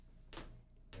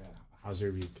how's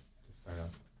your week to start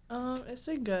off? It's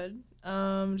been good.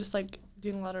 Just like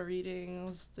doing a lot of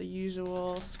readings, the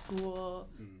usual school.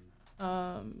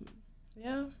 Um,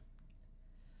 yeah.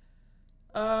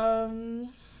 Um,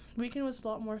 Weekend was a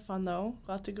lot more fun though.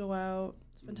 Got to go out,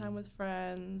 spend time with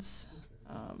friends.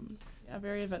 Yeah,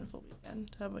 very eventful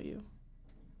weekend. How about you?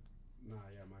 Nah,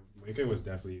 yeah, my weekend was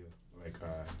definitely like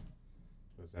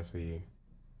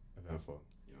eventful.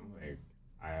 You know, like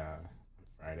I on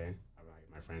Friday,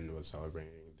 my friend was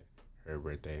celebrating her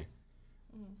birthday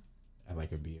Mm. at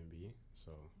like a B&B,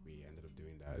 so we ended up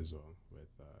doing that as well with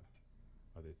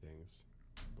other things.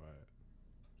 But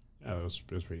yeah, it was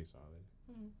pretty solid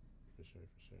Mm. for sure,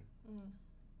 for sure. Mm.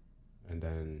 And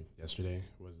then yesterday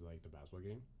was like the basketball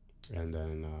game, and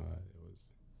then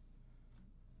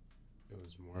it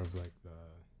was more of like the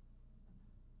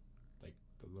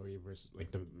Laurier versus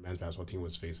like the men's basketball team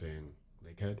was facing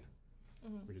Lakehead,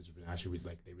 Mm. which has been actually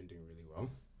like they've been doing really well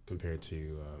compared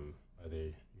to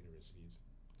other universities.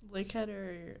 Lakehead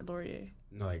or Laurier?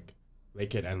 No, like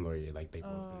Lakehead and Laurier, like they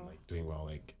both been Oh. like doing well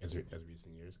like as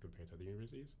recent years compared to other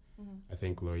universities. Mm. I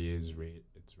think Laurier's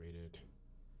it's rated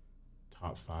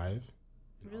top 5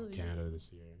 in all Really? Canada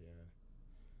this year. Yeah,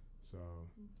 so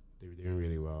they were doing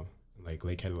really well. And, like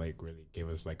Lakehead like really gave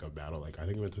us like a battle. Like I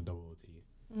think we went to double OT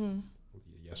Mm.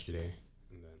 yesterday,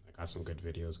 and then I got some good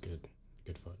videos,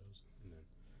 good photos, and then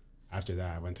after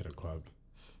that I went to the club.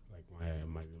 Like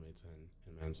my roommates and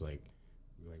man's like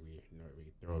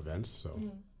we throw events, so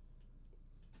Mm.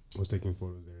 I was taking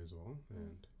photos there as well.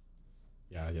 And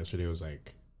yeah, yesterday was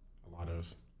like a lot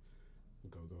of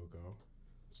go,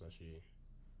 especially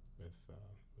with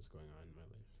what's going on in my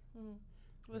life. Mm.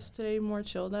 Was today more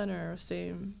chill then or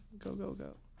same go go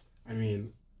go? I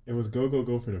mean, it was go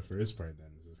for the first part. Then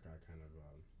it just got kind of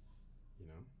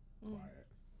Mm. quiet.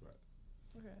 But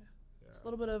Okay. yeah, Just a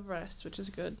little bit of rest, which is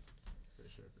good. for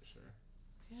sure.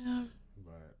 Yeah.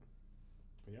 But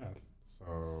yeah,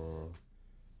 so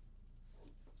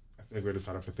I feel like we're gonna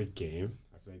start off with the game.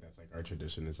 I feel like that's like our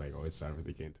tradition is like always start with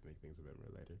the game to make things a bit more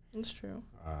lighter. That's true.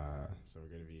 So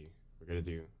we're gonna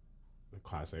do the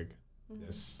classic Mhm.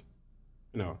 this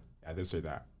this or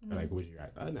that, or like Mhm. would you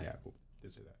rather no, yeah,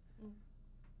 this or that. Mm.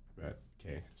 But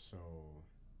okay, so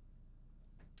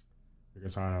we're gonna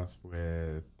start off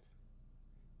with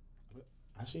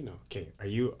actually no. Okay, are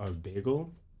you a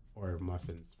bagel or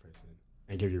muffins person?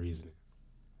 And give your reasoning.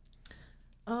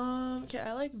 Okay,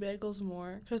 I like bagels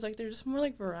more because like they're just more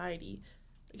like variety.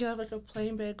 You can have like a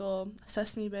plain bagel,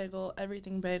 sesame bagel,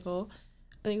 everything bagel,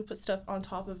 and you can put stuff on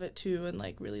top of it too, and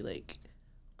like really like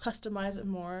customize it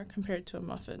more compared to a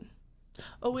muffin.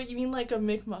 Oh wait, you mean like a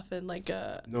McMuffin, like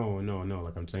a No.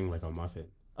 Like I'm saying like a muffin.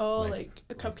 Like- like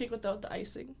a cupcake without the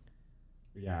icing?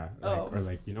 Yeah, Oh. like or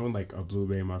like like a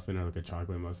blueberry muffin or like a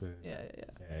chocolate muffin. Yeah.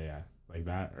 Yeah, like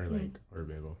that or like or a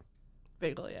bagel.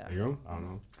 Bagel, yeah. Bagel? I don't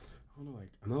know.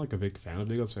 Like I'm not like a big fan of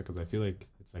bagels because I feel like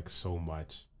it's like so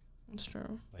much. That's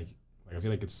true. Like I feel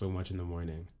like it's so much in the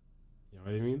morning. You know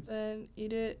what I mean? Then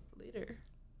eat it later.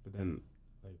 But then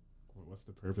like what's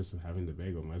the purpose of having the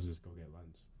bagel? Might as well just go get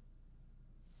lunch.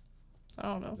 I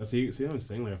don't know. See what I'm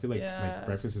saying? Like I feel like Yeah.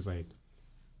 breakfast is like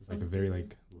it's like a very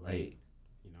like light,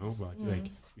 But I feel like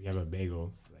if you have a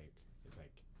bagel, like it's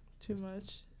like Too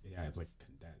much. yeah, it's like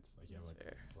condensed. Like you have That's like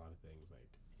fair. a lot of things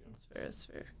like That's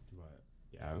fair. But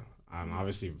yeah, I'm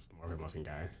obviously more of a muffin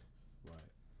guy. But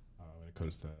when it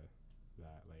comes to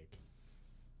that, like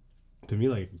to me,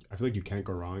 like I feel like you can't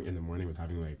go wrong in the morning with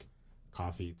having like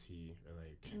coffee, tea, or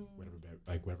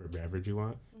like whatever beverage you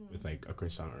want with like a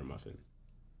croissant or a muffin.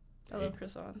 I love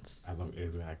croissants. I love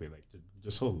exactly like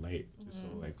just so light, just so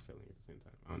like filling at the same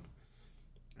time. I don't know.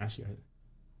 Actually, yeah,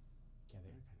 they are kind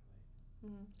of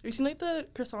light. Have you seen like the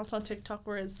croissants on TikTok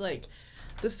where it's like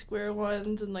the square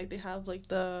ones and like they have like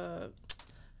the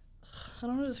I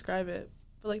don't know how to describe it,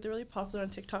 but like they're really popular on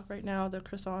TikTok right now. The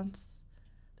croissants,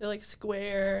 they're like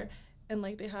square and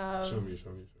like they have. Show me.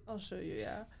 I'll show you.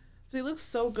 Yeah, they look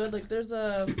so good. Like there's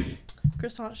a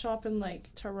croissant shop in like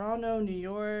Toronto, New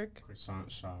York. Croissant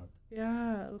shop.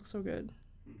 Yeah, it looks so good.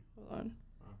 Hold on.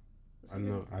 Wow. Let's I see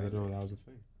didn't know. if I didn't know that was a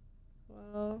thing.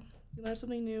 Well, you learn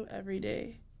something new every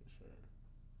day. For sure.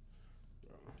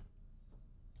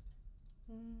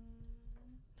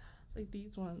 Like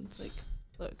these ones, like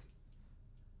look.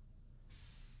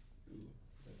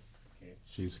 Okay.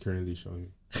 She's currently showing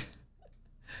me.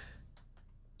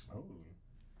 Oh.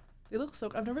 They look so.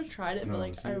 I've never tried it, No, but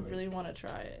like see, I like- really want to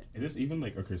try it. Is this even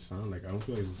like a croissant? Like I don't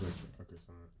feel like it's like a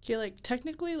croissant. Okay, like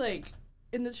technically, like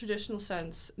in the traditional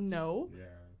sense, no, Yeah.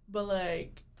 but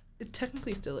like it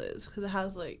technically still is because it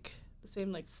has like the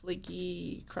same like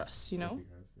flaky crust, you know.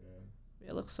 Because, yeah. Yeah,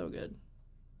 it looks so good.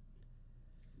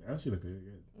 actually look really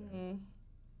good. Mm-hmm.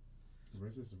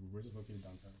 Where's this located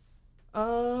downtown?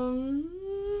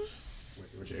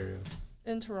 Which area?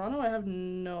 In Toronto, I have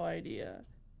no idea.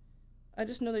 I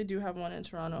just know they do have one in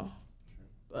Toronto, Sure.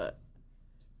 but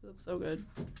it looks so good.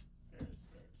 Paris.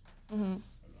 Mm-hmm.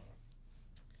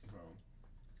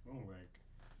 Well, like,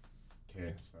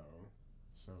 okay, so,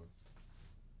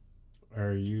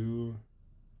 are you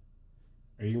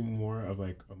more of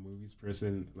like a movies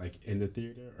person like in the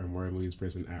theater or more a movies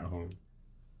person at home?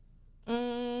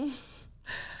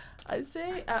 I'd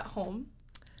say at home,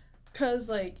 cause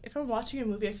like if I'm watching a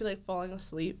movie, I feel like falling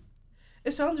asleep.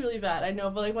 It sounds really bad, I know,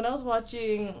 but like when I was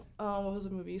watching, what was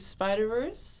the movie,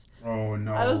 Spider-Verse? Oh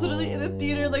no! I was literally in the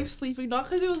theater like sleeping, not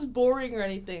because it was boring or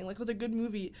anything. Like it was a good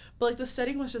movie, but like the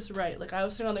setting was just right. Like I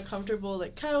was sitting on the comfortable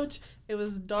like couch. It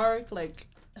was dark, like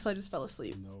so I just fell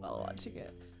asleep while watching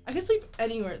it. I could sleep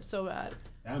anywhere. It's so bad.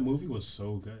 That movie was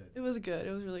so good. It was good.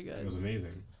 It was really good. It was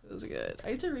amazing. It was good.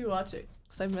 I need to rewatch it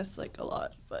because I missed like a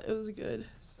lot, but it was good.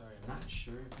 Sorry, I'm not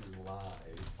sure if you're live.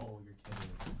 Oh, you're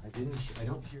kidding. I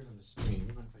don't hear it on the stream.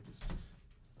 What if I just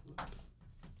look?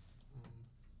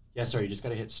 Yeah, sorry, you just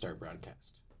gotta hit start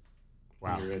broadcast.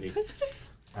 Wow. When you're ready.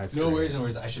 That's No great.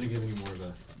 worries. I should have given you more of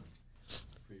a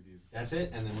preview. That's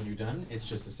it, and then when you're done, it's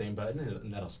just the same button,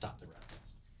 and that'll stop the broadcast.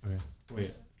 Okay.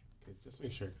 Wait. Okay, just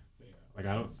make sure. Yeah. Like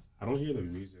I don't hear the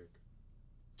music.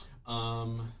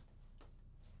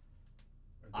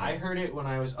 I heard it when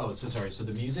I was. Oh, so sorry. So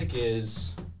the music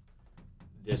is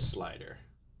this slider.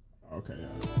 Okay.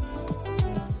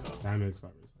 Yeah. That makes a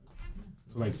lot of sense.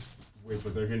 So like, wait,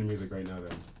 but they're hearing music right now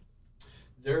then.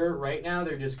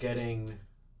 They're just getting,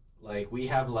 like we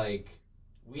have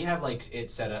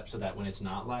it set up so that when it's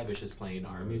not live, it's just playing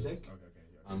our music. Okay.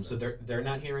 Yeah, So they're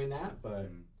not hearing that,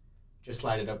 but just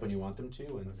slide it up when you want them to,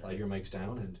 and slide your mics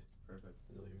down, and perfect.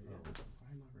 they'll hear you. Oh, I did not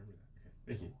remember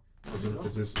that. Okay. Thank you.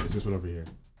 It's this one over here.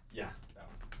 Yeah, that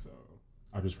one. So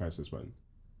I'll just press this button.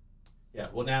 Yeah.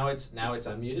 Well, now it's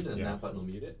unmuted, and Yeah. that button will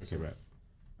mute it. Okay, right.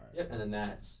 All right. Yep, and then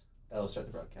that'll start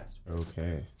the broadcast.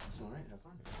 Okay. So, all right, have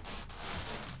fun.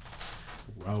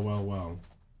 Well.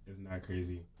 Isn't that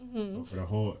crazy? Mm-hmm. So for the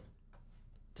whole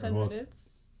 10 whole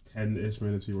minutes. 10-ish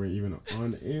minutes we weren't even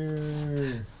on air.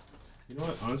 You know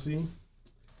what? Honestly,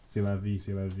 c'est la vie.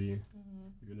 Mm-hmm.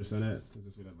 You understand that? It's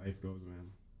just the way that life goes,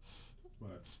 man.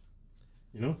 But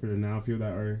you know, for now, people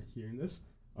that are hearing this,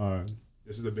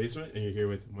 this is the basement, and you're here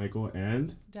with Michael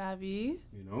and Davy.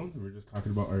 you know, we're just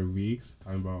talking about our weeks,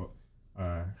 talking about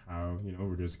how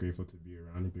we're just grateful to be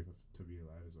around and grateful to be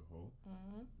alive as a whole,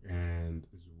 and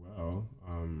as well,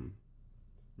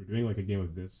 we're doing like a game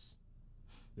of this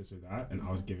or that, and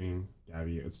I was giving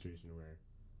Gabby a situation where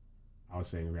I was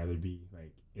saying rather be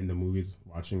like in the movies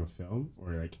watching a film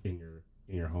or like in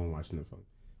your home watching the film,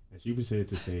 and she proceeded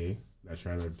to say that she'd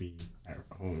rather be at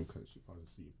home because she falls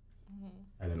asleep,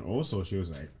 and then also she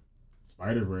was like,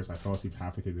 Spider-Verse, I fell asleep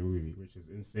halfway through the movie, which is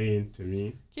insane to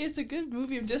me. Okay, it's a good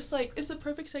movie. I'm just like, it's a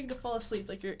perfect setting to fall asleep.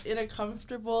 Like you're in a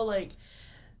comfortable like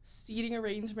seating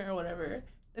arrangement or whatever,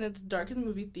 and it's dark in the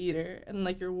movie theater, and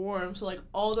like you're warm. So like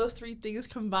all those three things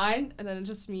combined, and then it's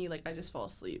just me, like I just fall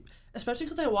asleep. Especially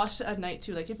because I watched it at night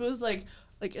too. Like if it was like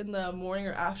in the morning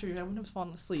or afternoon, I wouldn't have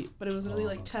fallen asleep. But it was really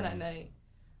like 10 at night.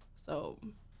 So.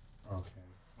 Okay.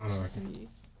 I don't know. Just me.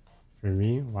 For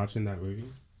me, watching that movie.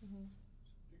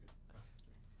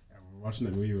 Watching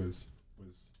that movie was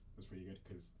pretty good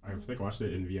because I like watched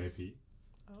it in VIP.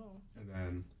 Oh. And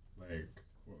then like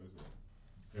what was it?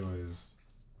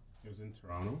 It was in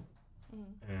Toronto,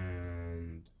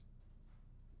 and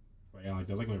but yeah, like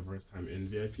that was like my first time in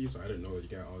VIP, so I didn't know that you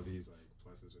get all these like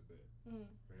pluses with it,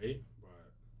 right?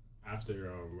 But after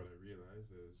what I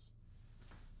realized is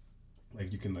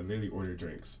like you can like, literally order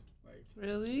drinks. Like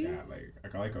Really? yeah, like I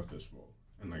got like a fishbowl,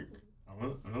 and like I'm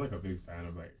not like a big fan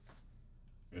of like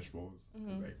fish bowls.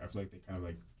 Like I feel like they kind of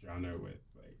like drown out with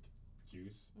like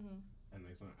juice and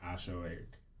like some actual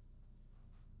like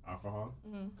alcohol.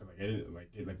 Cause like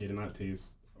it did not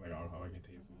taste like alcohol. Like it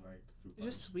tasted like fruit It's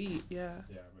just punch. sweet, yeah.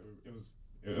 Yeah, but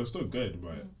it was still good.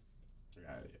 But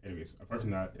yeah, anyways, apart from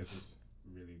that, it's just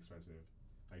really expensive.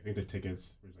 I think the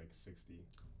tickets was like $60.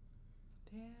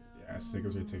 Damn. Yeah,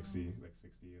 tickets were 60, like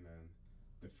 60, and then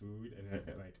the food and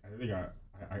like I really got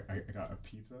I got a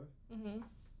pizza.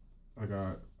 I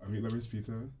got a meat lovers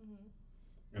pizza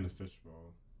and a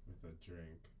fishbowl with a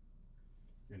drink,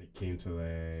 and it came to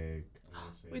like I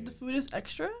want to say. Wait, the food is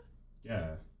extra?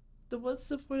 Yeah. What's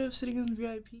the point of sitting in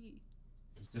VIP?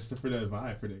 Just for the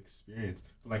vibe, for the experience.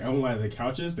 But like I won't lie, the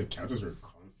couches were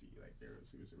comfy. Like they were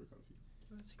super comfy.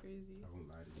 That's crazy. I won't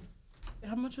lie to you.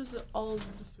 How much was all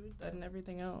of the food then and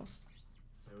everything else?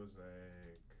 It was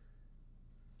like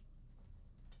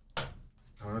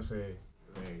want to say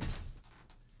like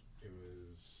it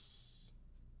was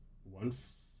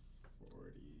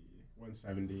 140,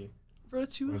 170, Bro,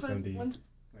 200. 170,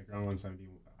 like around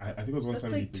 170. I think it was That's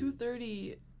 170. like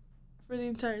 230 for the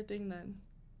entire thing then.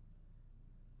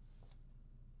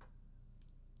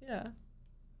 Yeah.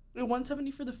 Wait,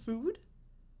 170 for the food?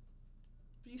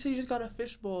 But you say you just got a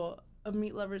fishbowl, a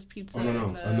meat lover's pizza. Oh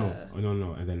no, and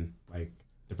no, and then like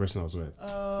the person I was with, Oh.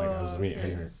 like I was me okay.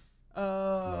 and her. Oh.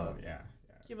 No, yeah.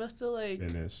 Okay, but still, like,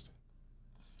 Finished.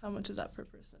 how much is that per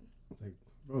person? It's like,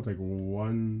 bro, it's like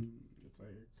one. It's like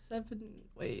 7.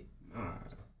 Wait. nah.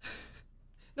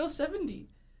 No, 70.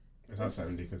 It's not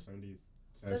 70 because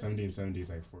 70 and 70 is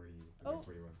like 40. It's Oh. like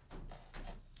 41.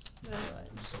 Never mind.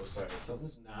 I'm so sorry.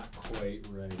 Something's not quite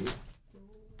right.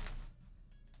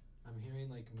 I'm hearing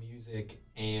like music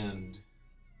and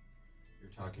you're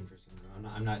talking for some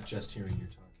reason. I'm not just hearing you're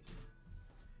talking.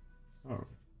 Oh. I'm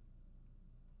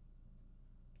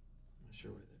not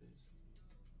sure why that is.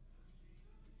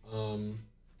 I'm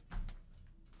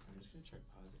just gonna try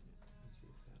pausing it and see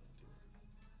if that'll do it.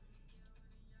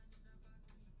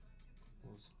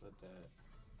 We'll just let that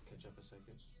catch up a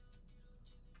second.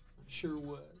 Not sure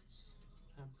what's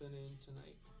happening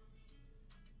tonight.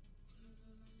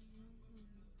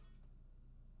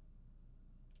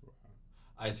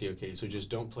 I see. Okay, so just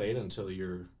don't play it until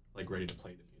you're like ready to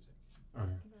play the music.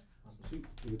 Okay. Awesome, sweet.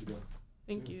 You're good to go.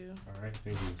 Thank you. All right.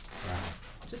 Thank you. Wow.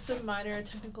 Just some minor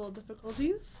technical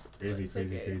difficulties. Crazy, It's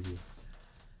crazy, okay. crazy.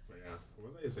 But yeah,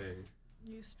 what was I saying?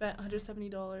 You spent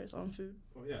 $170 on food.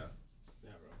 Oh yeah,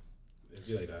 yeah, bro. It'd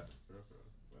be like that, for real.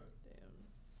 But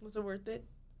Damn. Was it worth it?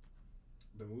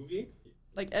 the movie?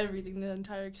 Like everything, the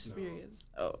entire experience.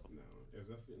 Oh, No, it was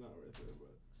definitely not worth it.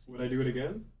 But would I do it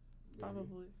again? Maybe.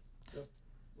 probably.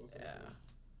 We'll see. Yeah.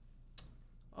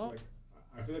 Oh, Like,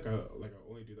 I feel like I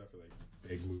only do that for like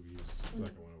big movies.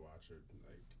 Like I want to watch it,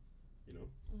 like, you know,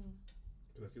 mm.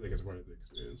 because I feel like it's part of the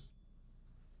experience.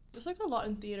 There's like a lot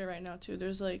in theater right now too.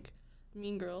 There's like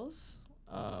Mean Girls.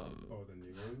 Oh, the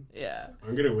new one. Yeah.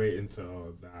 I'm gonna wait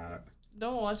until that.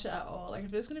 Don't watch it at all. Like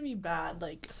if it's gonna be bad,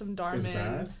 like some It's Darman.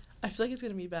 bad. I feel like it's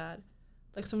gonna be bad.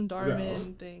 Like some it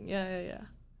Darman thing. Yeah.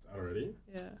 It's already.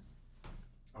 Yeah.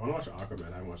 I want to watch Aquaman.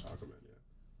 I haven't watched Aquaman yet.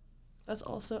 That's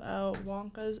also out.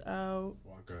 Wonka's out.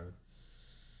 Wonka.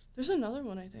 There's another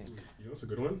one I think. You know what's a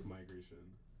good one? Migration.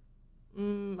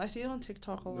 I see it on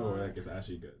TikTok a lot. No, like it's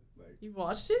actually good. Like You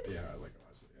watched it yeah, I like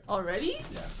watch it. Yeah. already?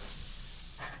 Yeah.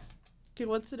 Okay,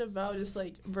 what's it about? Just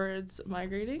like birds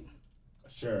migrating?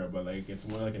 Sure, but like it's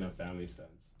more like in a family sense.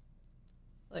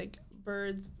 Like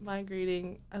birds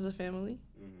migrating as a family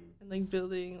Mm-hmm. and like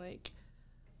building like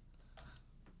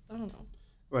I don't know.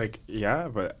 Like yeah,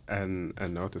 but and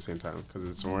no at the same time because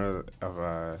it's more of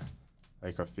a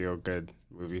like a feel good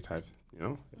movie type. You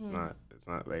know, it's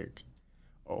not like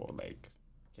like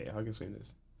okay, how can I explain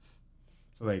this?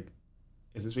 So like,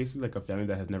 it's just basically like a family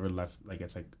that has never left. Like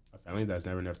it's like a family that's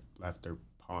never left their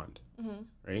pond, Mm-hmm.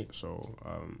 right? So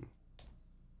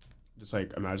just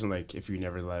like imagine like if you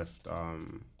never left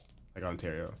like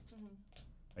Ontario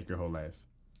like your whole life,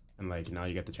 and like now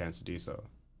you get the chance to do so,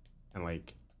 and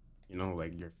like you know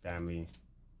like your family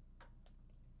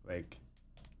like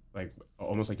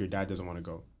almost like your dad doesn't want to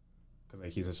go because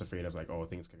like he's just afraid of like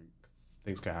things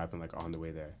could happen like on the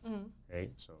way there,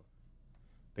 right? So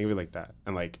think of it like that,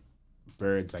 and like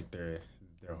birds like their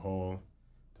whole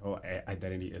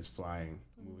identity is flying,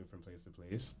 moving from place to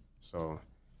place. So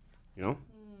you know,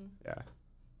 yeah,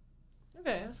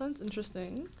 Okay, that sounds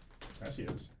interesting. actually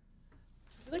is.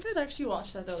 I feel like I'd actually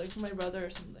watch that though, like for my brother or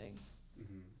something.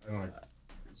 And like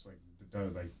it's like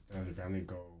does your family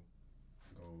go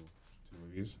to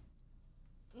movies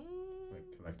like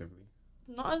collectively?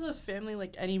 Not as a family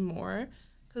like anymore,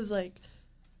 cause like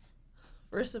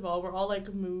first of all we're all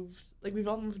like moved, like we've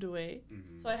all moved away.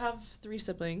 So I have 3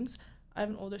 siblings. I have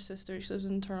an older sister. She lives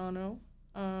in Toronto.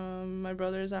 My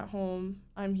brother's at home.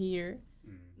 I'm here.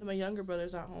 And my younger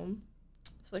brother's at home.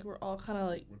 So like we're all kind of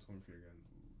like What's home for you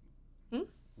again?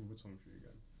 What's home for you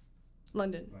again?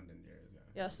 London. London,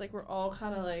 yeah. Yes, like we're all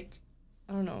kind of like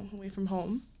I don't know, away from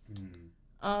home.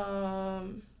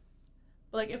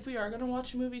 But like if we are gonna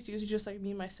watch movies, it's usually just like me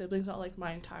and my siblings, not like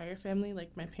my entire family,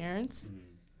 like my parents.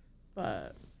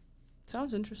 But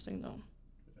sounds interesting though.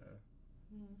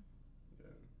 Yeah.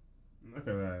 I'm not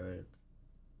gonna lie, I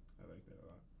like it a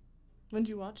lot. When'd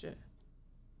you watch it?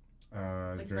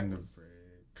 Like During the right-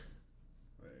 break,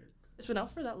 like It's been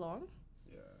out for that long?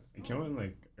 yeah, it came out in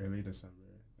like early December,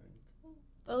 I think.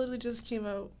 That literally just came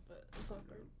out, but it's all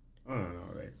good. I don't know,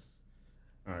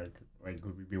 like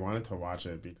we wanted to watch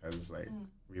it because like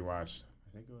we watched,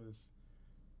 I think it was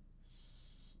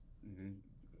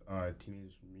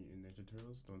Teenage Mutant Ninja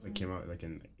Turtles, the ones that came out like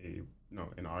in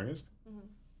August. Mhm.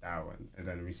 That one, and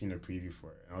then we seen a preview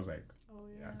for it, and I was like, Oh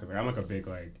yeah, yeah. because like I'm like a big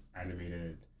like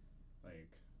animated, like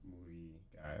movie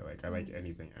guy. Like I like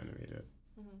anything animated.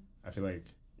 Mhm. I feel like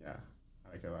yeah,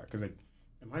 I like it a lot because like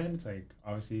in my head it's like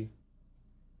obviously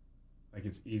like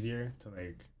it's easier to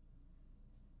like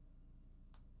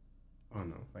I don't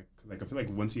know like 'cause, like I feel like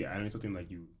once you animate something like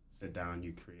you sit down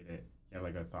you create it you have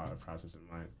like a thought a process in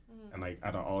mind Mhm. and like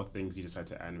out of all things you decide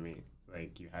to animate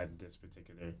like you had this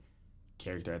particular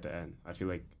character at the end. I feel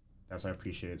like that's why I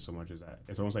appreciate it so much is that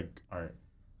it's almost like art.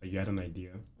 Like you had an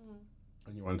idea Mhm.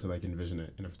 and you wanted to like envision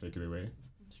it in a particular way.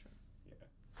 That's true. Yeah.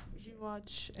 Did you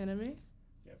watch anime?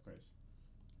 Yeah, of course.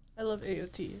 I love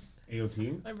AOT.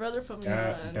 AOT? My brother put me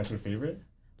on. That's your favorite?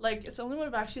 Like it's the only one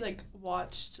I've actually like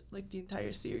watched like the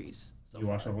entire series. So You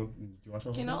watch the far. whole you watch the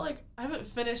whole Okay, not thing? like I haven't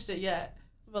finished it yet,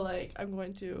 but like I'm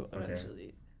going to Okay.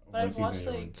 eventually. But What I've season watched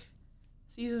are you on? like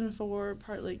season 4,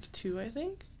 part like 2, I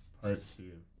think. Part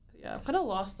 2. Yeah, I'm kind of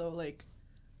lost though. Like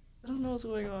I don't know what's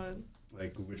going on.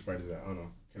 Like which part is that? I don't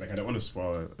know. 'Cause, like I don't want to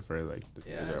spoil it for like the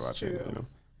Yeah, people that are it's watching it, true. you know.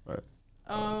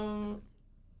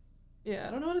 Yeah,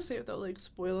 I don't know how to say it without like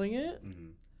spoiling it,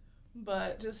 Mm-hmm.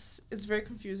 but just it's very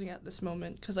confusing at this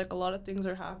moment because like a lot of things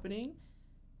are happening.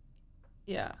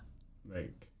 Yeah.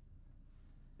 Like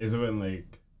is it when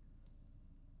like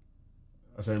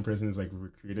a certain person is like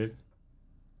recruited?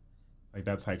 Like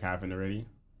that's like happened already?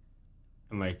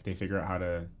 And like they figure out how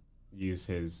to use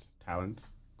his talents,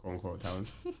 quote unquote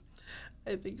talents.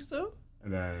 I think so.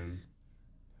 And then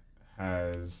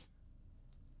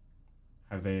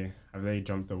have they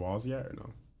jumped the walls yet or no?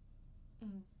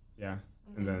 Mhm. Yeah.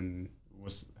 And then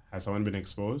has someone been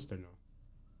exposed or no?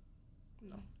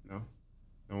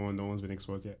 No. No one's been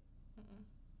exposed yet.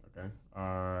 Mm-mm.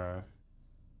 Okay.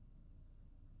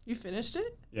 You finished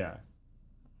it? Yeah.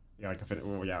 Yeah, like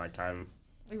like I'm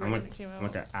Like I'm right like when it came I'm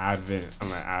out. like I'm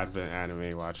an advent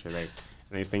anime watcher. Like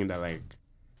anything that like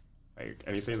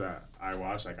anything that I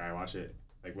watch it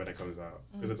like when it comes out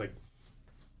because it's like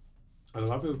a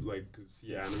lot of people like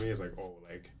see anime as like oh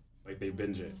like they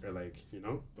binge it or like you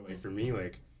know but like for me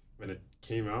like when it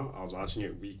came out I was watching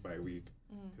it week by week.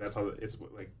 That's how it's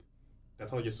like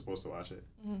that's how you're supposed to watch it,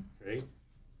 right?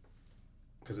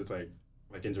 Because it's like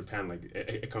in Japan like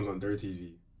it comes on their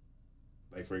TV.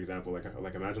 Like for example, like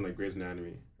imagine like Grey's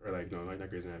Anatomy or like no, not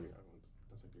Grey's Anatomy.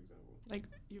 That's like an example. Like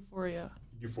Euphoria.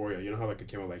 Euphoria. You know how like it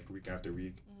came out like week after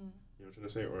week. You know what I'm trying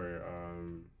to say? Or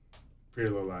Pretty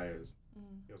Little Liars.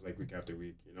 It was like week after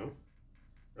week. You know,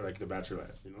 or like The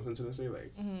Bachelorette. You know what I'm trying to say?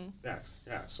 Like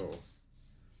yeah. So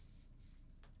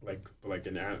like but like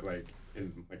in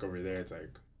over there it's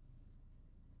like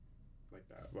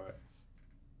that. But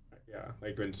yeah,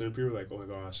 like when certain people are like oh my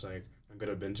gosh like I'm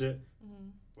gonna binge it.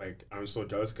 Like I'm so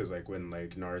jealous because like when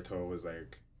like Naruto was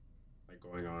like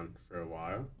going on for a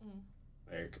while,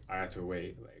 like I had to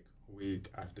wait like week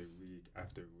after week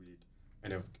after week,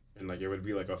 and like it would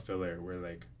be like a filler where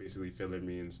like basically filler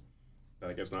means that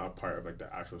like it's not a part of like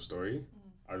the actual story.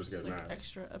 I just get It's like mad.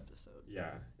 extra episode.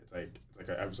 Yeah, it's like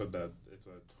an episode that it's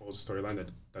a whole storyline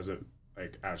that doesn't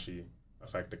like actually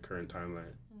affect the current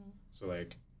timeline. So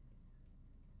like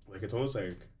it's almost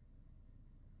like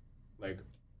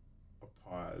a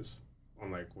pause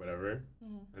on like whatever,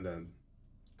 and then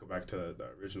go back to the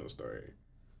original story.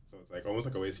 So it's like almost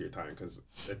like a waste of your time because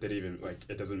it didn't even like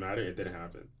it doesn't matter. It didn't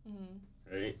happen,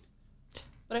 right?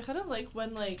 But I kind of like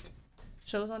when like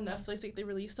shows on Netflix like they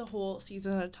release the whole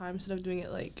season at a time instead of doing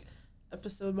it like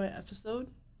episode by episode.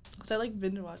 Cause I like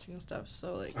binge watching stuff,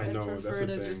 so like I know, that's prefer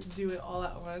the to thing. just do it all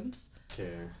at once.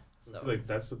 Okay. So. So like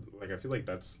that's the like I feel like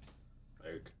that's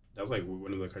like that was like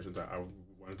one of the questions that I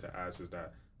wanted to ask is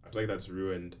that I feel like that's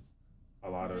ruined a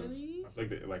lot Really? of I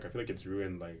feel like it's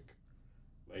ruined like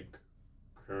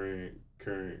current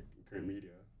media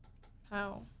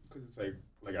How? because it's like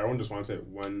everyone just wants it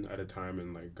one at a time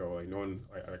and like go like no one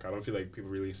like I don't feel like people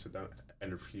really sit down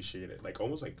and appreciate it like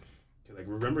almost like okay, like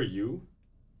remember you,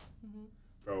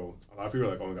 bro. A lot of people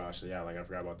are like oh my gosh yeah like I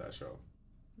forgot about that show.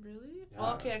 Really? Yeah.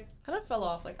 Well, okay, I kind of fell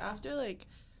off like after like.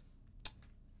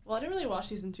 Well, I didn't really watch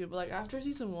season 2, but like after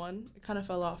season 1, it kind of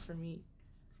fell off for me.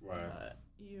 Why?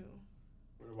 You.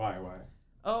 Why?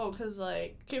 Oh, cause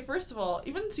like okay, first of all,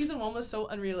 even season 1 was so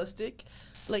unrealistic.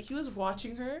 Like he was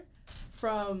watching her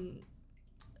from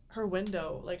her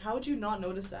window. Like how would you not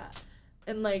notice that?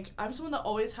 And like I'm someone that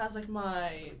always has like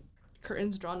my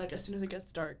curtains drawn like as soon as it gets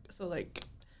dark. So like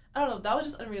I don't know, that was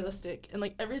just unrealistic. And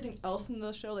like everything else in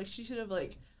the show, like she should have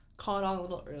like caught on a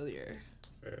little earlier.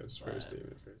 Fair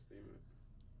statement.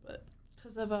 But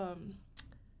because of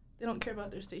they don't care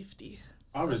about their safety.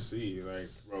 Obviously, like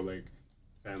bro, like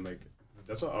and like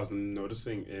that's what I was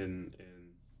noticing in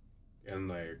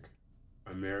like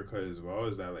America as well,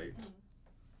 is that like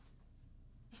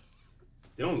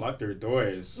they don't lock their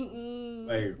doors. Mm-mm.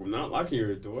 Like, not locking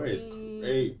your door is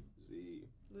crazy.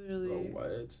 Literally. Bro,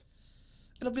 what?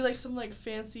 It'll be like some like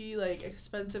fancy like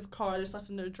expensive car just left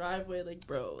in their driveway. Like,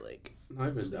 bro, like. Not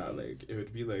even that. Like,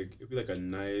 it'd be like a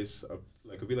nice,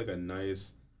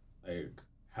 like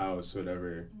house,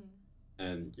 whatever,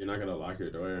 and you're not gonna lock your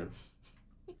door.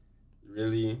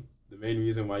 Really, the main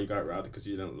reason why you got robbed because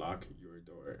you didn't lock your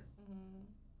door.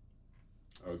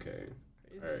 Okay,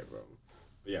 Crazy. all right, bro.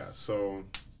 But yeah, so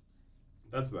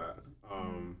that's that.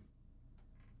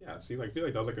 Yeah, see, like, I feel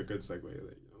like that was like a good segue. Like,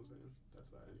 you know what I'm saying? That's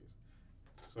that, anyways.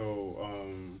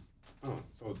 So,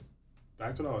 so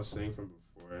back to what I was saying from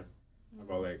before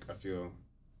about like I feel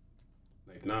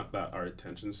like not that our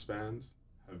attention spans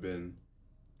have been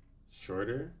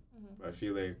shorter, but I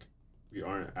feel like we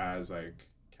aren't as like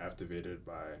captivated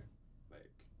by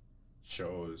like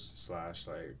shows slash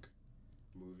like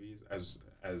movies as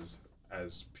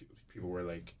people were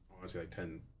like honestly like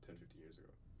 10, 15 years ago.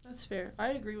 That's fair.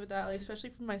 I agree with that. Like, especially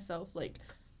for myself, like,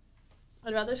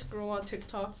 I'd rather scroll on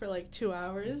TikTok for like 2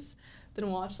 hours than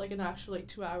watch like an actual like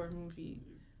 2-hour movie.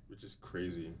 Which is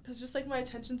crazy. Because just like my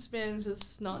attention span is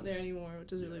just not there anymore,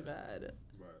 which is really bad.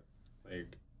 But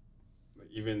like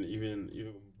even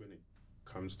when it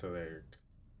comes to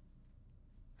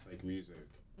like music,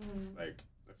 like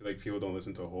I feel like people don't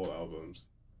listen to whole albums.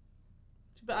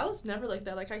 But I was never like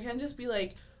that. Like, I can't just be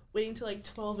like waiting till like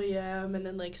 12 a.m. and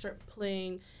then like start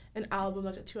playing an album,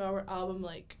 like a 2-hour album.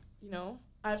 Like, you know,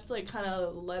 I have to like kind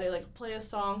of let it like play a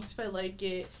song, see if I like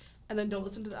it, and then don't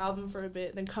listen to the album for a bit,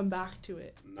 and then come back to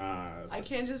it. Nah. I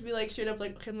can't just be like straight up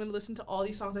like, okay, I'm gonna listen to all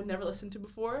these songs I've never listened to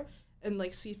before and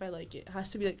like see if I like it. It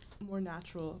has to be like more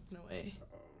natural in a way.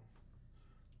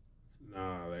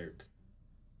 Nah, like.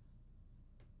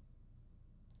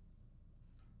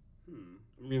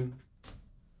 I mean,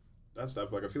 that's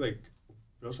that. Like, I feel like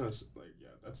like, yeah,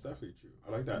 that's definitely true.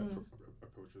 I like that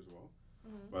approach as well.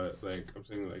 But like, I'm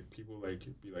saying like people like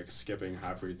be like skipping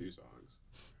halfway through songs.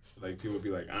 Like people would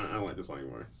be like, I don't like this song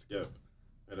anymore. Skip,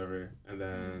 whatever. And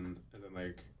then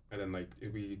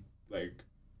it'd be like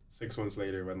 6 months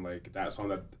later when like that song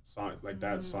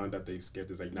that they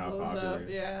skipped is like now Blows popular. up,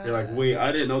 yeah. You're like, wait,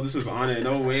 I didn't know this was on it.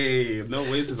 No way,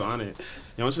 this is on it. You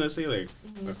know what I'm trying to say? Like,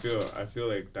 I feel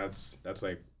like that's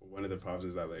like one of the problems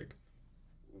is that like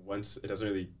once it doesn't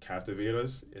really captivate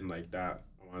us in like that,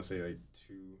 I want to say like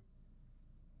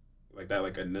like that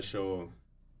like initial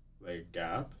like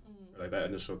gap or like that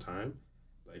initial time,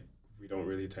 like we don't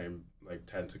really tend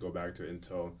to go back to it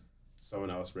until someone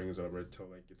else brings it over until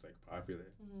like it's like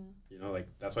popular. You know, like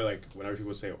that's why like whenever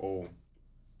people say, oh,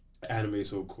 anime is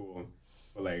so cool,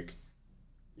 but like,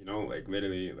 you know, like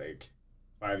literally like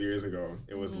 5 years ago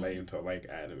it was lame to like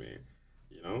anime,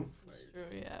 you know? Like, true,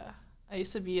 yeah. I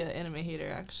used to be an anime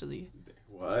hater actually.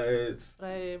 What?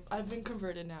 But I've been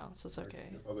converted now, so it's okay.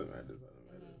 That's all that matters.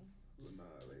 But nah,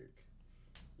 like,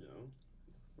 you know,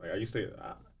 like I used to,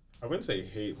 I wouldn't say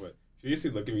hate, but she used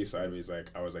to look at me sideways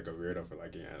like I was like a weirdo for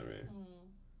liking anime.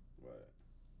 But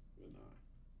nah.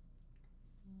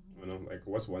 I don't know, like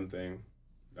what's one thing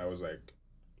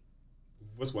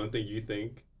you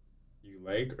think you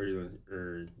like or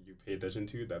you pay attention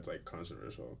to that's like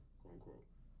controversial, quote unquote?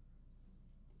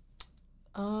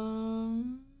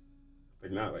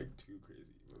 Like not like too crazy.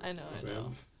 I know.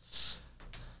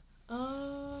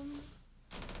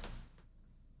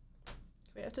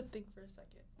 Wait, I have to think for a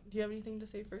second. Do you have anything to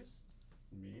say first?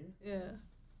 Me? Yeah.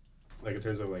 Like in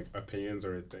terms of like opinions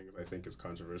or things I think is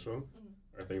controversial,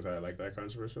 or things that I like that are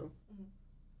controversial.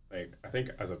 Like I think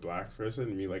as a black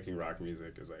person, me liking rock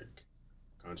music is like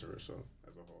controversial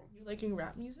as a whole. You liking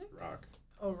rap music? Rock.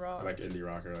 Oh, rock. I like indie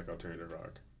rock or like alternative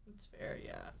rock. That's fair,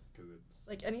 yeah. Cause it's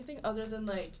like anything other than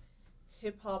like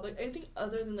hip hop, like anything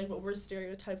other than like what we're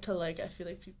stereotyped to like. I feel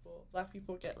like black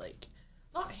people get like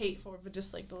not hate for, but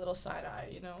just like the little side eye,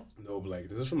 you know. No, but like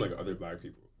this is from like other black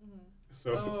people.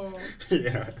 So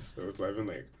yeah, so it's I've been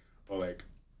like, oh like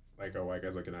a white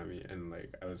guy's looking at me and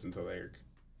like I listen to like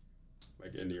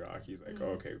indie rock. He's like,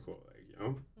 oh, okay, cool, like you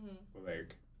know. But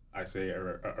like I say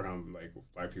around like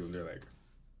black people, and they're like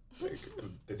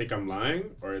they think I'm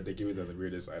lying or they give me the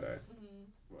weirdest side eye.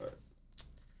 What?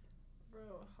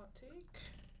 Bro, hot take.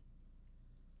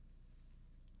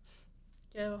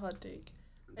 Yeah, I have a hot take.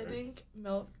 Okay. I think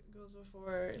milk goes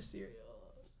before cereal.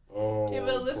 Oh. Okay,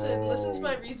 but listen to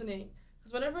my reasoning.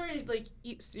 Because whenever I like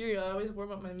eat cereal, I always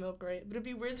warm up my milk, right? But it'd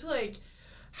be weird to like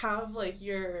have like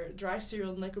your dry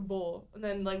cereal in like a bowl and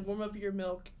then like warm up your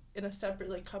milk in a separate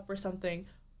like cup or something,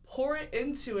 pour it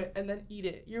into it and then eat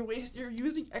it. You're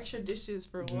using extra dishes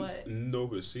for what? No,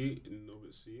 but see,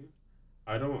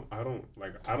 I don't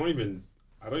even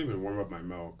warm up my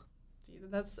milk. See,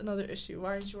 that's another issue. Why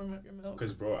aren't you warming up your milk?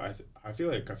 Cause bro, I feel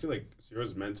like cereal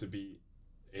is meant to be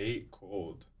ate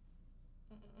cold.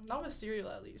 Not with cereal,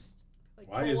 at least. Like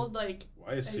Why cold,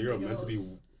 why is cereal meant to be?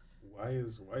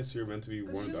 else. Why is cereal meant to be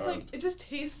warmed just, up? it just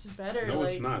tastes better. No,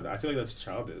 it's not. I feel like that's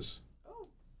childish. Oh.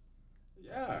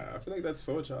 Yeah, I feel like that's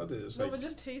so childish. No, but it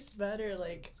just tastes better.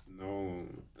 No,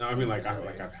 I mean I've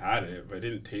had it, but it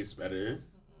didn't taste better.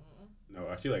 No,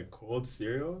 I feel like cold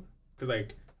cereal, cause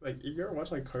like you ever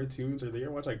watch like cartoons or you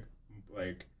ever watch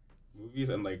like movies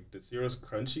and like the cereal's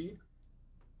crunchy.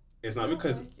 It's not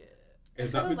because.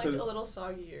 It's not because like a little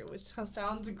soggier, which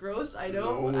sounds gross. I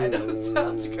know it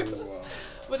sounds gross,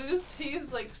 but it just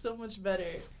tastes like so much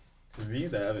better. To me,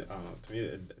 it doesn't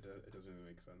really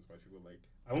make sense why people like.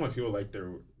 I don't know if people like their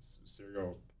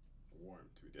cereal warm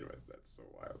to begin with. That's so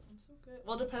wild. It's so good.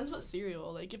 Well, it depends what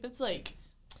cereal. Like if it's like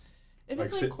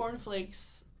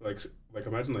cornflakes. Like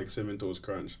imagine like Cinnamon Toast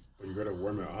Crunch, but you gotta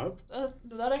warm it up.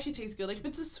 That actually tastes good. Like if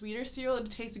it's a sweeter cereal, it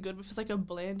tastes good. But if it's like a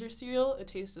blander cereal, it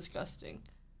tastes disgusting.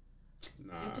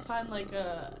 Nah, so you have to find like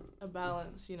a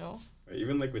balance, you know. Like,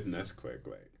 even like with Nesquik,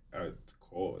 it's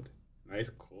cold,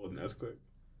 nice cold Nesquik.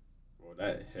 Well,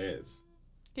 that hits.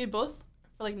 Okay, both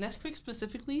for like Nesquik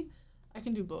specifically, I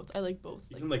can do both. I like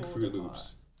both. Even like Fruit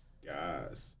Loops,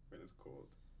 gas when it's cold.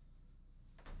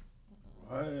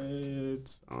 What?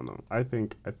 I don't know. I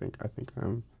think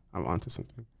I'm onto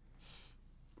something.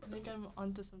 I think I'm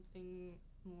onto something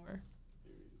more.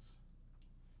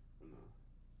 No.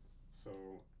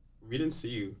 So. We didn't see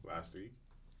you last week,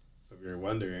 so we were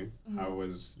wondering how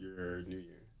was your New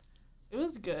Year? It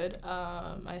was good.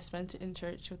 I spent it in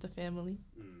church with the family.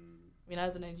 I mean,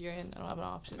 as a Nigerian, I don't have an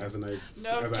option. As an African,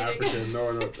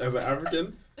 as an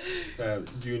African,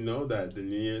 do you know that the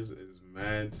New Year's is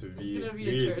meant to be? It's gonna be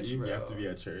New Year's church, Eve, bro. you have to be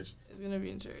at church. It's gonna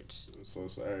be in church. I'm so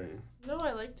sorry. No,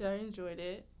 I liked it. I enjoyed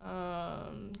it. Got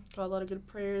a lot of good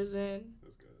prayers in.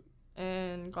 That's good.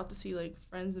 And got to see like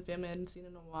friends and family I hadn't seen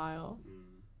in a while.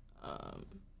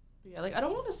 Yeah, like I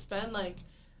don't want to spend like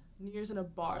New Year's in a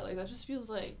bar. Like that just feels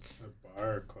like a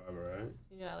bar club, right?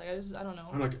 Yeah, like I don't know.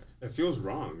 I'm like it feels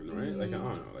wrong, right? Like I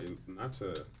don't know, like not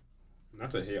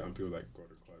to hate on people like go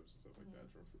to clubs and stuff like that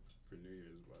for New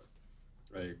Year's,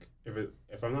 but like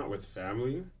if I'm not with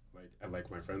family, like at like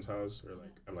my friend's house or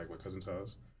like at like my cousin's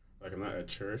house, like I'm not at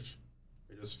church,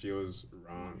 it just feels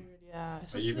wrong. Weird, yeah,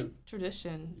 it's like just even like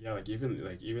tradition. Yeah, like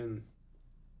even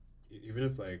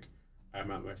if like I'm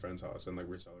at my friend's house and like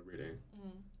we're celebrating,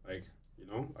 like you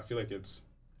know, I feel like it's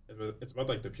about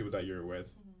like the people that you're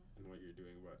with and what you're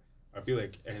doing. But I feel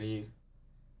like any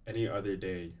other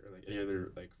day or like any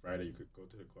other like Friday, you could go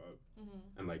to the club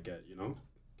and like get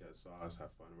sauce,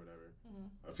 have fun, whatever.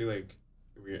 I feel like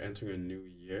if we're entering a new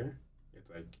year, it's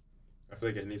like I feel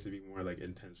like it needs to be more like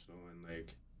intentional and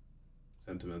like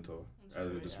sentimental rather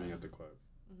than just being at the club.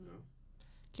 You know?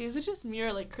 Okay, is it just me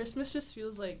or like Christmas just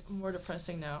feels like more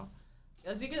depressing now?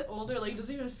 As you get older, like, it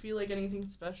doesn't even feel like anything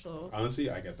special.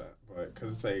 Honestly, I get that. But,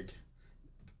 because it's like,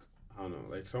 I don't know,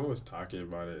 like, someone was talking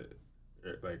about it,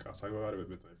 like, I was talking about it with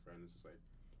my friends. It's like,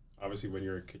 obviously, when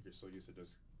you're a kid, you're so used to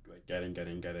just, like, getting.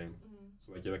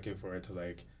 So, like, you're looking forward to,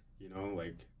 like, you know,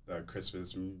 like, the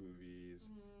Christmas movies,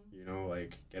 you know,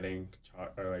 like, getting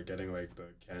like, the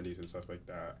candies and stuff like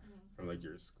that from, like,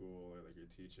 your school or, like, your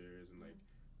teachers and, like,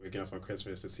 waking up on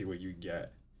Christmas to see what you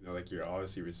get, you know, like, you're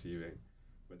obviously receiving.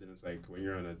 But then it's like when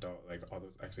you're an adult, like all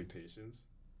those expectations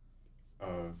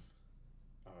of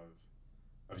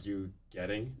you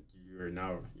getting, you're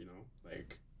now, you know,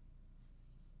 like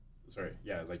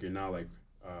like you're now like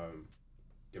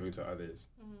giving to others.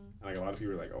 And like a lot of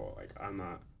people are like, oh, like I'm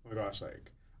not, oh my gosh,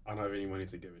 like I don't have any money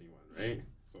to give anyone, right?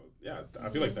 So yeah, I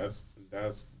feel like that's the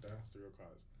real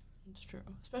cause. It's true,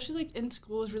 especially like in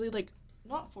school is really like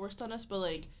not forced on us, but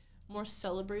like more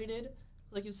celebrated.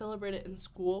 Like you celebrate it in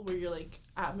school where you're like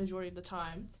at majority of the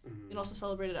time, and also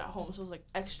celebrate it at home, so it's like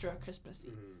extra Christmassy.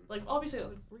 Like obviously,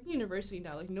 like, we're in university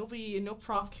now. Like no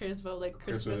prof cares about like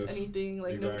Christmas anything.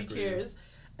 Like nobody cares.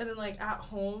 And then like at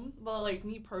home, well, like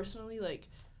me personally, like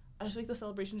I feel like the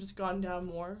celebration just gone down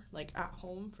more like at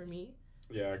home for me.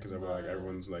 Yeah, because like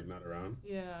everyone's like not around.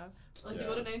 Yeah, like they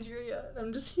go to Nigeria, and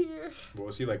I'm just here.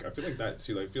 Well, see, like I feel like that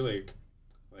too. Like I feel like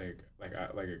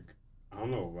I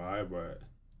don't know why, but.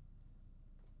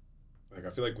 Like, I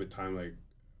feel like with time, like,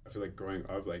 I feel like growing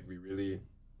up, like, we really,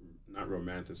 not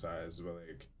romanticize, but,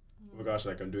 like, oh my gosh,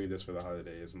 like, I'm doing this for the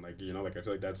holidays. And, like, you know, like, I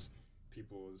feel like that's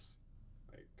people's,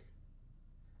 like,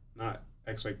 not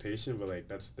expectation, but, like,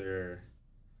 that's their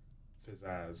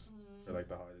pizzazz for for like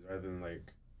the holidays rather than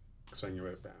like spending it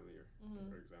with family or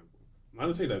Mm-hmm. for example. I'm not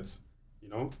gonna say that's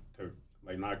to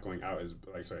like not going out is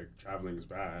like sorry traveling is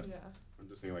bad. Yeah. I'm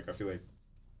just saying like I feel like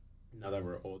now that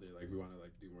we're older like we want to like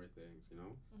do more things, you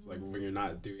know. So like Mhm. when you're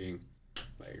not doing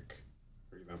like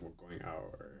for example going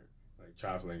out or like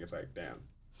traveling, it's like damn,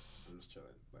 I'm just chilling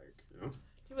like Yeah,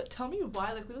 but tell me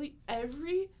why, like literally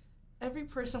every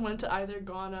person went to either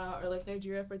Ghana or like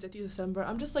Nigeria for 30th December.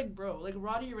 I'm just like, bro, like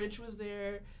Roddy Rich was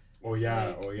there. Oh yeah,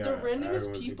 Like, oh yeah. the randomest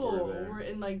Everyone's people there. were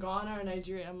in like Ghana or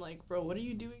Nigeria. I'm like, bro, what are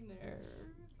you doing there?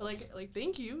 But like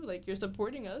thank you, like you're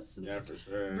supporting us and Yeah, like, for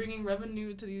sure. bringing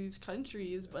revenue to these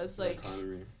countries. But it's The like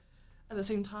economy. at the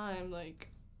same time, like,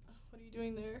 what are you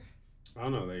doing there? I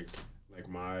don't know, like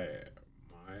my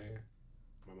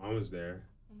mom was there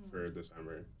Mhm. for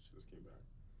December. She just came back,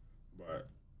 but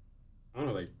I don't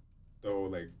know, like though,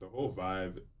 like the whole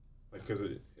vibe, like because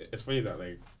it's funny that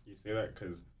like you say that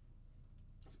because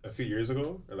a few years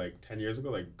ago or like 10 years ago,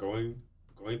 like going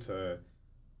to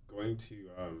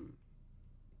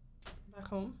Back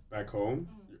home. back home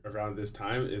around this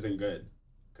time isn't good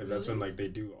because that's when Really? like they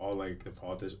do all like the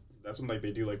politicians. That's when like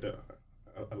they do like the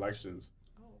elections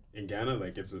Oh. in Ghana.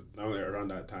 Like it's normally around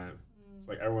that time. Mm. It's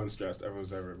like everyone's stressed,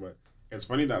 everyone's ever. But it's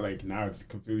funny that like now it's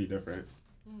completely different.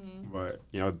 Mhm. But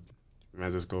you know, we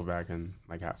might just go back and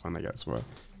like have fun, I guess. But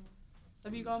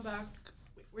Have you gone back?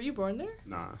 Wait, were you born there?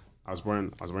 nah, I was born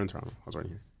in Toronto. I was born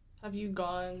here. Have you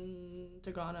gone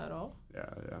to Ghana at all?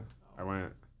 Yeah. I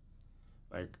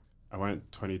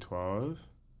went 2012.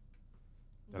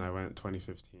 Then I went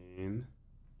 2015.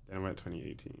 Then I went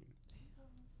 2018.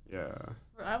 Yeah.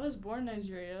 I was born in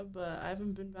Nigeria, but I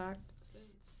haven't been back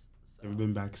since. So. You've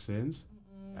been back since?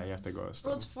 Mm-mm. Yeah, you have to go Bro,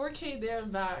 still. it's 4K there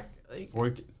and back. Like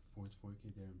 4K. It's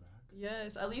 4K there and back.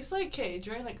 yes, at least like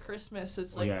during like Christmas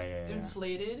it's Oh, like yeah.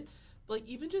 inflated, but like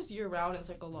even just year round it's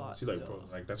like a lot. She's like, bro,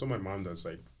 like that's what my mom does.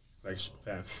 Like,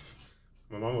 fam.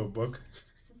 My mom will book.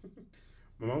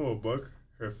 My mom will book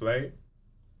her flight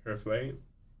for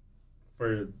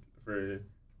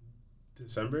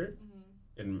December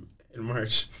Mhm. in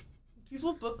March.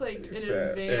 People book like in Yeah,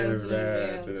 advance. in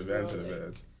bro,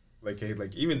 advance. Like, hey,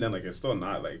 like even then, like it's still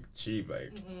not like cheap.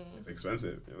 Like Mm-mm. it's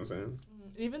expensive. You know what I'm saying?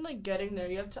 And even like getting there,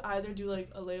 you have to either do like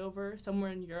a layover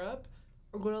somewhere in Europe,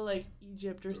 or go to like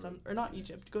Egypt or not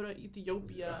Egypt, go to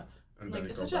Ethiopia. And Like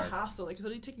then it's go such back. a hassle. Like it's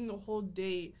literally taking a whole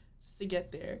day just to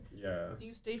get there. Yeah.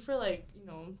 You stay for like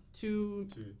two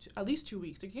Two. at least 2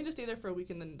 weeks. Like you can't just stay there for a week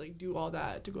and then like do all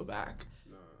that to go back.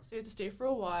 No. So you have to stay for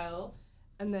a while,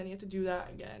 and then you have to do that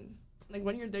again. Like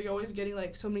when you're there, you're always getting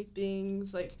like so many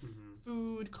things like Mm-hmm.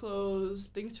 food, clothes,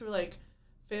 things for like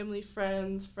family,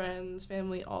 friends,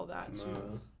 family, all that too.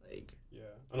 Nah. Like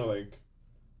Yeah. I know. Like,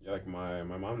 yeah. Like my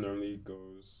mom normally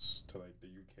goes to like the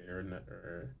UK or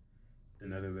the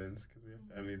Netherlands because we have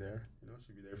family there. You know,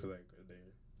 she'd be there for like a day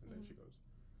and then she goes.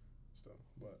 Still,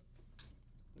 but.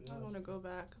 I want to go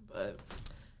back, but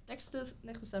next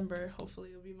December, hopefully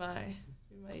it'll be my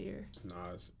year.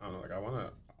 Nah, I don't know. Like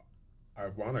I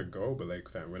wanna go, but like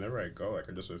whenever I go, like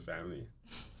I'm just with family.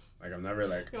 Like I'm never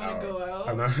like You want out. to go out?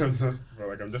 I'm not, bro.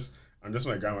 Like I'm just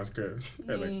my grandma's crib,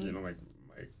 or like you know like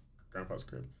my grandpa's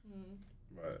crib. Mm.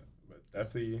 But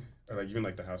definitely, or like even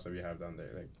like the house that we have down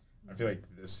there. Like I feel like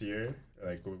this year,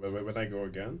 like when I go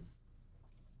again,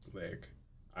 like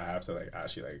I have to like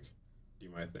actually like do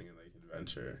my thing and like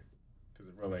adventure,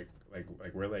 because we're like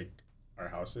we're like our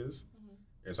house is. Mhm.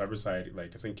 It's right beside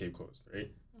like it's in Cape Coast, right?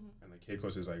 Mhm. And like Cape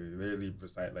Coast is like literally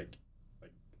beside like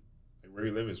where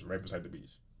we live is right beside the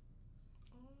beach,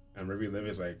 and where we live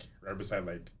is like right beside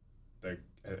like the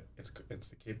it's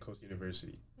the Cape Coast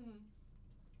University. Mhm.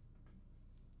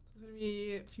 There's gonna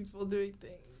be people doing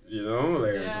things. You know,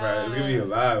 like right, it's gonna be Yeah.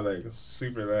 live, like it's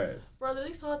super live. Bro, I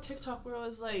literally saw a TikTok where it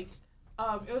was like,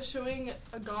 it was showing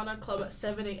a Ghana club at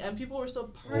 7 a.m. People were still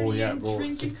partying, Oh, yeah, bro.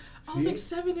 drinking. I was See? like,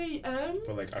 7 a.m.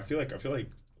 But like I feel like I feel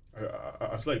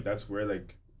like that's where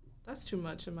like That's too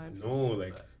much in my opinion. no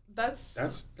like That's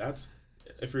that's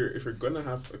if you're gonna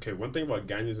have okay, one thing about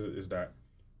Ghanaians is that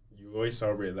you always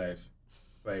celebrate life,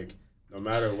 like no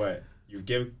matter what you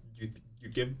give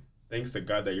thanks to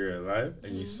God that you're alive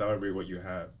and you Mhm. celebrate what you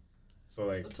have. So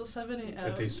like until 7 a.m.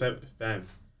 if they set fam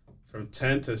from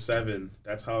 10 to 7,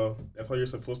 that's how you're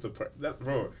supposed to that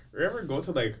bro. You ever go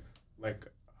to like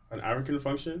an African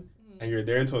function Mhm. and you're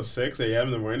there until 6 a.m.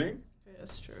 in the morning? Okay,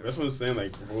 that's true. That's what I'm saying.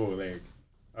 Like, bro, like,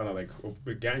 I don't know, like,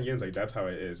 with Ghanaians, like, that's how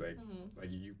it is. Like, Mhm.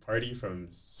 like you party from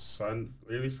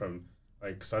from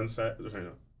like sunset,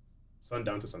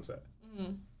 sundown to sunset.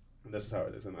 Mhm. And this is how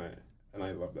it is, and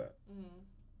I love that. Mhm.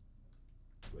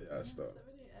 But yeah, Yeah, stuff.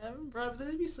 7 a.m. Bro, I'm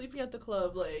gonna be sleeping at the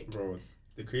club. Like, Bro,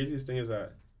 the craziest thing is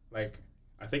that, like,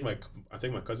 I think my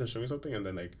cousin showed me something, and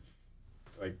then like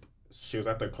she was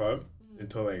at the club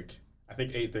until like I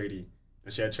think 8:30,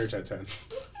 and she had church at 10.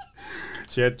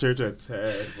 She had church at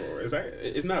 10, bro.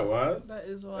 Isn't that wild? That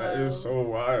is wild. That is so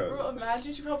wild. Bro,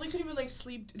 imagine she probably couldn't even like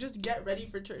sleep, just get ready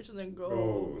for church and then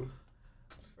go.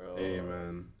 Bro. Hey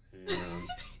man. But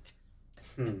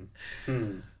nah,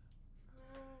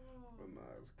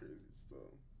 it was crazy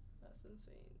still. That's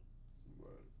insane.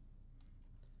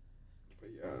 But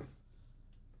yeah.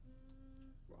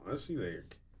 Well, honestly,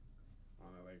 like, I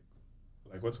don't know,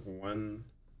 like what's one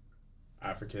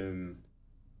African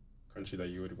country that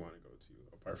you would want to go to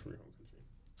apart from your home country?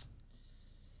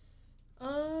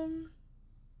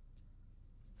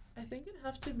 I think it'd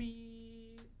have to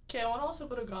be. Okay, I want to also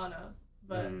go to Ghana,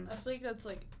 but I feel like that's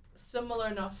like similar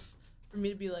enough for me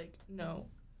to be like no.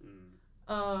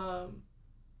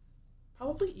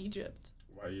 Probably Egypt.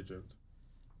 Why Egypt?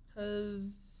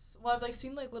 Cause I've like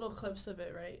seen like little clips of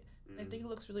it, right? I think it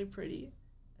looks really pretty,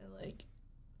 and like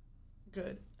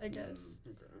good, I guess.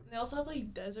 Okay. And they also have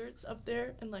like deserts up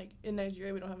there, and like in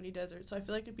Nigeria we don't have any deserts, so I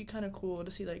feel like it'd be kind of cool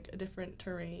to see like a different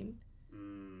terrain.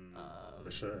 For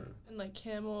sure. And like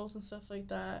camels and stuff like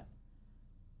that.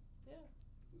 Yeah.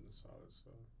 Solid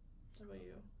stuff. What about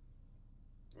you?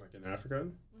 Like in Africa?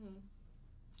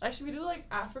 Actually, we do like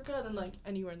Africa and then like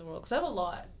anywhere in the world, because I have a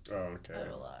lot. Oh, okay. I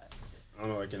have a lot. I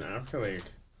don't know, like in Africa,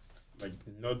 like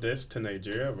no diss to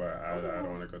Nigeria, but I don't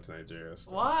want to go to Nigeria.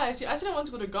 So. Why? See, I said I want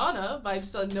to go to Ghana, but I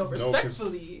just said no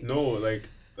respectfully. No, like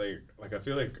I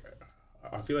feel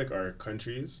like our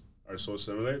countries are so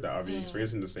similar that I'll be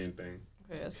experiencing the same thing.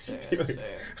 Okay, that's fair. That's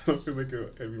fair. I don't feel like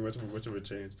it'd be much of a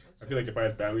change. I feel like if I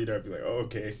had family there, I'd be like, oh,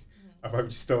 okay. If I'm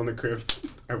just still in the crib,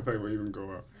 I probably wouldn't even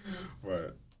go out.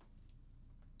 But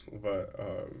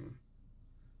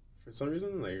for some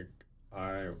reason, like,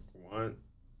 I want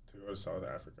to go to South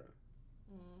Africa.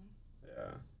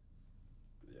 Yeah.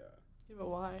 Yeah, but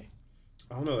why?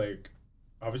 I don't know, like,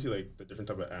 obviously, like, the different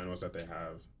type of animals that they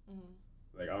have.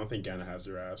 Like, I don't think Ghana has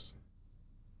giraffes.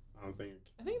 I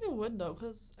think they would, though,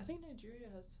 because I think Nigeria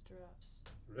has giraffes.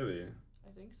 Really? I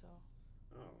think so.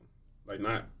 Oh.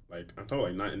 I'm talking,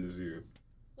 like, not in the zoo.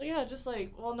 Like, yeah, just,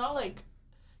 like, well, not, like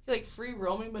free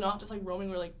roaming, but not just, like, roaming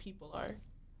where, like, people are.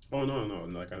 Oh, no.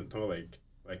 Like, I'm talking,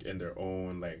 like, in their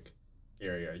own, like,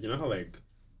 area. You know how, like,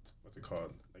 what's it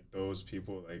called? Like, those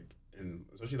people, like,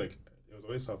 especially, like, it was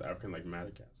always South African, like,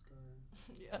 Madagascar.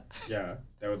 Yeah. Yeah.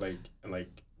 That would, like, and,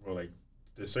 like, well, like,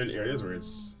 there's certain areas where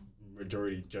it's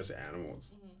majority just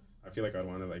animals. I feel like I'd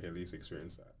want to, like, at least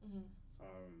experience that.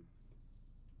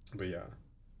 But yeah,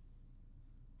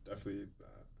 definitely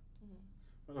that.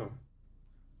 I don't know.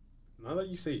 Now that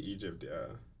you say Egypt, yeah,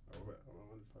 I want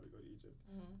to probably go to Egypt.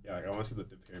 Yeah, like, I want to see the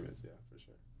pyramids, yeah, for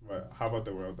sure. But how about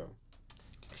the world, though?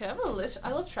 Okay, I have a list.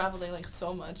 I love traveling, like,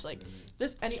 so much. Like, if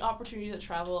there's any opportunity to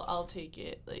travel, I'll take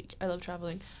it. Like, I love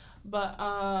traveling. But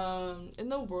in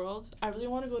the world, I really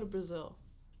want to go to Brazil.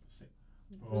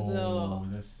 Brazil.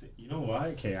 You know why?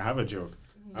 Okay, I have a joke.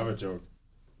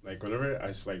 Like, whenever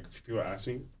people ask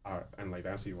me, and, like,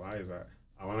 ask me why, is that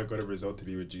I want to go to Brazil to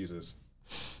be with Jesus.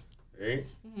 Right?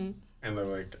 And they're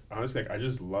like, honestly, like, I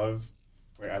just love,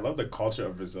 like, I love the culture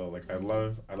of Brazil. Like, I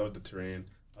love the terrain,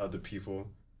 I love the people.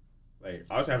 Like,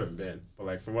 honestly, I haven't been, but,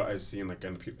 like, from what I've seen, like,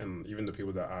 and even the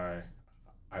people that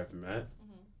I've met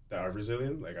that are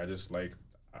Brazilian, like, I just like,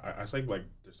 I just like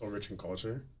they're so rich in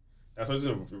culture. That's one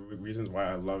of the reasons why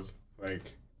I love,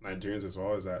 like, Nigerians as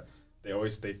well, is that they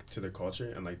always stick to their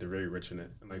culture, and, like, they're very rich in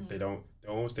it, and, like, they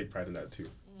almost take pride in that too.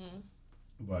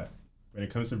 But when it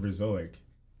comes to Brazil, like,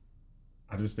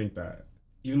 I just think that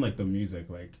even, like, the music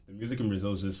in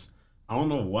Brazil is just, I don't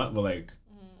know what, but, like,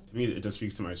 to me, it just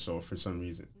speaks to my soul for some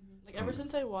reason. Like, ever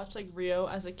since I watched, like, Rio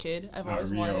as a kid, I've always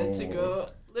wanted to go.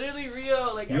 Literally,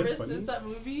 Rio. Like, ever since that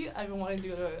movie, I've been wanting to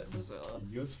go to Brazil.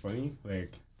 You know what's funny?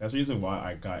 Like, that's the reason why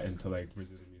I got into, like,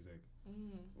 Brazilian music.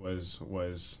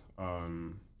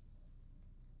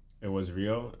 It was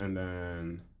Rio, and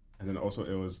then also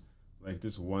it was, like,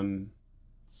 this one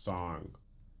song.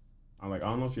 I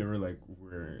don't know if you ever, like,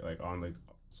 were, like, on, like,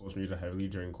 social media heavily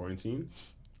during quarantine.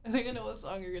 I think I know what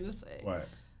song you're gonna say. What?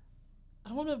 I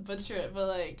don't want to butcher it, but,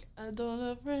 like, I don't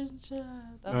know French. That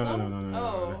No, song?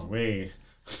 No. Wait,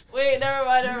 never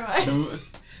mind.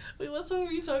 Wait, what song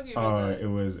were you talking about? It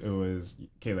was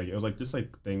okay. Like, it was, like, this,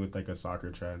 like, thing with, like, a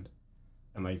soccer trend,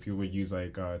 and, like, people would use,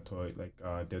 like,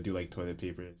 they'll do, like, toilet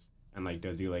papers, and, like,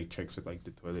 they'll do, like, tricks with, like,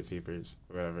 the toilet papers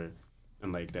or whatever,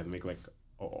 and, like, they'll make, like,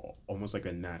 almost like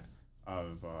a net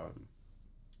of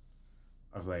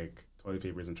like, toilet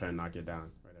papers and try and knock it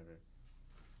down, whatever.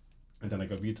 And then,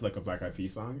 like, a beat to, like, a Black Eyed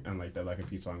Peas song, and, like, that Black Eyed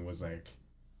Peas song was, like,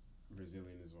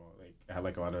 Brazilian as well. Like, it had,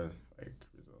 like, a lot of, like,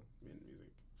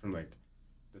 from like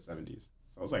the 70s.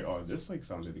 So I was like, oh, this like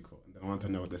sounds really cool. And then I wanted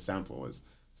to know what the sample was.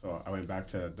 So I went back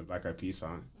to the Black Eyed Peas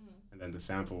song, and then the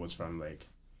sample was from like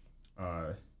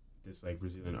this like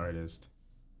Brazilian artist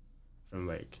from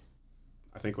like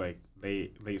I think like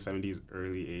late 70s,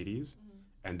 early 80s,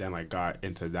 and then like got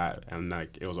into that, and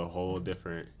like it was a whole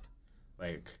different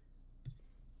like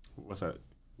what's that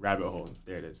rabbit hole?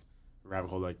 There it is, rabbit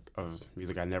hole like of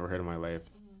music I never heard in my life,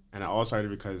 and I all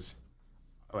started because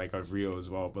like of Rio as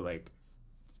well, but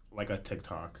like a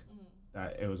TikTok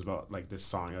that it was about like this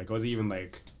song. Like it wasn't even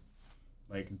like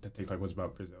the TikTok was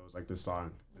about Brazil. It was like this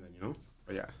song, and then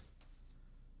but yeah,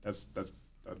 that's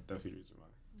definitely the reason why.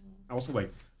 Also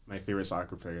like my favorite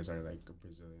soccer players are like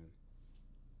Brazilian.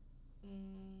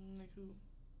 Like who?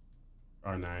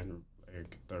 R9,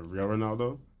 like the real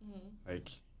Ronaldo, like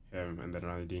him, and then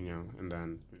Ronaldinho, and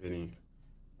then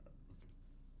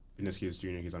Vinicius Jr.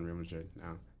 He's on Real Madrid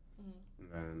now, and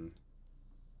then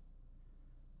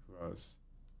who else?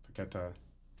 Paqueta,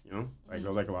 like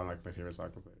those like a lot of like my favorite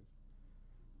soccer players.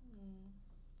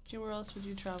 Okay, where else would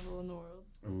you travel in the world?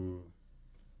 Ooh,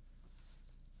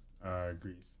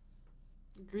 Greece.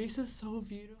 Greece is so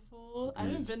beautiful. I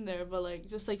haven't been there, but like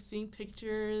just like seeing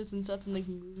pictures and stuff in like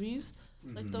movies,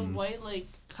 like the white like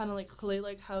kind of like clay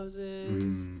like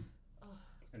houses.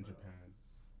 And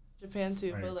Japan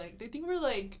too, like, but like they think we're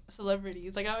like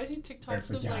celebrities. Like I always see TikToks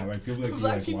of like people like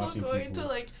black like, people watching going people. to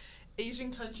like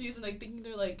Asian countries and like thinking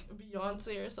they're like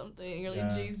Beyonce or something or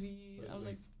like Jay-Z. I'm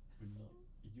like,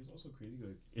 it's also crazy.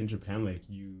 Like in Japan, like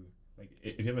you like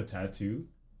if you have a tattoo,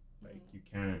 like you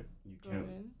can't.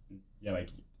 Yeah, like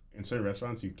in certain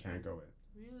restaurants you can't go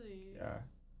in. Really? Yeah.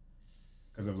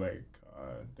 Because of like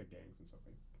the gangs and stuff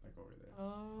like over there.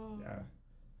 Oh. Yeah.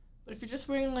 But if you're just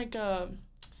wearing like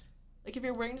if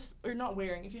you're wearing just or not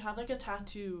wearing, if you have like a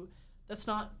tattoo that's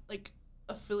not like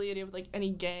affiliated with like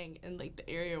any gang in like the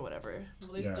area or whatever,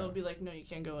 will they still be like, no, you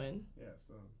can't go in? Yeah.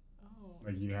 So. Oh.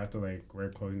 Like you have to like wear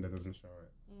clothing that doesn't show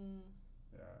it.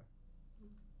 Yeah.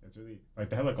 It's really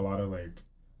like they have like a lot of like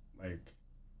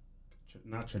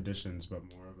not traditions, but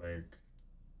more of like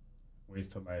ways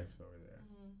to life over there.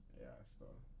 Yeah, so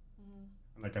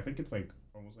and like I think it's like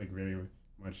almost like very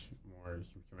much more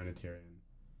humanitarian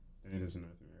than it is in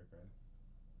North America.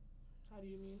 How do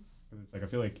you mean? Because it's like I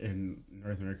feel like in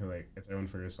North America, like it's everyone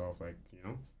for yourself, like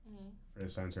for a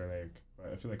sense, or like.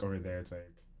 But I feel like over there, it's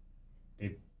like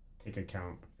they take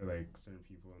account for like certain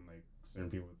people and like certain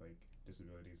people with like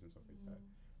disabilities and stuff like that.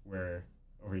 Where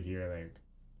over here, like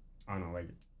I don't know, like.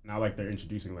 Now, like, they're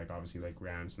introducing, like, obviously, like,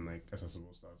 ramps and, like,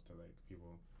 accessible stuff to, like,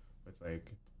 people with,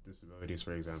 like, disabilities,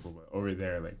 for example. But over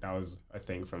there, like, that was a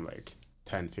thing from, like,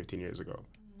 10, 15 years ago.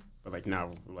 But, like,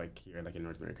 now, like, here, like, in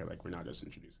North America, like, we're not just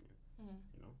introducing it,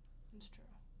 It's true.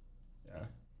 Yeah.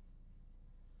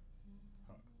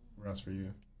 What else for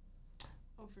you?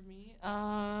 Oh, for me?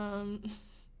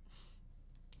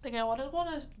 Like, I want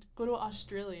to go to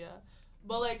Australia.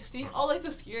 But, like, seeing all, like,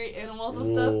 the scary animals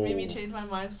and stuff made me change my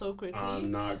mind so quickly. I'm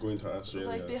not going to Australia.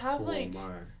 Like, they have,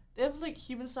 like,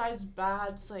 human-sized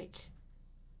bats, like,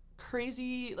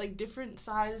 crazy, like,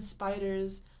 different-sized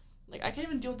spiders. Like, I can't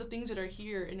even deal with the things that are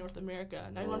here in North America.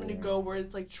 And I wanted to go where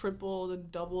it's, like, tripled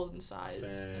and doubled in size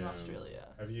in Australia.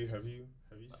 Have you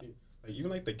seen, like,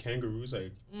 even, like, the kangaroos,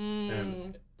 like,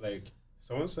 and, like,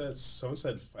 someone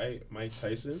said fight Mike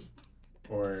Tyson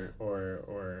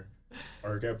or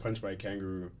get punched by a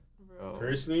kangaroo. Bro.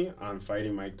 Personally, I'm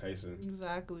fighting Mike Tyson.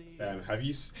 Exactly. Fam, have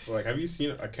you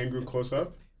seen a kangaroo close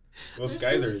up? Those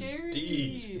they're guys so are scary.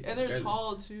 deep. And they're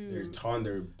tall too. They're tall and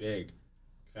they're big.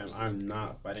 Fam, I'm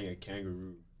not fighting a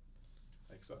kangaroo.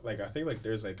 Like so, like I think like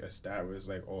there's like a stat where it's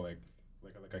like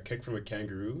like a kick from a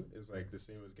kangaroo is like the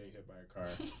same as getting hit by a car.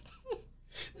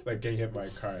 Like getting hit by a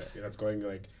car. That's going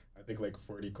like I think like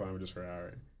 40 kilometers per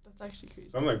hour. That's actually crazy.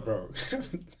 So I'm like, bro,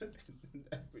 definitely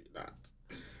not.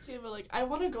 Okay, but like I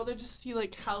want to go there just to see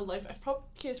like how life.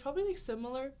 It's probably like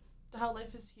similar to how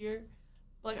life is here,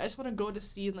 but like I just want to go to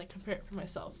see and like compare it for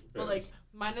myself. Yes. But like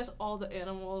minus all the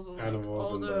animals and like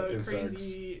all the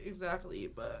crazy exactly.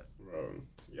 But bro,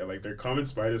 yeah, like their common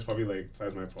spider's probably like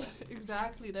size my palm.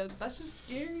 Exactly. That's just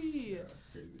scary. Yeah, that's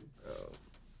crazy.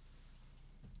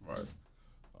 What?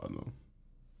 Oh no.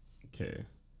 Okay.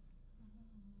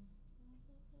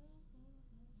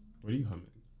 What are you humming?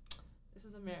 This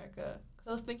is America. Cause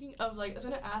I was thinking of like I was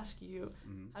gonna ask you,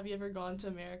 have you ever gone to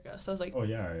America? So I was like, oh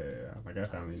yeah. Like I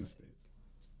have family in the States.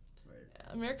 Like,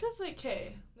 yeah, America's like,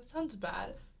 hey, this sounds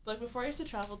bad, but like before I used to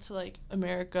travel to like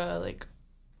America like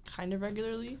kind of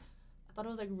regularly, I thought it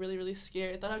was like really really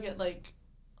scary. I thought I'd get like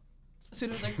as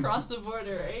soon as I crossed the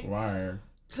border, right? Why?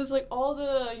 Cause like all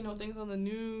the things on the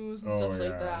news and stuff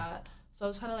like that. So I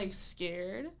was kind of like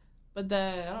scared. But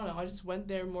then, I don't know, I just went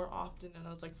there more often and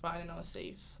I was like fine and I was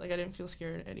safe. Like I didn't feel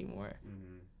scared anymore.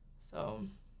 Mm-hmm. So,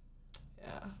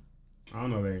 yeah. I don't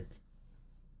know, like,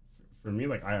 for me,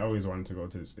 like, I always wanted to go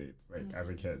to the States, like, as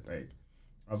a kid. Like,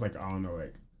 I was like, I don't know,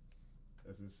 like,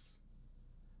 this is,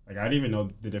 like, I didn't even know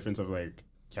the difference of, like,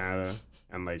 Canada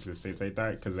and, like, the States like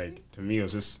that. Because, like, to me, it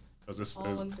was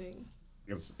All one thing.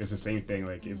 It's the same thing.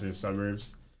 Like, if there's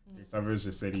suburbs,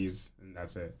 there's cities, and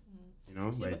that's it. You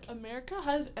know, yeah, like, but America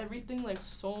has everything like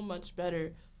so much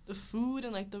better. The food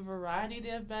and like the variety they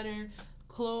have better.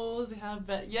 Clothes they have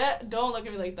better. Yeah, don't look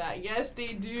at me like that. Yes, they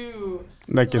do.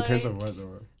 like in terms of what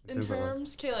though? In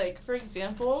terms, okay, like for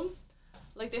example,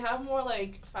 like they have more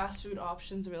like fast food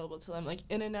options available to them, like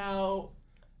In-N-Out,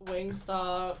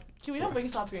 Wingstop. Okay, we have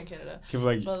Wingstop here in Canada. Okay,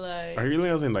 but like, are you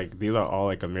realizing like these are all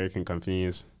like American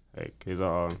companies? Like these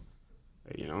are all,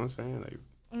 like, you know what I'm saying? Like,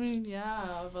 I mean,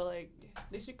 yeah, but like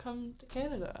they should come to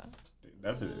Canada.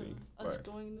 definitely. Us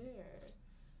going there.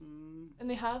 And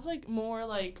they have like more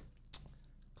like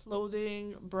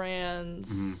clothing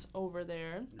brands over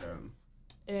there.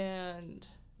 Yeah. And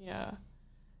yeah.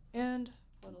 And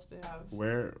what else do they have?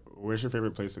 Where's your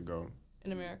favorite place to go?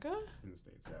 In America? In the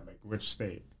States, yeah. Like which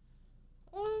state?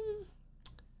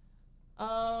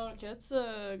 Okay, that's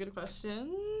a good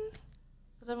question.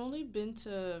 Because I've only been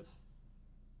to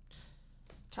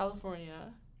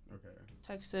California, Okay.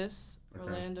 Texas, Okay.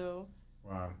 Orlando,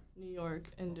 Wow. New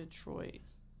York, and Detroit,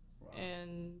 Wow.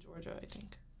 and Georgia, I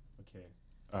think. Okay.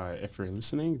 If you're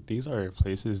listening, these are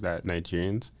places that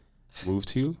Nigerians move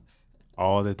to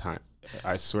all the time.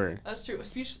 I swear. That's true,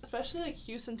 especially like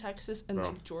Houston, Texas, and Bro.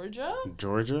 like Georgia,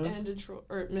 and Detroit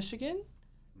or Michigan.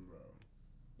 Bro.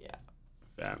 Yeah.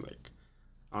 Fam, like,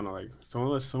 I don't know, like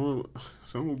someone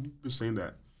was saying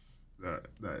that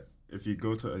if you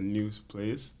go to a new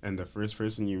place and the first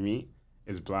person you meet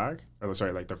is black, or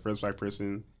sorry, like the first black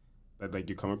person that like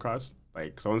you come across,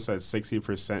 like someone said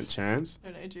 60% chance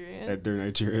They're Nigerian. that they're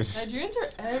Nigerian. Nigerians are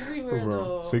everywhere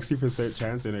though. 60%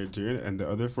 chance they're Nigerian, and the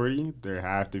other 40 they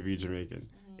have to be Jamaican.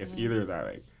 It's either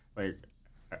that, like,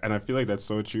 and I feel like that's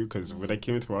so true because when I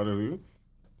came to Waterloo,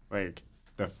 like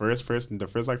the first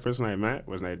black person I met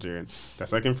was Nigerian. The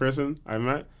second person I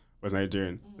met was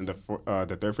Nigerian, and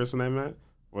the third person I met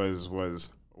was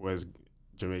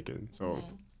Jamaican. So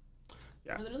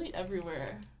yeah, We're literally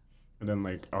everywhere. and then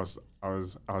like I was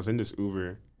in this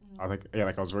Uber. I was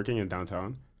I was working in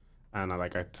downtown, and I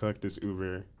took this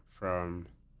Uber from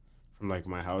like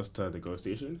my house to the GO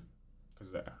station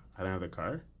because I didn't have the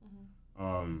car.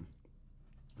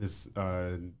 This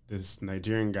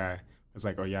Nigerian guy was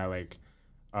like, oh yeah, like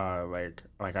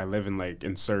I live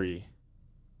in Surrey.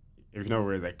 If you know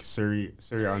where like Surrey,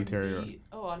 Ontario.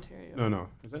 Ontario. No,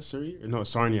 is that Surrey? No,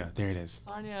 Sarnia. There it is.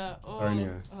 Sarnia. Oh,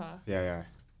 Sarnia. Yeah,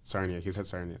 Sarnia. He said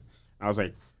Sarnia. And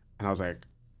I was like,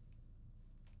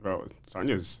 bro,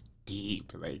 Sarnia's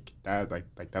deep. Like that.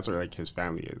 Like that's where like his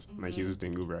family is. Like he's just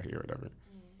doing Uber out here or whatever.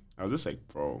 I was just like,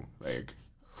 bro, like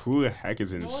who the heck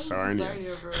is in Sarnia?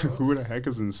 Who the heck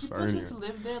is in Sarnia? People just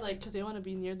live there like because they want to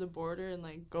be near the border and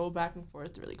like go back and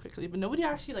forth really quickly. But nobody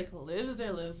actually like lives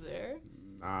there.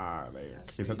 Nah,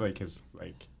 like he said like his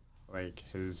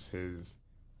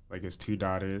two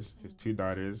daughters,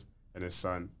 and his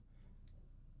son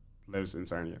lives in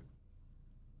Sarnia.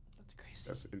 That's crazy.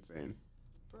 That's insane.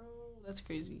 Bro, that's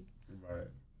crazy.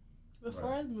 But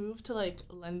Before I moved to like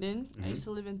London, I used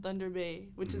to live in Thunder Bay,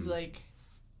 which is like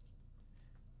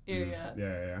area.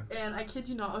 Yeah. And I kid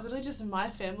you not, I was literally just my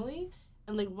family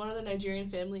and like one other Nigerian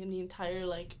family in the entire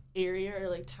like area or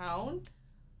like town.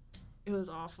 It was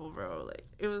awful, bro. Like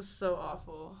it was so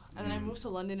awful. And then I moved to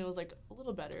London. It was like a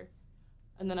little better.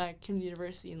 And then I came to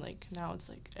university and like now it's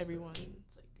like everyone.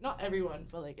 It's like not everyone,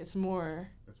 but like it's more.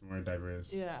 It's more diverse.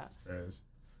 Yeah. Diverse.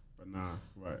 But nah,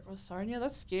 what? Bro, Sarnia,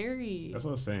 that's scary. That's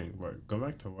what I was saying. But go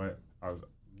back to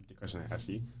the question I asked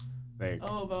you. Like.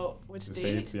 Oh, about which the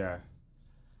state? States, yeah.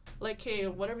 Like, hey,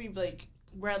 what are we like?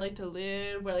 Where I'd like to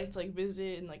live, where I like to like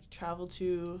visit and like travel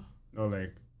to. No,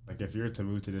 like if you were to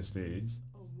move to the States.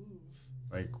 Oh, move.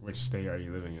 Like, which state are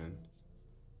you living in?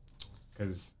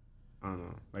 Because, I don't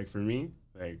know. Like, for me,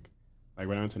 like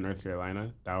when I went to North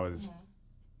Carolina, that was,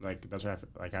 like, that's where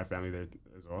I have family there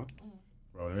as well.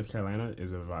 Bro, North Carolina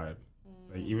is a vibe.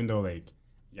 Like, even though, like,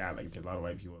 yeah, like, there's a lot of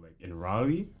white people. Like, in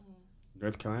Raleigh,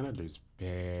 North Carolina, there's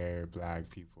bare black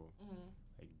people.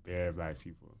 Like, bare black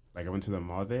people. Like, I went to the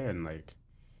mall there, and, like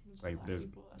there's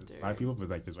black people, but,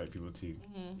 like, there's white people, too.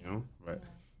 You know? But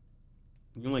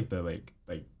even, like,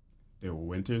 the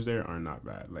winters there are not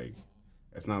bad. Like,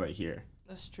 it's not like here.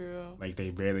 That's true. Like,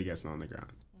 they barely get snow on the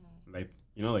ground. Like,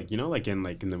 like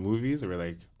in the movies where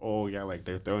like, oh yeah, like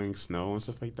they're throwing snow and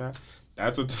stuff like that.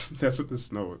 That's what that's what the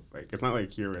snow like. It's not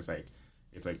like here where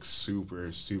it's like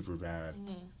super super bad.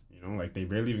 Like they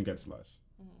barely even get slush.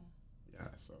 Yeah,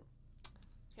 so.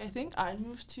 I think I'd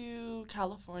move to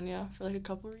California for like a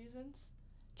couple reasons.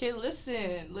 Okay,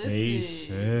 listen.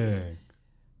 Basic.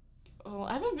 Oh,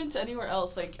 I haven't been to anywhere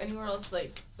else like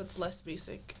that's less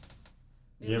basic.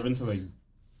 You ever been to like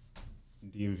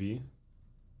DMV?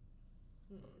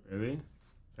 Really?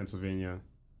 Pennsylvania.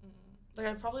 Like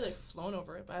I've probably like flown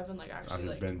over it, but I haven't like actually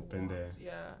like been there.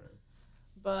 Yeah.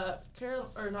 But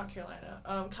not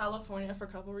Carolina. California for a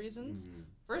couple reasons.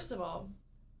 First of all,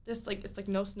 it's like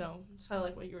no snow. It's kind of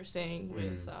like what you were saying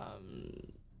with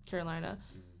Carolina.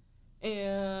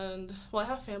 And well, I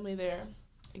have family there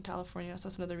in California, so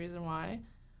that's another reason why.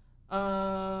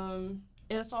 And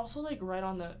it's also like is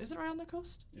it right on the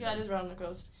coast? Yeah, it is right on the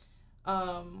coast.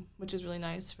 Which is really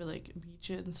nice for like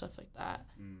beaches and stuff like that.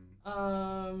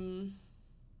 I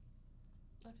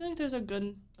feel like there's a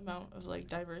good amount of like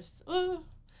diverse. Okay,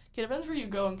 depends where you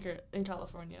go in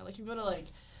California. Like you go to like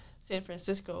San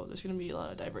Francisco, there's gonna be a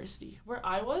lot of diversity. Where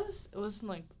I was, it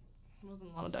wasn't a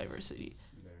lot of diversity.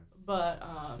 Yeah. But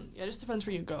it just depends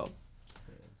where you go.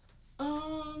 Yeah.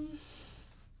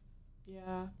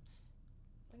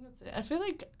 I think that's it. I feel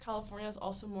like California is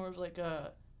also more of like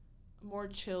a more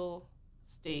chill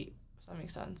state, if that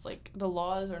makes sense. Like the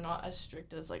laws are not as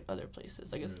strict as like other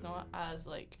places. Like it's not as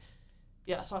like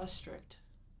it's not as strict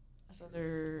as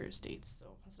other states,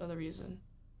 so that's another reason.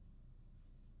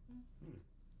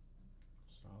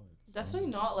 Solid.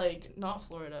 Definitely not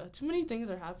Florida. Too many things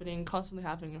are constantly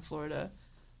happening in Florida.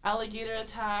 Alligator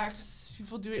attacks,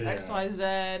 people doing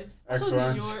XYZ.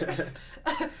 Also New York.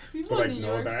 People but in New no,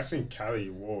 York. that's in Cali.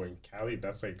 Whoa, in Cali,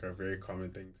 that's like a very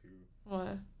common thing too.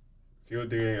 What? People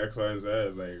doing X, Y, and Z,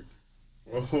 like,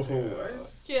 whoa, what?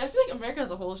 Okay, I feel like America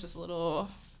as a whole is just a little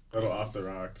off the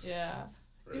rocks. Yeah.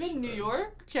 Even New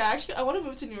York? Okay, actually, I want to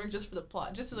move to New York just for the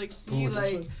plot, just to like see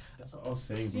that's what I was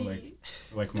saying. But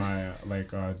like my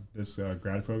this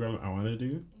grad program I want to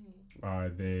do,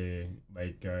 they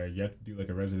you have to do like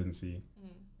a residency,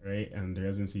 right? And the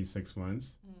residency is 6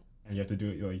 months, and you have to do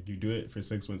it you do it for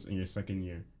 6 months in your second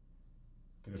year,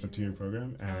 because it's a 2-year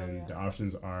program, and the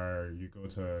options are you go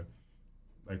to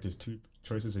there's 2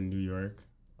 choices in New York,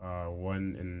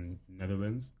 one in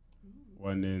Netherlands,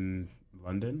 one in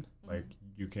London, like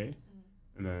UK,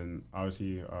 and then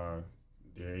obviously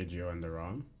the AGO and the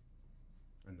ROM,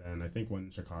 and then I think one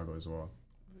in Chicago as well.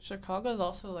 Chicago is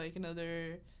also like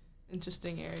another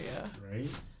interesting area, right?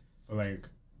 But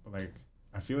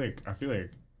I feel like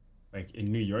in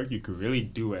New York you could really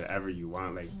do whatever you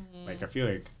want. I feel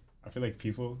like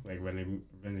people when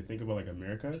they think about like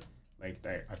America, I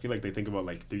feel like they think about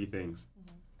like 3 things,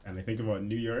 and they think about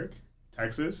New York,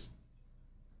 Texas,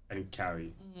 and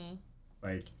Cali,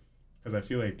 because I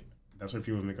feel like that's where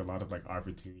people make a lot of like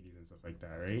opportunities and stuff like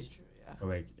that, right? That's true, yeah. But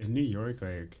like in New York,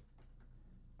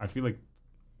 I feel like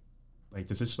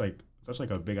there's such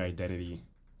a big identity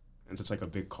and such like a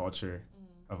big culture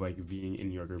of like being in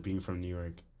New York or being from New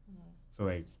York. So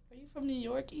like, are you from New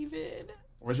York even?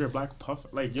 Where's your black puff?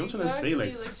 Like, you know what I'm trying to say?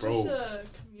 Like bro, such a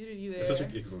community there. It's such a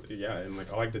and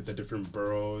like I like the different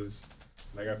boroughs.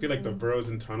 Like I feel like the boroughs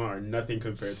in Toronto are nothing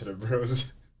compared to the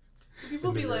boroughs.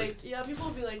 People be like, people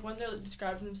will be like, when they're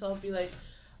describing themselves, be like,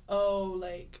 oh,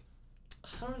 like,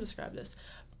 how do I describe this?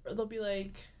 Or they'll be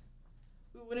like,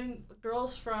 when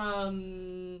girls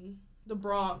from the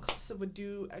Bronx would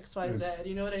do XYZ,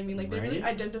 you know what I mean? Like, they really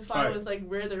identify with, like,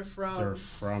 where they're from. They're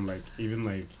from, like, even,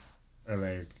 like, or,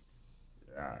 like,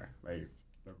 like,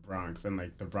 the Bronx. And,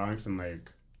 like,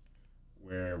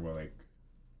 where, well, like,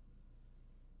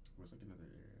 what's, like,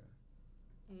 another area?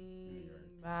 In New York.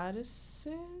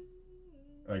 Madison?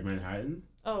 Like, Manhattan?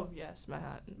 Oh, yes,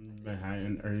 Manhattan.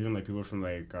 Manhattan, or even, like, people from,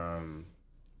 like,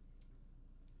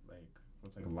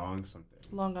 what's, like,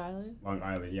 Long Island,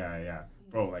 yeah.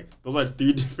 Bro, like, those are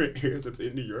 3 different areas that's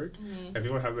in New York, and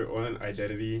people have their own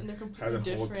identity, and they're completely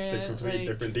different. They're completely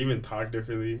different. They even talk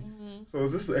differently. So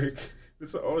is this like, this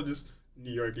is all just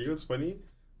New York? You know what's funny,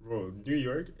 bro? New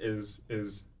York is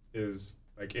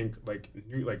like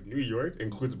New York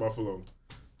includes Buffalo.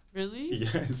 Really?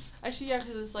 Yes. Actually, yeah,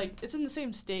 because it's like it's in the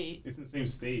same state. It's in the same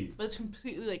state. But it's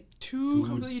completely like two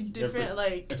completely different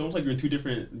like. It's almost like you're in two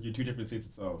different states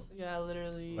itself. Yeah,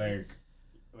 literally. Like,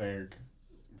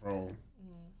 bro,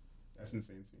 that's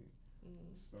insane to me.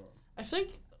 So. I feel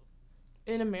like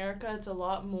in America it's a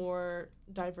lot more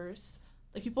diverse.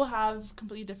 Like people have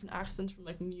completely different accents from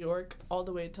like New York all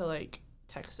the way to like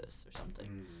Texas or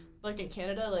something. Like in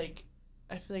Canada, like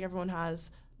I feel like everyone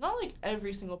has not like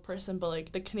every single person, but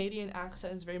like the Canadian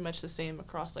accent is very much the same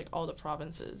across like all the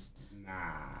provinces. Nah.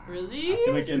 Really? I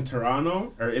feel like in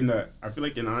Toronto or I feel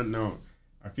like no.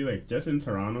 I feel like just in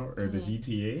Toronto or the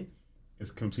GTA,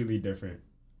 it's completely different.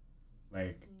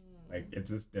 Like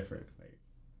it's just different. Like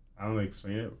I don't know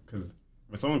explain it because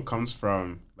when someone comes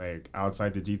from like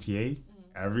outside the GTA,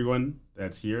 everyone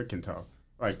that's here can tell.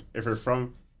 Like if you're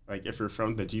from the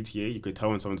GTA, you could tell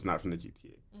when someone's not from the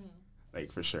GTA.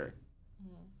 Like for sure.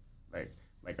 Like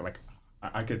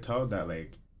I could tell that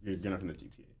like you're not from the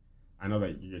GTA. I know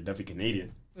that you're definitely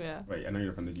Canadian. Yeah. But I know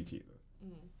you're from the GTA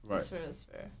though. That's fair. That's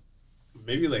fair.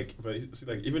 Maybe like, but see,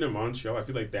 like even in Montreal, I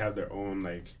feel like they have their own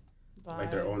like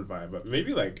their own vibe. But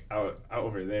maybe like out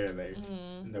over there, like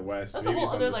in the West, that's maybe a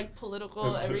whole other like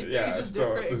political everything. Yeah, it's just still,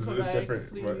 different. It's Quebec, different.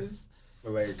 Please.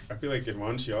 But like I feel like in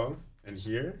Montreal and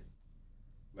here,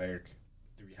 like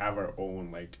we have our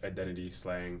own like identity,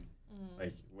 slang,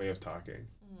 like way of talking,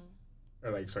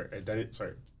 or like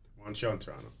Montreal and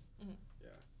Toronto. Yeah,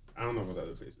 I don't know about the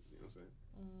other places. You know what I'm saying?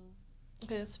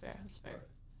 Okay, that's fair. That's fair.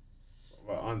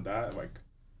 But on that, like,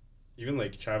 even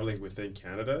like traveling within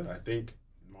Canada, I think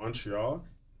Montreal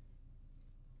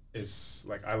is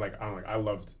like I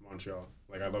loved Montreal.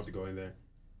 Like I loved going there.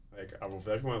 Like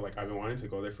everyone like I've been wanting to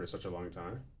go there for such a long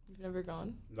time. You've never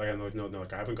gone? Like I know no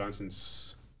like I haven't gone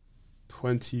since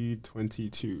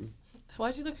 2022.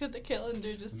 Why'd you look at the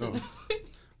calendar just No. to know?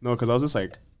 No, because I was just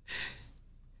like,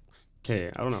 okay,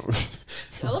 I don't know.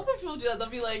 I love when people do that. They'll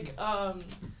be like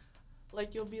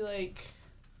you'll be like.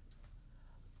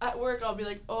 At work, I'll be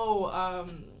like,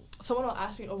 someone will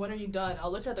ask me, when are you done?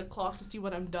 I'll look at the clock to see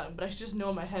when I'm done, but I should just know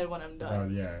in my head when I'm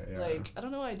done. Yeah. Like, I don't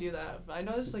know why I do that, but I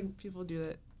notice, like, people do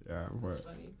that. Yeah, It's but,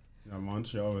 funny.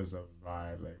 Montreal is a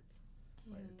vibe, like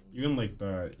even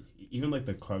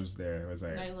the clubs there was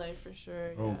like... Nightlife, for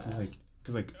sure, Oh,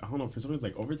 because I don't know, for some reason,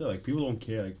 like, over there, like, people don't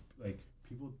care, like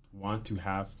people want to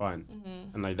have fun.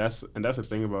 And, like, that's the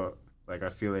thing about, like, I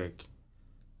feel like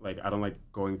I don't like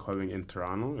going clubbing in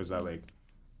Toronto, is that, like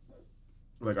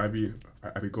I'd be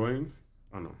going,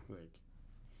 I don't know, like,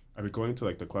 I'd be going to,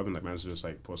 like, the club and, like, man's just,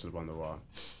 like, posted up on the wall,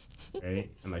 right?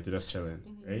 And, like, they're just chilling,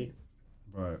 right?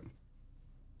 But,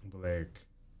 like,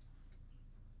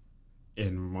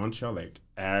 in Montreal, like,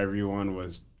 everyone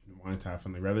wanted to have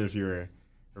fun. Like, rather if you're,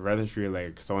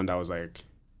 like, someone that was, like,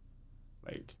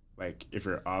 if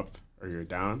you're up or you're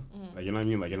down, like, you know what I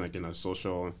mean? Like, in a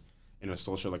social,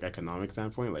 like, economic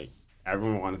standpoint, like,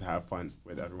 everyone wanted to have fun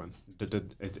with everyone.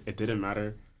 It didn't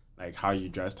matter, like, how you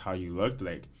dressed, how you looked.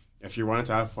 Like, if you wanted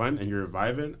to have fun and you're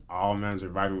vibing, all mans are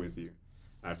vibing with you.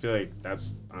 And I feel like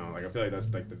that's, I don't know, like, I feel like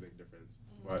that's, like, the big difference.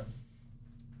 But,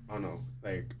 I don't know,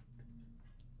 like,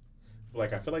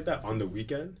 I feel like that on the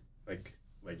weekend,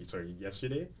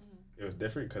 yesterday, it was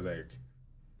different because,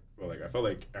 like, I felt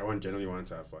like everyone generally wanted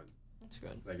to have fun. That's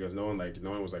good. Like, no one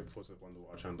was, like, posted up on the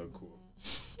wall trying to look cool.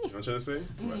 You know what I'm trying to say?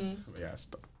 But yeah,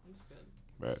 stuff. That's good.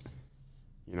 But,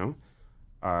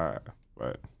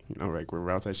 like, we're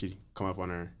about to actually come up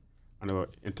on a little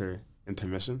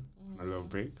intermission, a little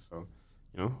break. So,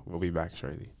 we'll be back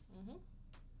shortly.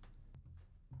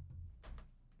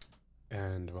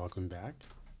 And welcome back.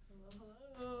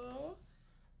 Hello.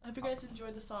 I hope you guys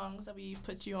enjoyed the songs that we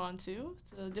put you on to.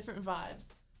 It's a different vibe,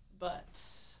 but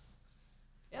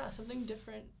yeah, something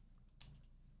different.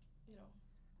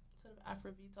 Instead of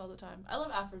Afrobeats all the time. I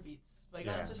love Afrobeats, but you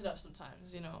gotta switch it up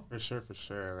sometimes, For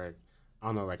sure. Like, I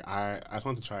don't know, like, I just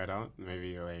want to try it out.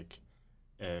 Maybe, like,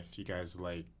 if you guys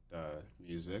like the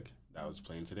music that was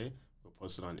playing today, we'll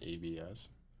post it on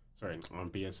on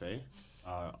BSA,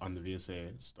 on the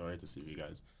BSA story to see if you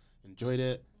guys enjoyed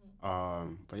it.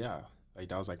 But yeah, like,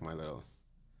 that was, like, my little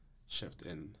shift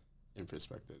in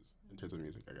perspectives in terms of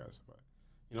music, I guess. But,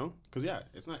 because, yeah,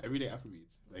 it's not everyday Afrobeats.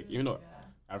 Like, even though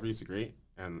Afrobeats are great,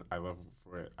 and I love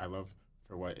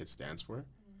for what it stands for,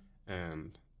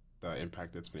 and the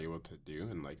impact it's been able to do,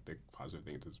 and, like, the positive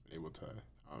things it's been able to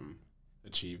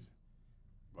achieve.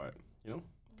 But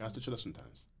gotta switch it up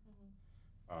sometimes.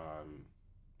 But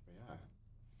yeah,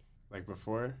 like,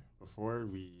 before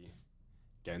we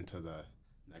get into the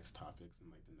next topics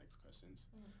and, like, the next questions,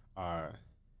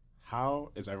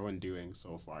 how is everyone doing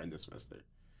so far in this semester?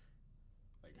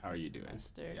 Like, how are you doing?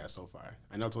 Yeah, so far.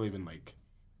 I know it's only been, like,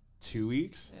 2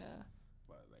 weeks. Yeah.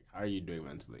 But, like, how are you doing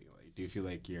mentally? Like, do you feel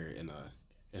like you're in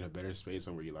a better space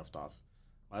than where you left off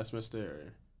last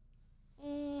semester?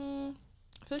 Or?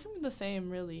 I feel like I'm the same,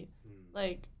 really.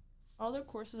 Like, all the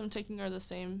courses I'm taking are the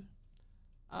same.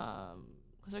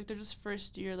 Because, like, they're just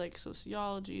first year, like,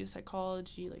 sociology,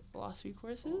 psychology, like, philosophy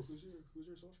courses. Who's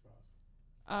your social prof?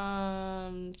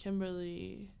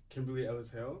 Kimberly. Kimberly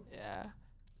Ellis Hill? Yeah.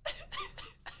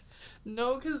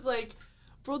 No, because, like,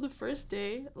 bro, the first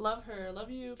day, love her.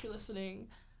 Love you if you're listening.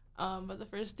 But the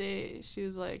first day, she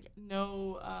was like,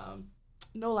 no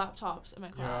laptops in my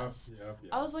class. Yeah.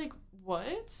 I was like,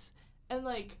 what? And,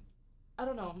 like, I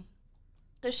don't know.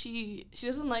 Cause she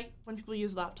doesn't like when people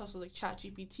use laptops with, like,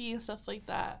 ChatGPT and stuff like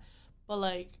that. But,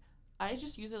 like, I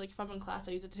just use it, like, if I'm in class,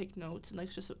 I use it to take notes, and, like,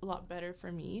 it's just a lot better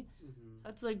for me. Mm-hmm. So I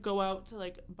had to, like, go out to,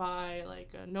 like, buy,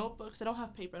 like, a notebook. 'Cause I don't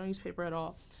have paper. I don't use paper at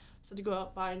all. So I had to go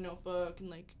out, buy a notebook,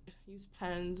 and, like, use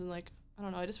pens, and, like, I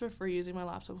don't know. I just prefer using my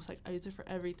laptop. It's, like, I use it for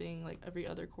everything. Like, every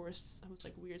other course, it was,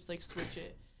 like, weird to, like, switch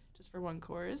it just for one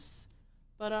course.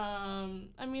 But,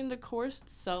 I mean, the course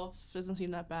itself doesn't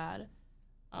seem that bad.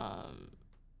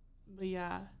 But,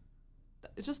 yeah.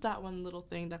 It's just that one little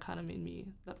thing that kind of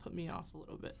that put me off a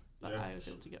little bit. But Yeah. I was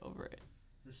able to get over it.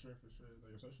 For sure.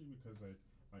 Like, especially because, like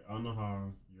I don't know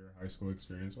how your high school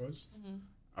experience was.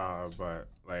 Mm-hmm. But,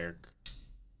 like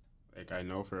I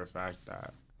know for a fact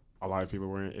that a lot of people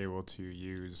weren't able to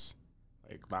use,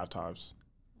 like, laptops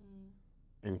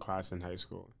in class in high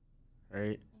school,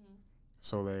 right? Mm-hmm.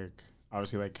 So, like,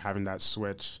 obviously, like, having that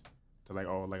switch to, like,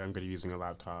 oh, like, I'm going to be using a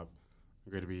laptop.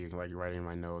 I'm going to be, like, writing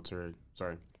my notes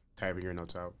typing your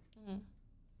notes out. Mm-hmm.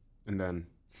 And then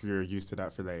if you're used to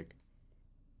that for, like,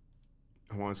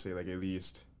 I want to say, like, at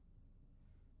least,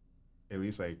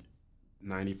 like,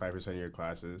 95% of your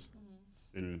classes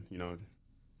in,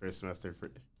 first semester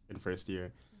in first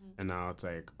year. Mm-hmm. And now it's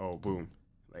like, oh, boom.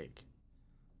 Like,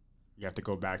 you have to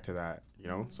go back to that,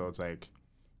 Mm-hmm. So it's like,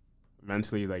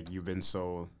 mentally, like, you've been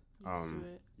so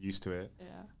used to it,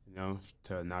 Yeah.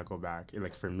 to not go back.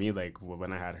 Like, for me, like,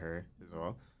 when I had her as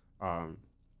well,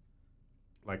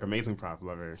 like, amazing prof,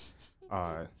 love her.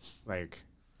 Like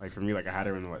for me, like, I had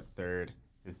her in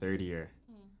third year.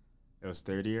 It was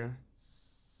third year,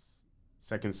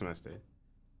 second semester.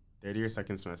 Third year,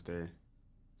 second semester.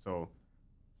 So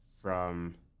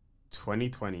from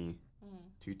 2020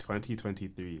 to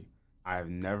 2023, I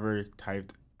never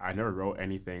wrote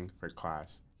anything for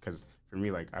class. Because for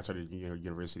me, like, I started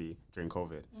university during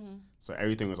COVID. So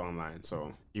everything was online.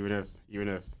 So even if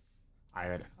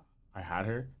I had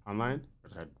her online,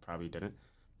 which I probably didn't,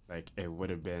 like, it would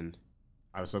have been,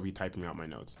 I would still be typing out my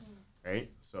notes,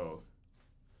 right? So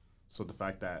the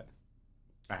fact that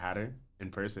I had her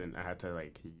in person, I had to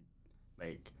write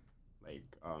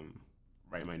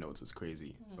my notes is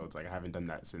crazy. So it's like I haven't done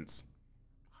that since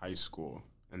high school,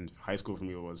 and high school for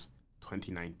me was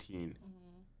 2019.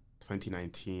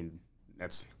 2019.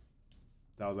 That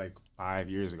was like 5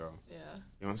 years ago. Yeah.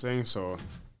 You know what I'm saying? So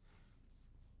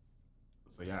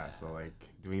yeah, so, like,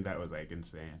 doing that was, like,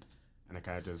 insane, and I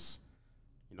kind of just,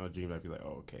 dreamed I'd be like,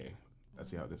 oh, okay,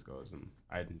 let's see how this goes, and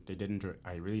I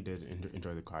really did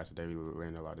enjoy the class. I did really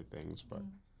learn a lot of things, but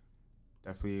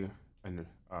definitely, and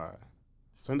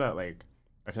something that, like,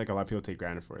 I feel like a lot of people take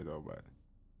granted for it though, but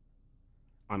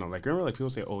I don't know, like, remember, like, people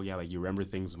say, oh yeah, like, you remember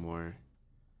things more,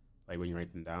 like, when you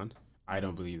write them down. I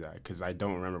don't believe that, because I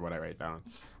don't remember what I write down.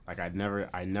 Like, I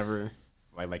never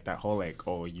like that whole, like,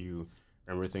 oh, you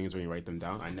remember things when you write them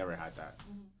down. I never had that.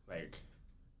 Like,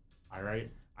 I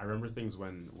remember things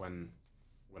when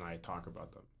I talk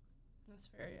about them. That's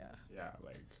fair, yeah. Yeah,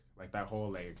 like that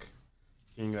whole, like,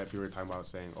 thing that people were talking about,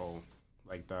 saying, oh,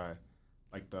 like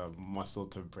the muscle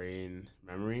to brain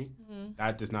memory,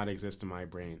 that does not exist in my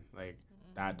brain. Like,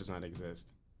 that does not exist.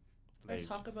 Like, I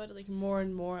talk about it, like, more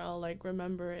and more, I'll, like,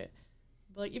 remember it.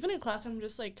 But, like, even in class, I'm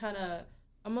just, like,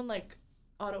 I'm on, like,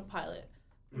 autopilot.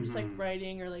 I'm just, like,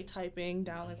 writing or, like, typing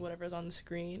down, like, whatever's on the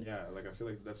screen. Yeah, like, I feel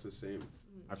like that's the same.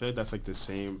 I feel like that's, like, the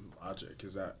same logic,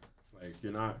 is that, like,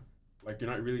 you're not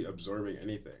really absorbing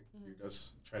anything. You're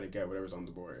just trying to get whatever's on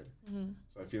the board.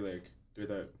 So I feel like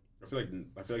the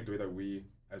way that we,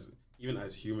 as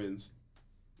humans,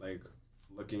 like,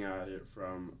 looking at it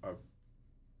from a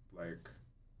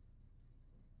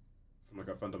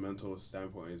fundamental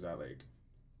standpoint, is that, like,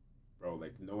 bro,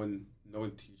 like, no one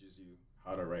teaches you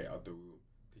how to write out the womb.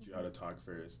 Teach you how to talk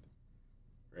first,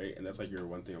 right? And that's, like, your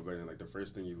one thing of learning. Like, the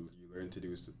first thing you learn to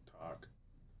do is to talk.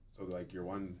 So, like, the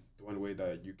one way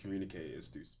that you communicate is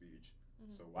through speech.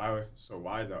 So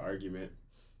why the argument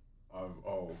of,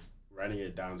 oh, writing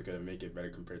it down is gonna make it better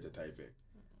compared to typing?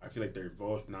 I feel like they're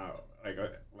both not I feel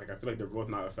like they're both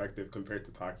not effective compared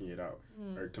to talking it out,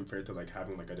 or compared to, like,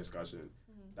 having, like, a discussion.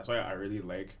 That's why I really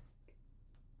like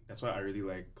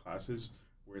classes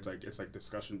where it's like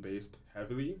discussion based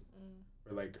heavily.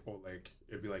 Or, like, oh, like,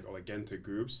 it'd be like, oh, like, get into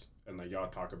groups and, like, y'all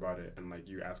talk about it, and, like,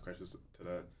 you ask questions to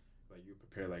like, you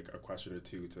prepare, like, a question or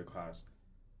two to the class,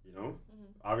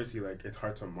 obviously, like, it's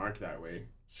hard to mark that way,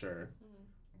 sure,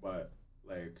 but,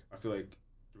 like, I feel like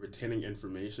retaining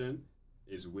information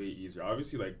is way easier.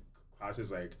 Obviously, like,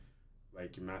 classes, like,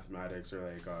 like mathematics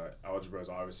or like algebra is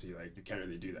obviously like you can't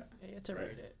really do that. Yeah, you have to Right.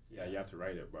 write it. Yeah, you have to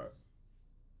write it, but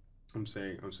I'm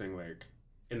saying like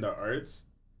in the arts,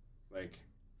 like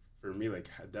for me, like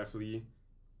definitely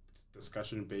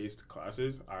discussion based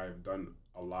classes I've done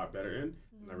a lot better in,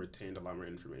 and I retained a lot more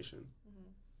information.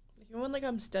 Like, even when like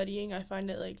I'm studying, I find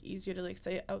it like easier to like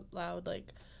say it out loud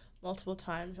like multiple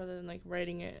times rather than like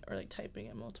writing it or like typing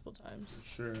it multiple times.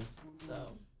 Sure.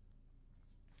 So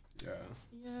Yeah.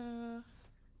 yeah,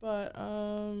 but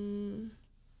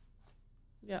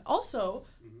yeah. Also,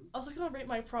 Mm-hmm. I was looking to rate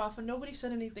my prof, and nobody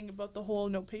said anything about the whole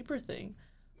no paper thing.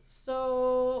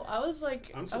 So I was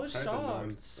like, I'm I was surprised that no one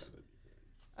shocked. said it.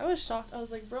 I was shocked. I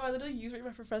was like, bro, I literally use rate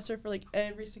my professor for like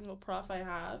every single prof I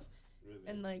have, Really.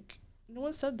 and like no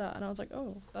one said that, and I was like,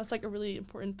 oh, that's like a really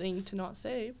important thing to not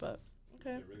say, but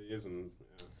okay. It really isn't.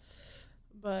 Yeah.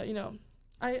 But you know,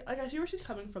 I see where she's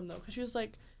coming from though, because she was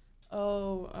like,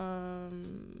 oh,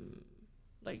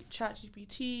 like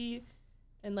ChatGPT,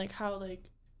 and like how like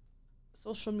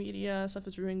social media stuff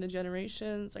is ruining the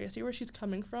generations. Like I see where she's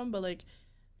coming from, but like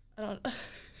I don't.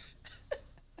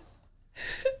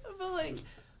 But like,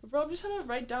 bro, I'm just trying to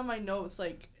write down my notes.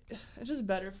 Like, it's just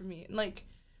better for me. And like,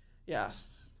 yeah.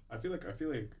 I feel like,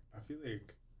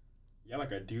 yeah,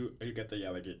 like I do get that. Yeah,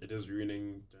 like it is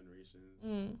ruining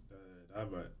generations.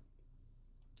 But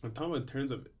I'm talking in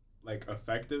terms of like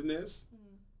effectiveness.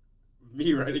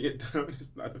 Me writing it down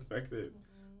is not effective.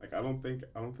 Like I don't think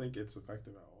it's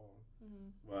effective at all.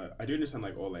 But I do understand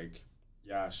like, oh, like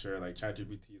yeah, sure, like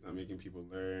ChatGPT is not making people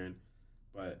learn,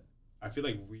 but I feel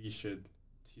like we should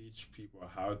teach people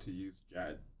how to use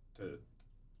ChatGPT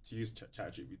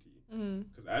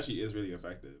because it actually is really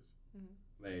effective.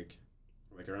 Like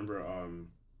I remember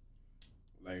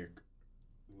like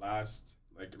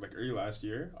early last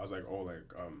year I was like, oh,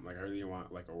 like I really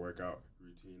want like a workout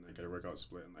routine, like a workout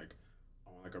split, and like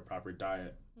I want like a proper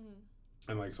diet.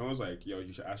 And like someone was like, yo,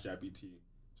 you should ask ChatGPT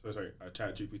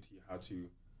how to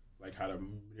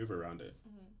maneuver around it.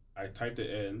 I typed it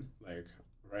in I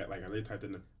literally typed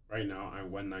in right now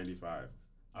I'm 195.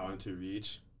 I want to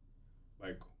reach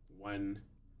like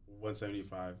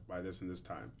 175 by this and this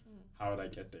time. How would I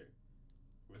get there?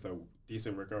 With a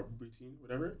decent workout routine,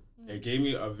 whatever. It gave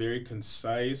me a very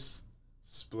concise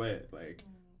split, like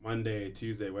Monday,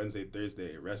 Tuesday, Wednesday,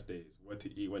 Thursday, rest days, what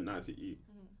to eat, what not to eat.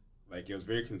 Like it was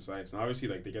very concise, and obviously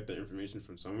like they get the information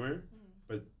from somewhere,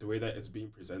 but the way that it's being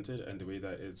presented and the way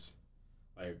that it's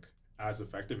like as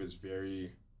effective is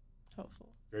very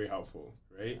helpful,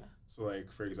 right? Yeah. So like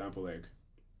for example, like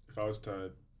if I was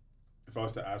to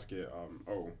ask it,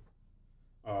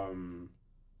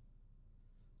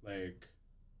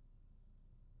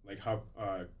 like how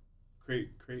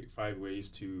create 5 ways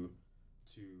to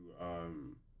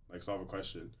like solve a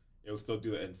question, it will still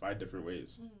do it in 5 different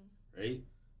ways, right?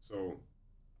 So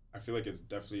I feel like it's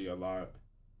definitely a lot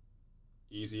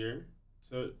easier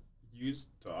to use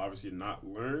to obviously not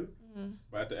learn,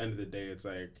 but at the end of the day, it's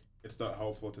like it's still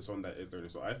helpful to someone that is learning.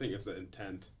 So I think it's the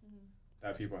intent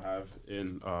that people have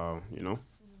in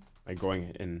like going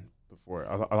in before.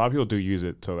 A lot of people do use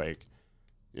it to like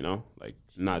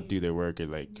not do their work or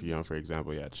like for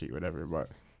example, cheat, whatever.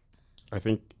 But I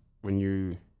think when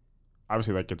you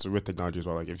obviously like it's with technology as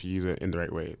well. Like if you use it in the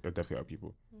right way, it'll definitely help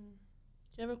people.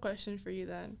 Do you have a question for you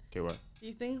then? Okay, what? Do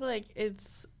you think like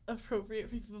it's appropriate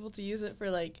for people to use it for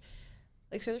like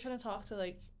say they're trying to talk to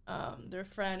like their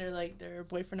friend or like their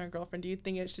boyfriend or girlfriend? Do you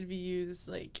think it should be used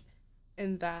like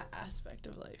in that aspect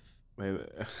of life? Like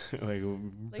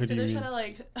say they're trying to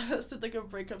like send like a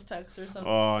breakup text or something.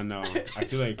 Oh no, I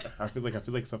feel like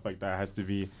stuff like that has to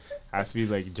be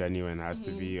like genuine, has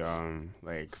to be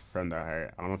like from the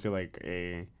heart. I don't feel like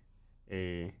a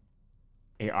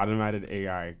automated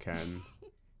AI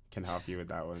can help you with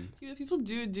that one. Yeah, people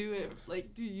do it,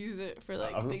 like do use it for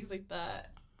like things like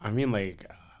that. I mean, like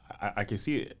I can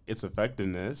see its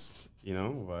effectiveness,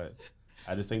 but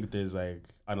I just think there's like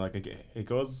I don't know, like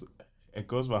it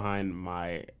goes behind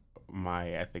my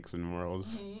ethics and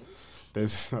morals.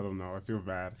 There's I don't know, I feel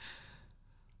bad.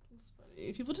 It's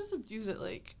funny. People just abuse it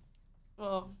like,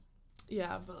 well,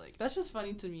 yeah, but like that's just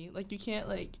funny to me. Like you can't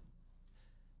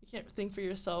think for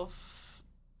yourself,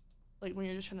 like when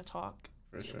you're just trying to talk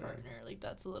to your partner. Like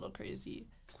that's a little crazy.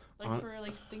 Like for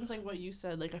like things like what you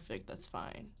said, like I feel like that's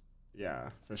fine. Yeah,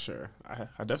 for sure. I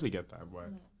definitely get that,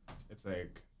 but it's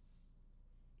like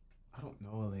I don't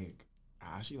know, like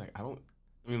actually like I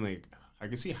mean like I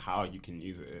can see how you can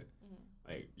use it.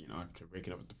 Like, after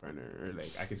breaking up with the partner, or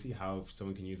like I can see how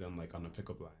someone can use them like on a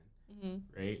pickup line.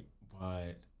 Right?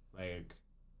 But like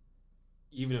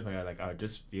even if I would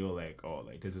just feel like, oh,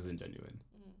 like this isn't genuine.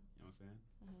 You know what I'm saying?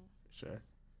 For sure.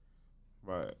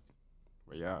 But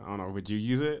But yeah, I don't know. Would you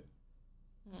use it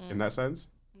in that sense?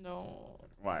 No.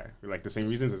 Why? Like the same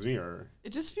reasons as me, or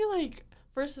It just feel like,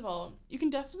 first of all, you can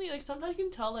definitely, like, sometimes you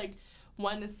can tell, like,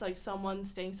 when it's, like, someone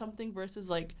saying something versus,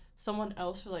 like, someone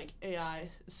else or, like, AI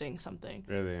saying something.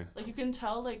 really? Like, you can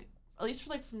tell, like, at least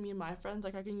for me and my friends,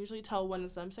 like, I can usually tell when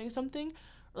it's them saying something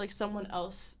or, like, someone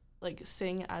else, like,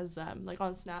 saying it as them. Like,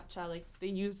 on Snapchat, like, they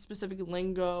use specific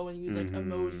lingo and use, like,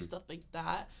 emoji, stuff like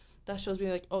that. That shows me,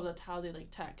 like, oh, that's how they, like,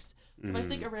 text. So if I see,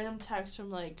 like, a random text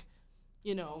from, like,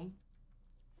 you know,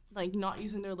 like, not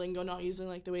using their lingo, not using,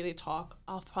 like, the way they talk,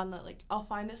 I'll find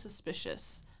it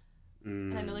suspicious.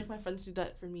 And I know, like, my friends do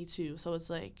that for me, too. So it's,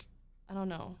 like, I don't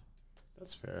know.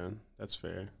 That's fair. That's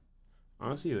fair.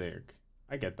 Honestly, like,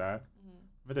 I get that.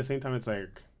 But at the same time, it's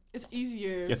like, It's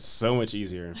easier. it's so much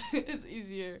easier. It's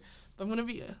easier. But I'm going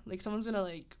to be, like, someone's going to,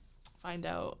 like, find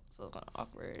out. So it's kind of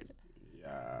awkward.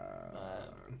 Yeah.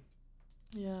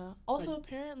 Yeah. Also,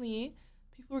 apparently,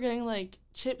 people were getting, like,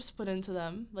 chips put into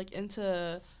them. Like,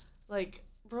 into, like,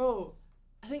 bro,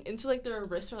 I think into, like, their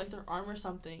wrist or, like, their arm or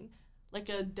something. Like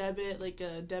a debit, like,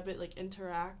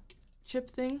 interact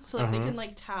chip thing. So, like, they can,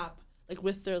 like, tap, like,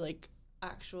 with their, like,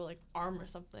 actual, like, arm or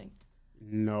something.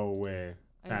 No way.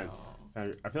 I know.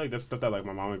 I feel like that's stuff that, like,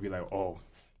 my mom would be like, oh,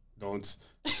 don't.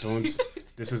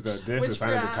 This is a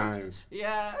sign of the times.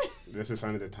 Yeah. This is a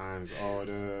sign of the times. Oh,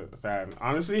 the fam.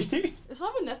 Honestly. It's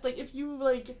not even like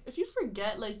if you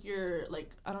forget, like, your, like,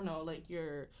 I don't know, like,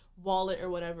 your wallet or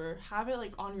whatever, have it,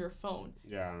 like, on your phone.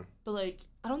 Yeah. But, like,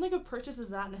 I don't think a purchase is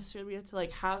that necessarily. You have to,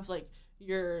 like, have, like,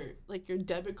 your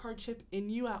debit card chip in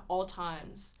you at all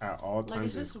times. At all Like,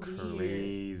 times it's is just weird.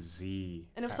 crazy.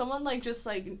 And if someone, like, just,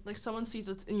 like someone sees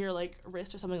it's in your, like,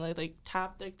 wrist or something, like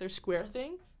tap, like, their square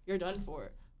thing, you're done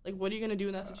for. Like, what are you gonna do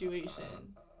in that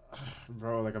situation?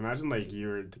 Bro, like, imagine, like, you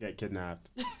were to get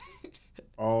kidnapped.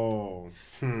 Oh.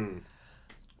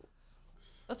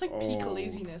 That's, like, peak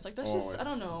laziness. Like, that's just, I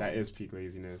don't know. That is peak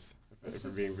laziness. If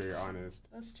we're being very honest.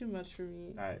 That's too much for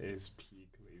me. That is peak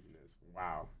laziness.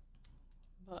 Wow.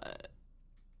 But,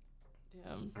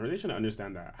 damn. I'm really trying to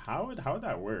understand that. How would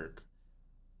that work?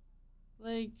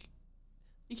 Like,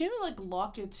 you can't even, like,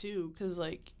 lock it, too, because,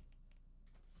 like,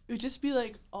 it would just be,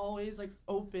 like, always, like,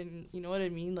 open, you know what I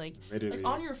mean? Like, Literally. like,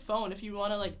 on your phone, if you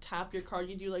want to, like, tap your card,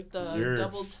 you do, like,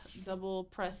 the double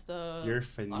press the You're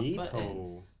lock button.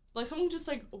 finito. Like, someone just,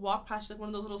 like, walk past, like, one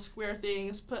of those little square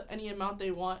things, put any amount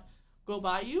they want, go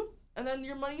buy you, and then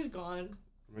your money is gone,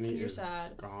 Money and you're is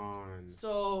sad. gone.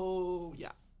 So,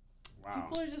 yeah. Wow.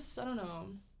 People are just, I don't know.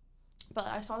 But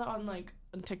I saw that on, like,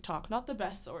 on TikTok. Not the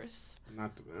best source.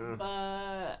 Not the,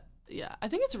 But, yeah. I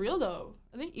think it's real, though.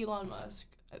 I think Elon Musk,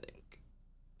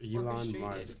 Elon orchestrated.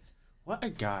 Musk. What a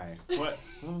guy.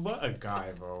 What a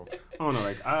guy, bro. I don't know,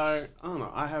 like, I don't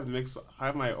know. I have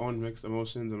my own mixed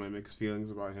emotions and my mixed feelings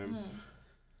about him.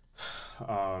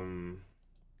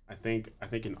 I think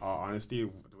in all honesty,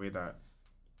 the way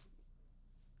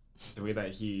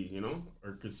that he, you know,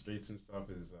 orchestrates himself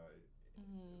is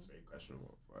very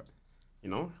questionable. But, you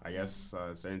know, I guess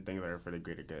certain things are for the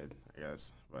greater good, I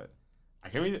guess. But I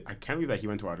can't believe that he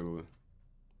went to Waterloo.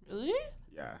 Really?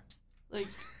 Yeah. Like,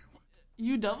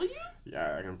 UW?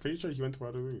 Yeah, like, I'm pretty sure he went to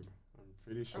Waterloo. I'm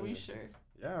pretty sure. Are we sure?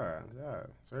 Yeah.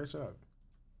 Search up.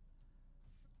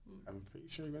 I'm pretty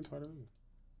sure he went to Waterloo.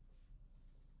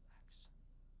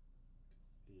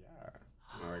 Yeah.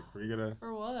 Like, we're gonna.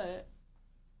 For what?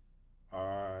 Hold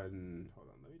on,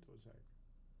 let me double check.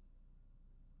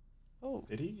 Oh.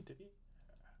 Did he?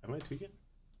 Am I tweaking?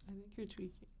 I think you're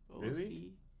tweaking. But Really? We'll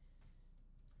see.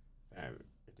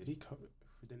 Did he cover?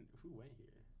 Who went here?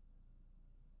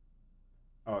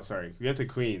 Oh, sorry. We went to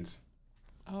Queens.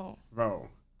 Oh. Bro,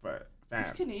 but fam.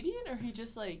 He's Canadian, or he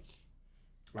just, like...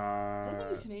 I don't think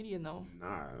he's Canadian, though.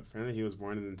 Nah, apparently he was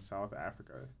born in South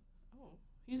Africa. Oh.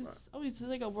 He's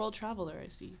like a world traveler, I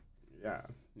see. Yeah,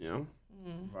 you know?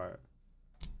 But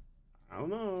I don't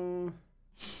know.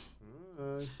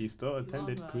 He still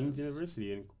attended Queen's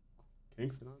University in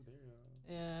Kingston, Ontario.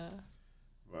 Yeah.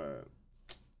 But,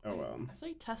 oh well. I feel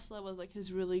like Tesla was, like,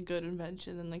 his really good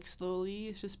invention, and, like, slowly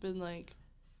it's just been, like...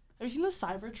 Have you seen the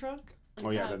Cybertruck? Like, Oh,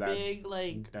 yeah, that big,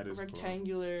 like, that is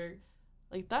rectangular... Cool.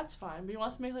 Like, that's fine, but he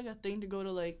wants to make, like, a thing to go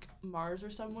to, like, Mars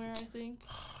or somewhere, I think.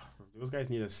 Those guys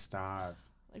need to stop.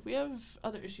 Like, we have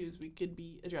other issues we could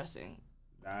be addressing.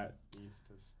 That needs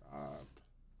to stop.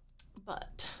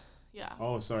 But, yeah.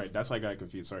 Oh, sorry. That's why I got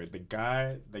confused. Sorry. The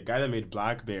guy that made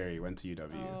BlackBerry went to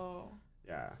UW. Oh.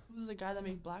 Yeah. Who's the guy that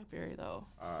made BlackBerry, though?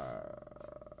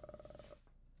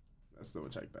 Let's double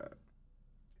check that.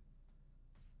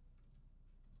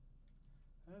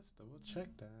 Let's double check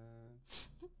that.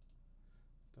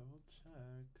 Double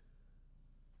check.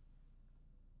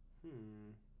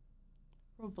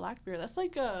 Bro, Blackberry. It's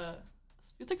like a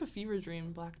fever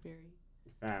dream, Blackberry.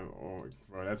 Fam, oh,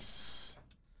 bro, that's.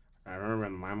 I remember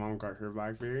when my mom got her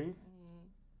BlackBerry.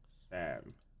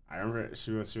 Fam, I remember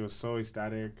she was so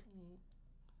ecstatic.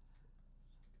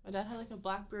 My dad had like a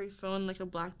Blackberry phone, like a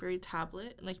Blackberry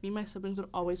tablet, and like me and my siblings would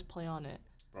always play on it.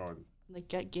 Bro, and, like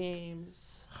get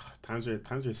games. times were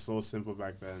so simple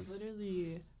back then.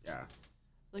 Literally. Yeah.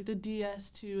 Like the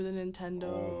DS2, the Nintendo.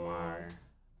 Oh my.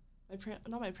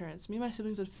 Not my parents. Me and my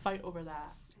siblings would fight over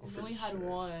that. Oh, We only had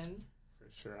one. For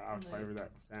sure, I would fight over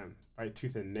that. Fam, fight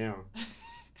tooth and nail.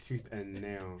 Tooth and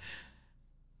nail.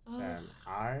 Fam,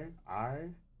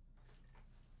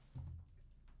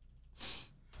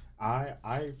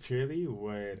 I purely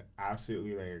would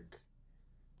absolutely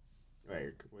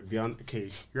would be on.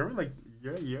 Okay, you ever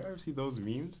you ever see those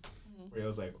memes where it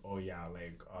was like, oh yeah, what's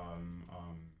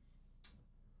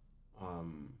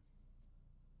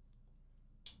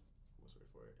the word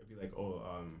for it? It'd be like, oh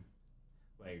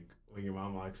like when your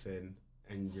mom walks in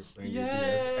and you're playing your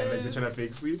DS and like you're trying to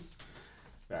fake sleep.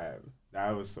 That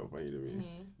was so funny to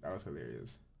me. That was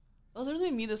hilarious. It was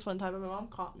literally me this one time, but my mom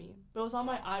caught me. But it was on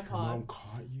my iPod. Your mom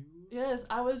caught you? Yes,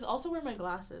 I was also wearing my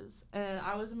glasses, and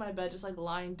I was in my bed just like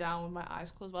lying down with my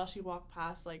eyes closed while she walked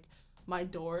past like my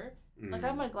door. Like I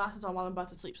have my glasses on while I'm about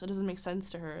to sleep, so it doesn't make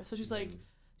sense to her. So she's like,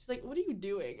 "What are you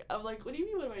doing?" I'm like, "What do you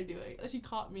mean? What am I doing?" And she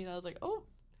caught me, and I was like, "Oh,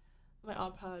 my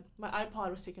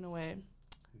iPod was taken away."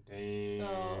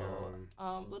 Damn.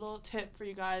 So, little tip for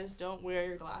you guys: don't wear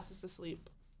your glasses to sleep.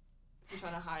 You're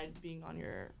trying to hide being on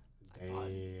your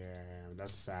iPod. Damn,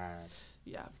 that's sad.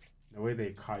 Yeah. The way they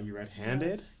caught you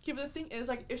red-handed. Okay, but the thing is,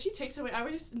 like, if she takes it away, I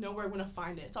already just know where I'm gonna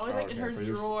find it. It's always like in her so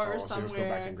drawer or so somewhere. you just go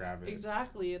back and grab it.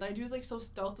 Exactly, and I do it like so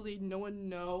stealthily, no one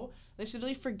know. And she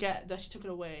really forget that she took it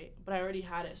away, but I already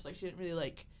had it, so like she didn't really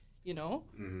like, you know.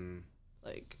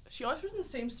 Like she always was in the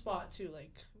same spot too.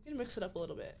 Like we can mix it up a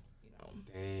little bit, you know.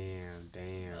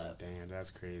 Damn,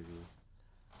 that's crazy.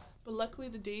 But luckily,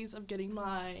 the days of getting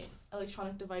my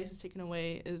electronic devices taken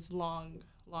away is long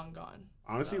gone.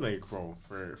 Honestly, so. Like, bro,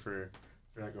 for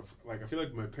I feel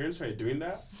like my parents tried doing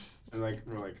that, and like,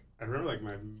 bro, like I remember like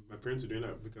my parents were doing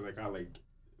that because I got like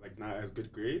not as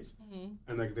good grades,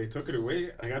 and like they took it away.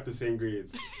 I got the same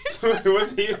grades, so it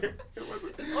wasn't here. It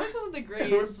wasn't. It always wasn't the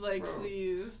grades, like bro,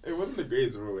 please. It wasn't the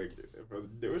grades, bro. Like, bro,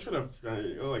 they were trying to,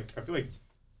 you know, like I feel like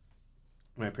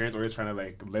my parents were always trying to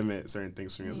like limit certain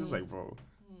things for me. I was just like, bro.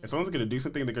 If someone's gonna do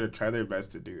something, they're gonna try their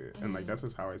best to do it, and like that's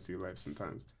just how I see life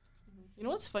sometimes. You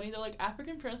know what's funny though? Like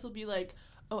African parents will be like,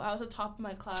 "Oh, I was at the top of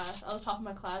my class. I was top of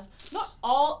my class." Not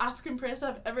all African parents that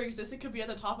have ever existed could be at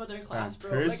the top of their class,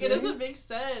 bro. Like it doesn't make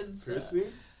sense.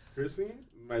 Personally,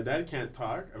 my dad can't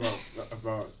talk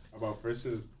about first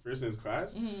in his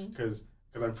class because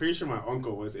I'm pretty sure my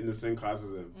uncle was in the same class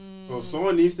as him. So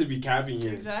someone needs to be capping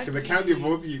here because it can't be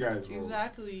both of you guys, bro.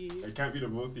 Exactly. It can't be the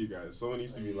both of you guys. Someone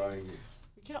needs to be lying here.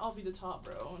 We can't all be the top,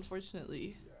 bro.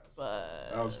 Unfortunately. Yes.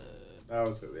 But that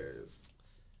was hilarious.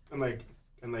 And when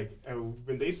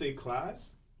they say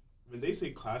class,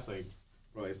 like,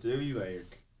 bro, it's really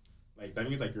like that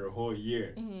means like your whole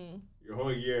year. Your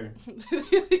whole year.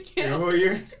 Your whole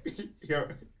year. Yeah.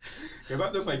 Cause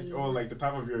not just like like the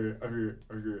top of your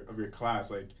class,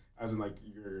 like as in like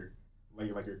your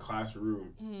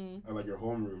classroom or like your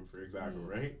homeroom, for example,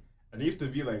 right? It needs to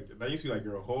be like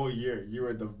your whole year. You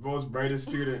were the most brightest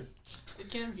student. It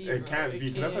can't be. It can't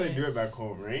be. Cause that's how they do it back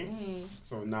home, right?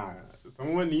 So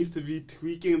someone needs to be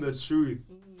tweaking the truth.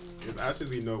 There's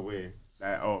absolutely no way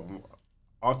that all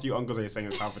three uncles are saying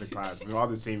on top of the class. We're all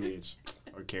the same age.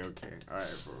 Okay, all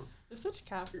right, bro. They're such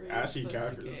cappers. Actually,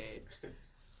 cappers. Okay.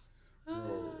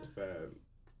 Bro, fam.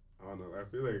 I don't know. I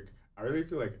feel like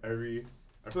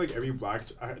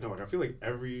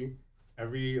every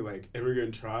like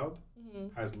immigrant child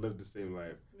has lived the same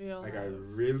life. Like have.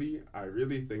 I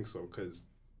really think so, because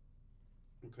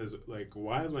like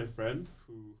why is my friend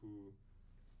who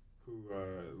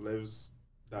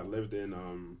lived in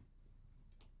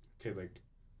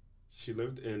she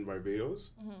lived in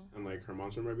Barbados and like her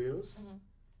mom's from Barbados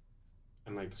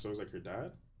and like so is like her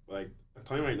dad. But, like I'm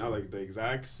telling you right now, like the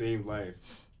exact same life,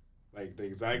 like the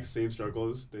exact same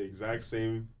struggles, the exact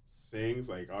same things,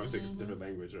 like obviously it's a different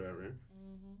language or whatever,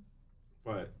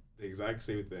 but the exact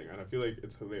same thing, and I feel like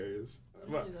it's hilarious.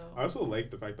 But I also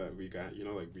like the fact that we got, you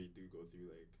know, like we do go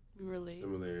through like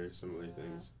similar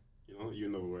things, you know,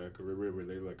 even though we're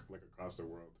related like across the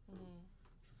world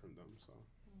from them. So,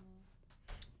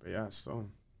 but yeah, so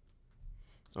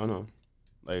I don't know,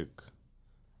 like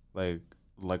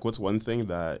what's one thing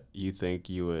that you think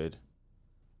you would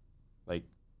like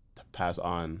to pass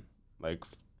on, like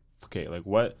okay, like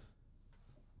what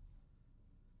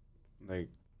like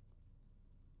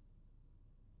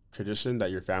tradition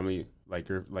that your family,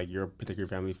 your particular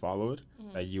family followed,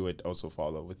 that you would also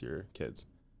follow with your kids,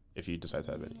 if you decide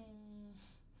to have any?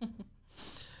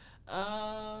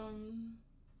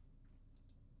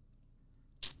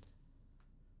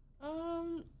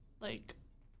 Like,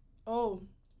 oh,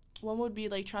 one would be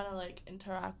like trying to like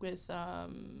interact with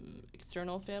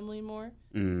external family more,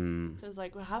 because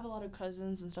like we have a lot of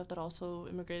cousins and stuff that also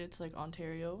immigrated to like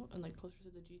Ontario and like closer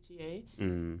to the GTA,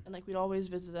 and like we'd always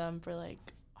visit them for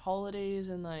like holidays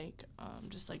and like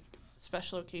just like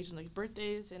special occasions like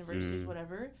birthdays, anniversaries,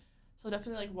 whatever. So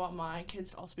definitely like want my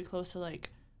kids to also be close to like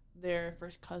their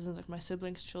first cousins, like my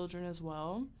siblings' children as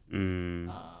well.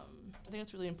 I think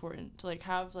that's really important to like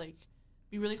have like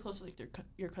be really close to like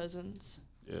your cousins.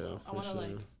 Yeah, so I want to sure.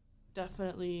 like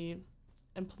definitely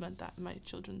implement that in my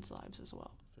children's lives as well.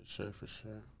 For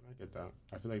sure. I get that.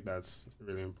 I feel like that's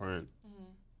really important.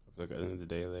 I feel like at the end of the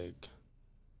day, like,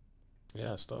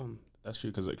 yeah, still that's true.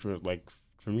 Because like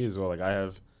for me as well, like I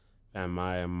have, and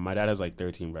my dad has like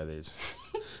 13 brothers.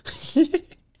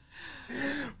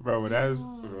 Bro,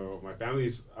 my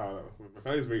family's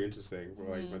very interesting.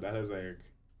 Bro, like my dad has like,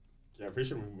 yeah, I'm pretty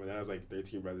sure my dad has like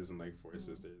 13 brothers and like 4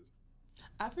 sisters.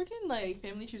 African like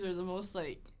family trees are the most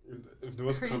like the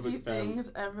most crazy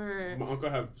things ever. My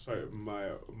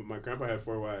grandpa had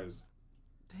 4 wives.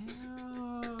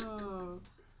 Damn.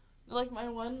 Like my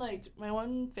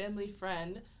one family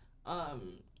friend,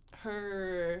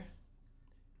 her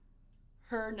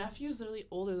nephew's literally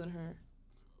older than her.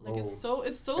 Like it's so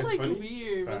like funny.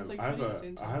 Weird. But it's like funny at the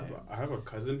same time. I have a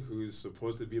cousin who's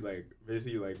supposed to be like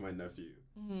basically like my nephew.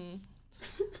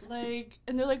 Like,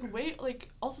 and they're like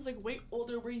also like way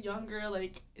older, way younger.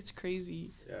 Like it's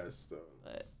crazy. Yeah, still.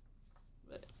 But.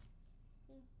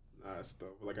 Nah,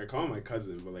 still. Like I call him my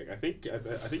cousin, but like I think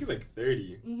he's like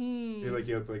 30. Like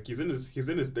he's in his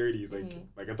 30s.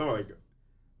 Like I'm talking about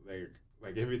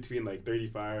like in between like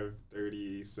 35,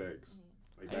 36.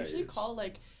 Like I usually call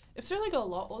like if they're like a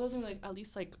lot older than me, like at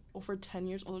least like over 10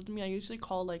 years older than me. I usually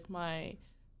call like my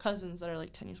cousins that are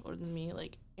like 10 years older than me,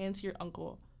 like auntie or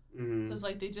uncle. Because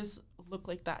like they just look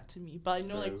like that to me, but I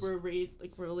know like we're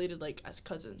related like as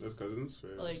cousins. As cousins,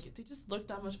 but, like they just look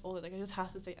that much older. Like I just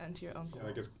have to say auntie or uncle. Yeah,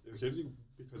 like it's crazy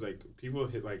because like people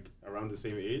hit like around the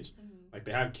same age, like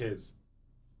they have kids.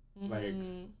 Like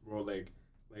bro, like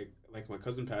my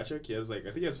cousin Patrick, he has like I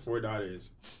think he has 4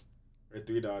 daughters, or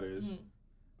 3 daughters.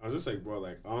 I was just like, bro,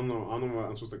 like I don't know what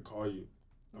I'm supposed to call you.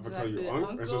 If I call you uncle,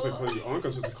 I'm supposed to call you uncle.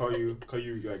 I'm supposed to call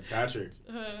you like Patrick.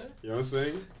 You know what I'm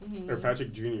saying? Or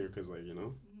Patrick Jr. Because like like my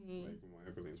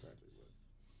uncle's name's Patrick.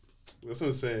 But that's what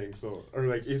I'm saying. So or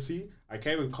like you see, I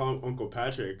can't even call him Uncle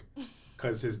Patrick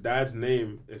because his dad's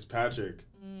name is Patrick.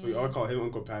 So we all call him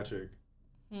Uncle Patrick.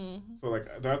 So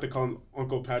like do I have to call him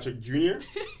Uncle Patrick Jr.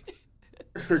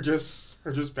 or just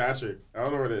Patrick? I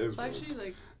don't know what it is. It's actually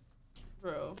like,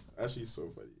 bro. Actually, so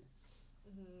funny.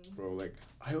 Bro, like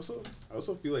I also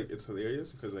feel like it's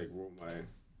hilarious because like well my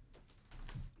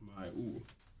ooh,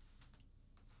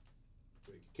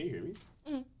 like, can you hear me?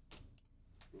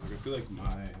 Like I feel like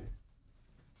my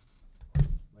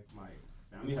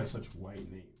family has such white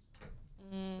names.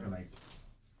 Or like,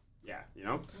 yeah, you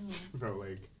know, bro.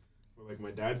 Like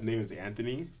my dad's name is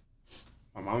Anthony,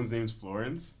 my mom's name is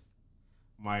Florence,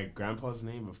 my grandpa's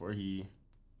name before he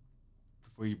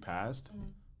passed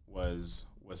was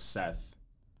Seth.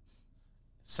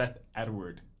 Seth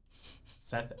Edward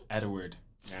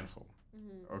Manful.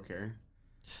 Okay.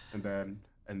 And then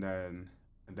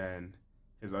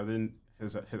his other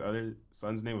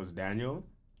son's name was Daniel.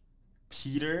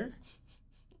 Peter.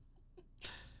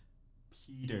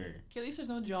 Okay, at least there's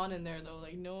no John in there though.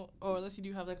 Like no, or unless you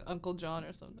do have like Uncle John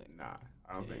or something. Nah,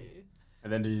 I don't think.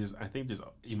 And then there's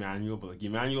Emmanuel, but like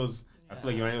Emmanuel's I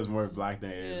feel like Emmanuel's more black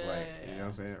than it is white. You know what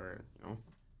I'm saying? Or you know.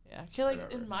 Yeah. Okay, like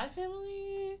whatever. In my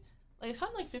family, like it's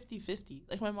kind of like 50-50.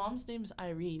 Like my mom's name is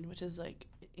Irene, which is like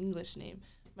an English name.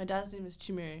 My dad's name is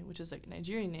Chimere, which is like a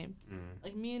Nigerian name.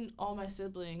 Like me and all my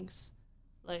siblings,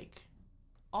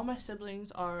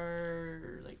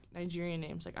 are like Nigerian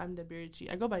names. Like I'm Dabirichi.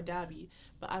 I go by Dabi,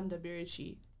 but I'm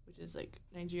Dabirichi, which is like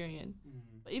Nigerian.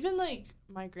 But even like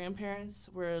my grandparents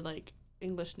were like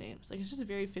English names. Like it's just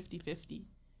very 50-50.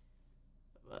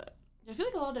 But I feel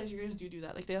like a lot of Nigerians do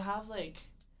that. Like they'll have like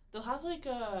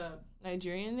a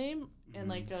Nigerian name and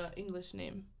like a English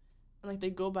name, and like they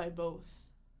go by both.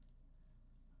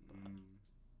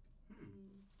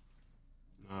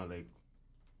 No, like.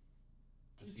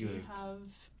 Do you have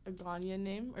a Ghanaian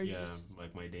name or just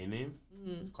like my day name?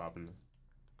 It's Kwabena.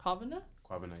 Kwabena?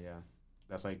 Kwabena, yeah.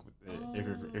 That's like if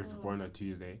you're born on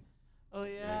Tuesday, Oh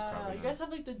Name's yeah, you Kwabena. guys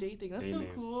have like the day thing. That's Day so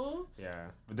names. cool. Yeah,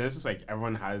 but this is like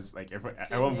everyone has like Same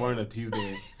everyone born on name. a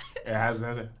Tuesday, it has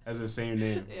the same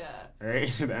name, Yeah. right?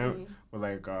 Mhm. But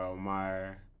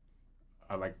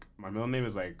like my middle name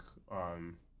is like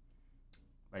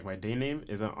my day name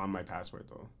isn't on my passport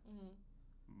though.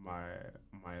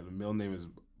 Mhm. My middle name is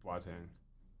Boateng,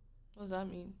 What does that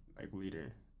mean? like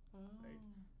leader,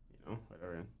 Oh.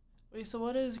 whatever. Wait, so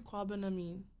what does Kwabena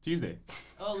mean? Tuesday.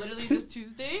 Oh, literally just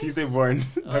Tuesday? Tuesday born.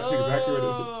 That's exactly what it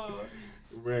Oh.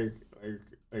 is.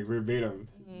 Like verbatim.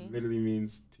 Mhm. Literally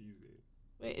means Tuesday.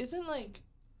 Wait, isn't like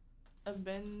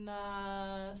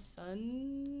Abena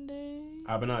Sunday?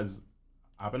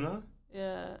 Abena?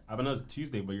 Yeah. Abena is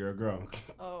Tuesday, but you're a girl.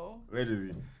 Oh.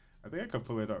 Literally. I think I could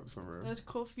pull it up somewhere. There's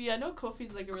Kofi. I know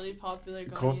Kofi's like a really popular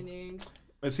Kof- Ghanaian name.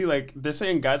 But see, like, they're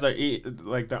saying guys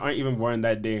that aren't even born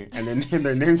that day, and then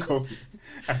their name Kofi.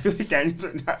 I feel like Ghanaians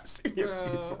are not serious Bro.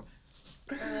 people.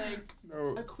 Or like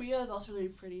No. Akuya is also really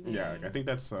pretty name. Yeah, like, I think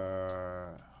that's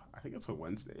a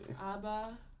Wednesday.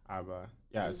 Abba. Abba.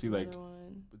 Yeah, is see, like, another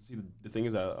one. but see, the thing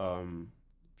is that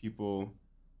people,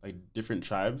 like, different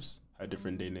tribes have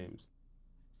different day names.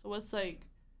 So what's like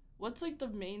the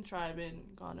main tribe in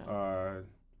Ghana?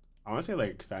 I want to say,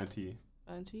 like, Fanti.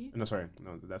 Fanti? No, sorry.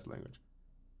 No, that's the language.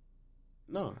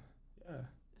 No. Yeah.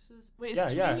 This is wait, Yeah,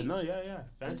 is yeah. Twi No, yeah.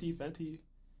 Fanti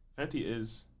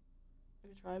is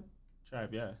like a tribe?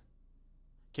 tribe, yeah.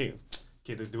 Okay,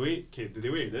 the way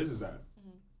it is that,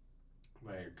 Mhm.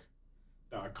 like,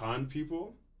 the Akan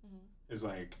people Mhm. is,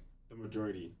 like, the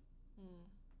majority,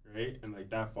 Mm. right? And, like,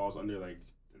 that falls under, like,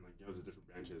 and, like, the different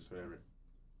branches, whatever.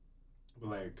 But,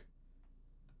 like,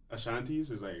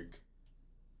 Ashantis is, like,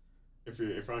 if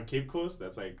you're on Cape Coast,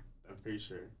 that's, like, I'm pretty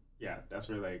sure, yeah, that's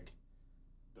where, like,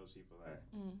 those people are,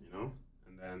 Mm. you know?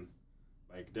 And then,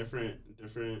 like, different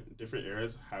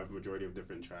areas have majority of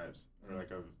different tribes, or,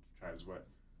 like, of tribes, but,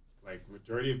 like,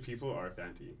 majority of people are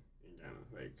Fanti in Ghana,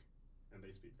 like, and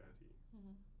they speak Fanti.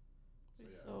 Mhm. So,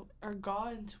 Wait, yeah. so are Ga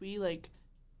and Twi like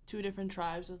two different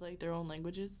tribes with like their own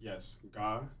languages? Yes,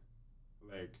 Ga,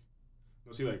 like,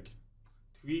 no, see, like,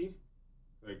 Twi,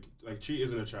 like, Tree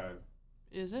isn't a tribe.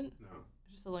 Isn't? No,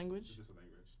 It's just a language it's just a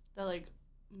language. that like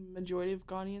majority of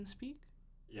Ghanaians speak?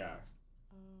 Yeah,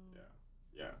 Um,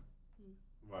 yeah. Hmm.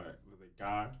 But with, like,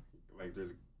 Ga, like,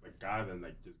 there's, like, Ga, then,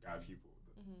 like, there's Ga people,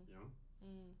 Mhm. you know?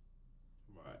 Mm.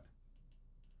 But,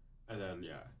 and then,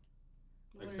 yeah,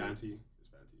 What like, are Fanti is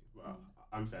Fanti. Well,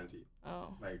 I'm Fanti.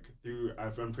 Oh. Like,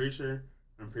 I'm pretty sure,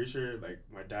 like,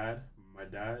 my dad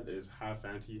is half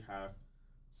Fanti, half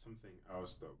something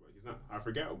else, though. But he's not, I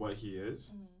forget what he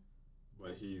is, Mhm.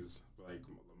 but like,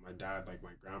 my dad, like,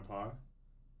 my grandpa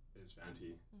is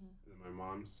Fanti. Mhm. And then my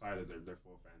mom's side is they're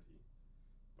full Fanti.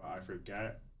 But I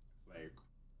forget, like,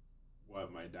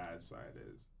 what my dad's side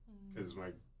is. Mm. Because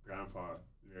my grandpa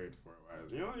married for a while.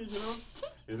 You know, it's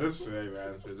just, hey,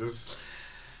 man,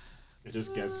 it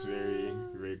just gets very,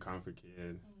 very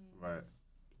complicated. But,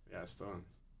 yeah, still.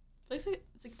 It's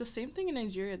like the same thing in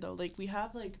Nigeria though. Like we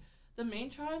have like the main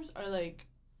tribes are like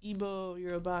Igbo,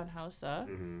 Yoruba, and Hausa,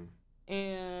 Mm-hmm.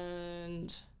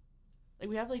 and like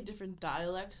we have like different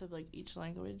dialects of like each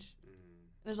language.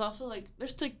 There's also like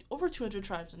there's like over 200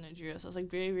 tribes in Nigeria, so it's like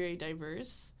very very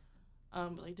diverse,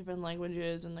 but like different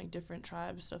languages and like different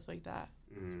tribes, stuff like that.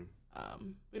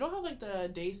 Mm-hmm. We don't have like the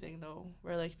day thing though,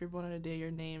 where like if you're born on a day,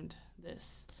 you're named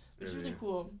this, which is really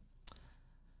cool.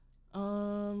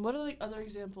 What are like other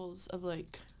examples of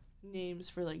like names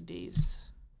for like days?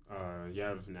 You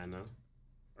have Nana,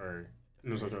 or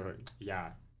no, sorry, Ya.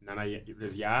 Nana,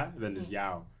 there's Ya, then there's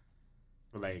Yao.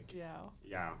 But like Yeah.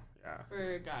 Yao, yeah.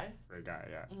 For a guy. For a guy,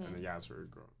 yeah, Mhm. and then Ya's for a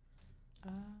girl.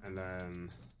 And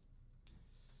then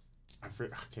I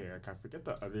forget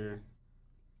the other.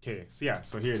 Okay, so yeah,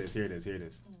 so here it is.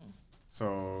 Mhm.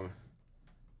 So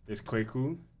there's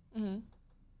Kweku, Mhm.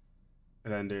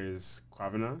 and then there's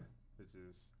Kwabena,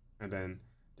 and then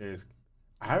there's,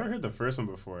 I haven't heard the first one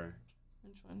before.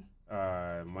 Which one?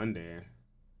 Monday.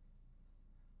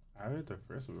 I haven't heard the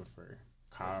first one before.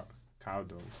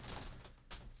 Caldo.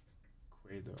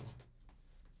 Quado.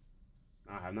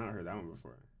 No, I have not heard that one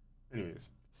before. Anyways,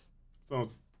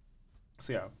 so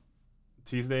yeah,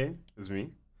 Tuesday is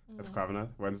me. That's Kwabena.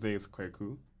 Wednesday is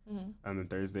Kweku. Mhm. And then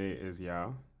Thursday is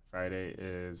Yao. Friday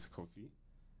is Kofi.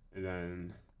 And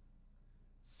then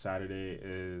Saturday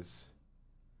is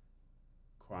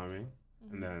Kwame.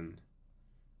 And then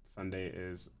Sunday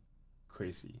is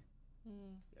Crazy.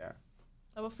 Mm. Yeah.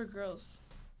 How about for girls?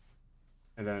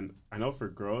 And then I know for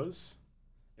girls,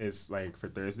 it's like for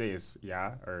Thursday it's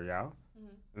Ya or Yao. Mhm.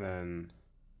 And then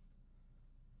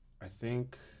I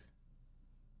think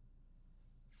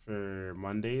for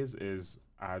Mondays is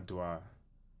Adwa.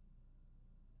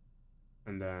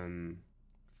 And then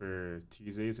for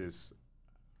Tuesdays is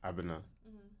Abena.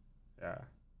 Yeah.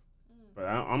 But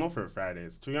I don't know for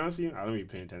Fridays. To be honest with you, I don't be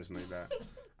paying attention like that.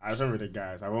 I just remember the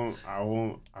guys. I won't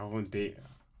date.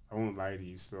 I won't lie to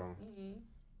you still.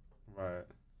 But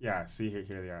yeah, see here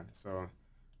they are. So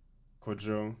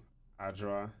Kojo,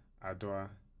 Adwa, and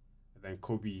then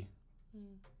Kobe.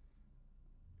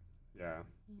 Yeah,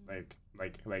 like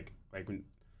when.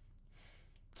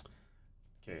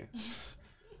 Okay,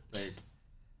 like,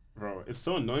 bro, it's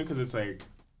so annoying because it's like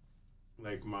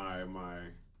my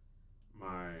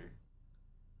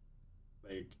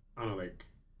like I don't know like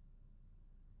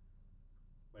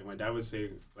my dad would say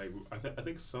like I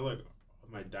think some like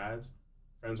my dad's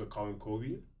friends would call him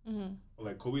Kobe. But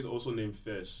like Kobe's also named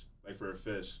Fish, like for a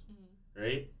fish,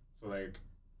 right? So like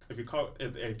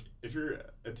if you're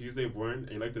a Tuesday born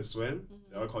and you like to swim,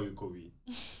 they'll call you Kobe.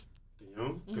 You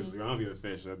know, because you're gonna be a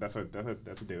fish. That's what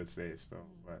they would say. So,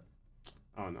 but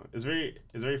I don't know. It's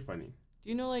very funny. Do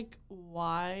you know like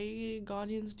why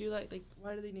Ghanaians do that? Like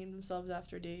why do they name themselves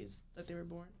after days that they were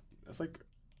born? That's like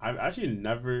I've actually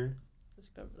never.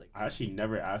 I actually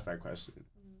never asked that question.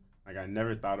 Like I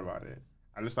never thought about it.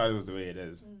 I just thought it was the way it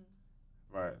is.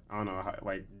 But I don't know.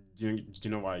 Like, do you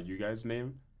know why you guys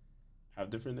have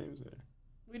different names? Or?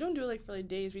 We don't do it like for like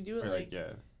days. We do it like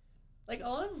yeah. Like a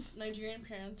lot of Nigerian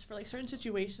parents for like certain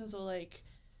situations will like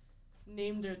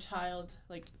name their child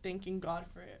like thanking God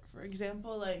for it. For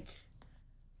example, like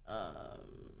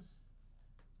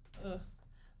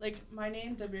like my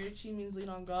name Dabirichi means lean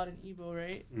on God in Igbo,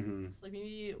 right? So like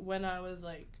maybe when I was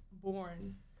like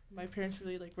born, my parents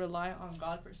really like rely on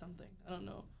God for something. I don't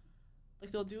know.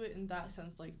 Like they'll do it in that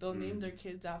sense. Like they'll name their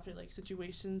kids after like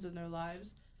situations in their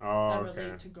lives that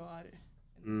relate to God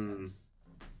in a sense.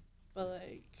 But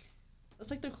like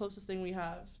that's like the closest thing we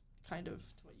have kind of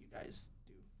to what you guys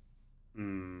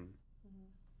do.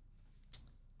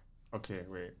 Okay,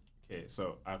 wait. Okay,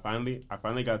 so I finally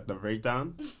got the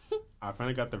breakdown. I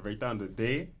finally got the breakdown of the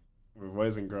day with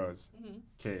boys and girls.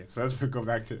 Okay, so let's go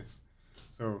back to this.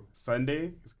 So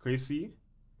Sunday is Kwesi,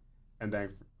 and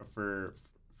then for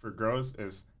girls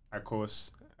is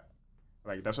Akos.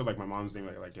 Like that's what like my mom's name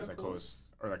like is Akos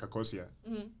or like Akosia,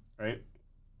 right?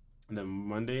 And then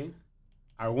Monday,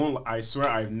 I swear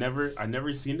I've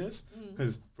never seen this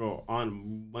because bro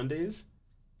on Mondays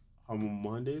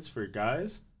for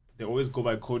guys they always go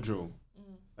by Kojo.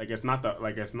 Like it's not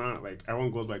like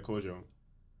everyone goes by Kojo.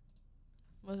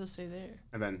 What does it say there?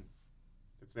 And then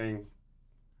it's saying,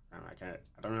 I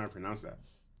don't know how to pronounce that.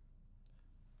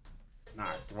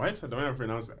 Nah, what? I don't know how to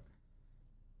pronounce that.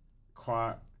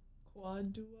 Quado.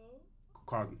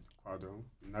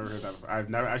 Never heard that before. I've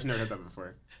never heard that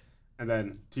before. And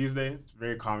then Tuesday, it's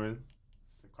very common.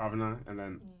 It's Kwavana, and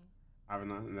then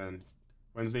Avana, and then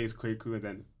Wednesday is Kweku, and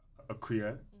then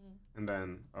Akuya. And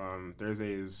then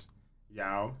Thursday is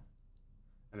Yao,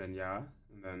 and then Ya,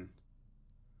 and then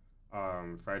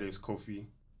Friday is Kofi,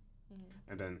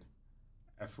 and then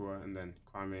Efua, and then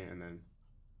Kwame, and then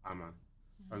Ama.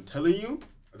 I'm telling you,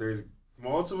 there's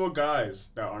multiple guys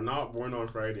that are not born on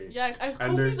Friday. Yeah,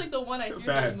 Kofi's like the one I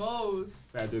hear the most.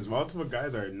 That there's multiple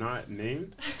guys that are not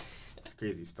named. It's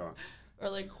crazy stuff. Or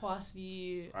like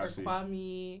Kwasi, or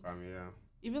Kwame. Kwame, yeah.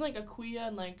 Even like Akuya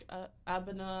and like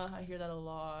Abena, I hear that a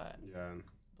lot. Yeah.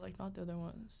 But like not the other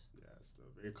ones. Yeah, it's still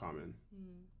very common.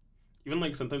 Even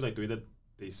like sometimes like the way that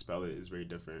they spell it is very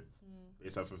different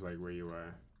based off of like where you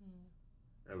are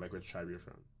or like which tribe you're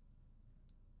from.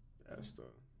 Yeah,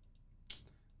 still.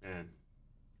 Man,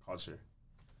 culture.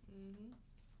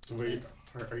 Wait,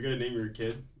 are you gonna name your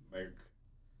kid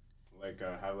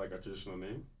have like a traditional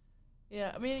name?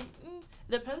 Yeah, I mean, it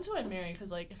depends who I marry.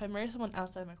 Cause like if I marry someone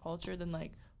outside my culture, then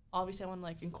like obviously I want to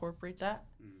like incorporate that.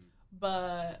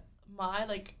 But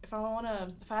if I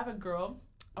have a girl,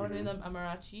 I want to name them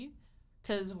Amarachi,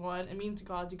 cause one, it means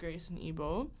God's grace in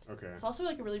Igbo. Okay. It's also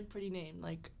like a really pretty name,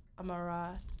 like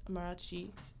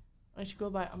Amarachi. I should go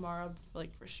by Amara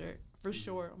like for sure.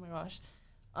 Oh my gosh.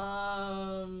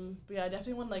 But yeah, I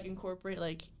definitely want to like incorporate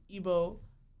like Igbo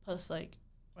plus like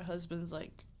my husband's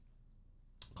like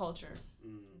culture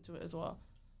into it as well.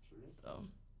 True. So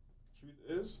truth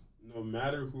is, no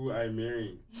matter who I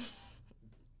marry,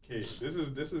 okay, this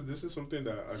is something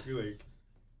that I feel like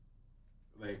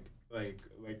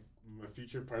my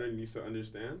future partner needs to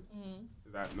understand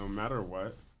is that no matter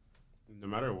what,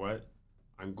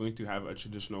 I'm going to have a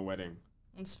traditional wedding.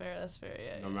 That's fair.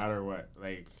 Yeah. No matter what,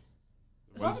 like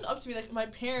It's not even up to me. Like my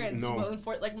parents will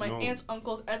enforce. Like my aunts,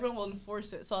 uncles, everyone will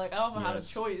enforce it. So like I don't have a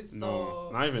choice. So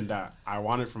not even that. I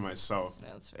want it for myself. Yeah,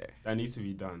 that's fair. That needs to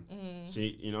be done.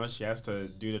 She, she has to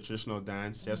do the traditional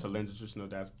dance. She has to learn the traditional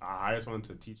dance. I just want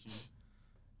to teach you.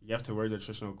 You have to wear the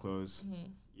traditional clothes.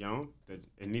 That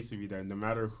it needs to be there, no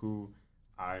matter who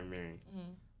I marry.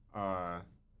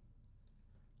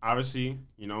 Obviously,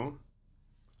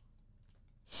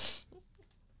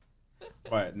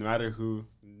 but no matter who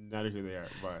they are,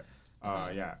 but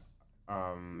yeah,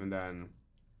 and then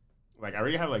like I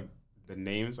already have like the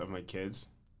names of my kids.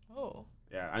 Oh.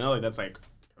 Yeah, I know like that's like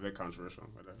a bit controversial,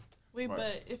 whatever. Wait,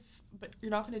 but you're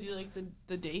not gonna do like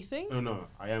the day thing? No,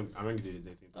 I'm gonna do the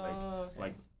day thing.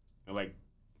 Okay.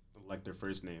 Like their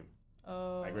first name.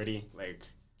 Oh. Like ready, like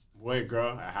boy,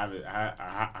 girl. I have it.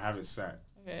 I have it set.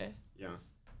 Okay. Yeah,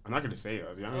 I'm not gonna say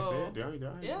it. Do you want me to say it? Do you want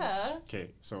me? Yeah.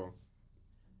 Okay, so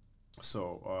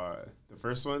the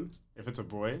first one, if it's a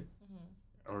boy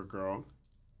or girl,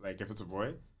 like if it's a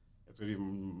boy, it's gonna be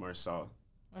Marcel.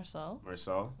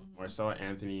 Marcel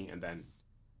Anthony, and then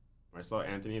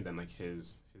like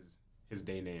his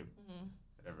day name,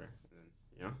 whatever,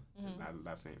 and then his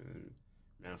last name, and then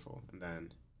Manful, and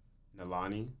then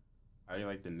Nalani. I really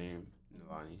like the name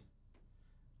Nalani.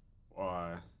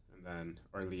 And then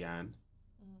or Leanne.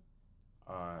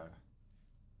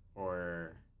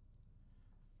 Or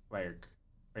like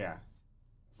yeah,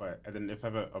 but and then if I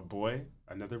have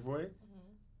another boy,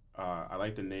 I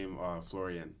like the name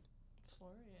Florian.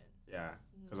 Yeah,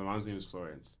 because my mom's name is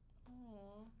Florence.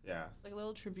 Aww. Yeah. It's like a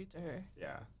little tribute to her.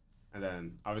 Yeah, and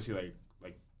then obviously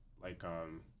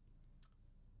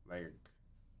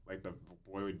like the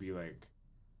boy would be like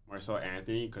Marcel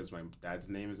Anthony because my dad's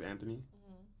name is Anthony.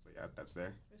 So yeah, that's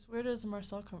there. So where does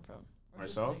Marcel come from?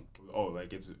 Marcel?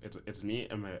 It's me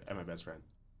and my best friend.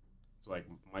 So like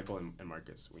Michael and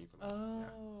Marcus. When you put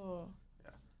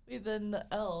yeah. Wait, then the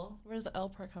L. Where does the L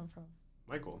part come from?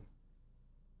 Michael.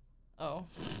 Oh.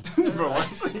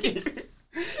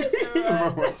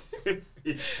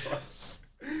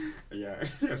 Yeah,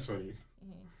 that's funny.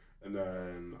 And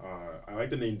then I like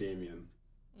the name Damien.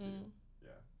 Yeah.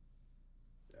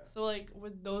 So like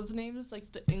with those names,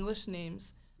 like the English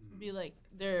names, be like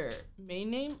their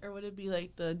main name, or would it be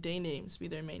like the day names be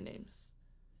their main names?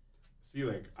 See,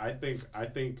 like I think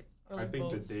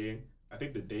both? the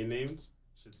day names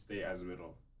should stay as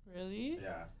middle. Really?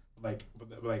 Yeah. Like,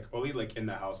 but like only like in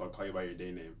the house, I'll call you by your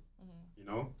day name.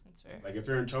 That's fair. Like if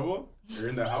you're in trouble, you're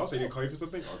in the house, and you call you for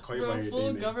something, I'll call you by your full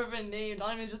day name. government name,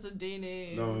 not even just a day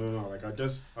name. No. Like I'll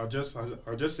just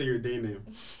say your day name.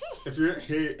 if you're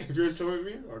in trouble with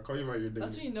me, I'll call you by your day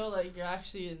That's name. when you know like you're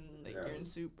actually in you're in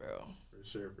soup, bro. For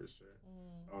sure.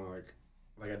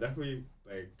 Like I definitely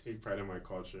like take pride in my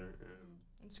culture, and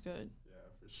it's good. Yeah,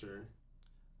 for sure.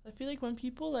 I feel like when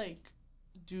people like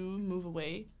do move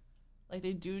away, like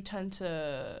they do tend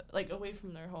to like away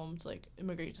from their homes, like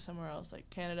immigrate to somewhere else, like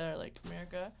Canada or like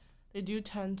America. They do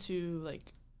tend to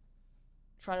like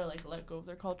try to like let go of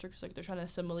their culture because like they're trying to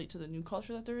assimilate to the new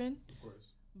culture that they're in. Of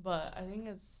course. But I think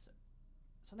it's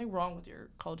something wrong with your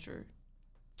culture.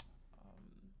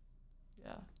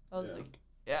 Yeah, that was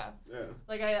yeah.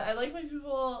 Like I like when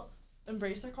people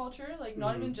embrace their culture, like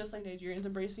not even just like Nigerians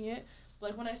embracing it, but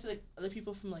like when I see like other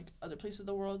people from like other places of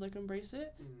the world like embrace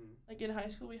it. Like in high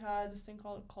school we had this thing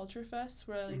called Culture Fest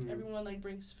where like everyone like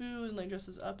brings food and like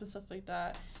dresses up and stuff like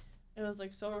that. It was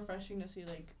like so refreshing to see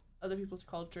like other people's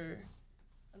culture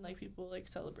and like people like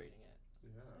celebrating it.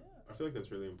 Yeah. I feel like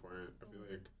that's really important. I feel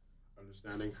like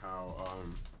understanding how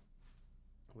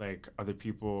like other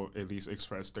people at least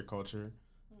express their culture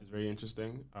is very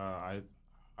interesting. I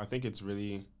think it's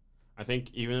really, I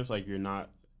think even if like you're not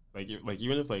like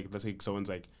even if like let's say someone's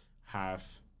like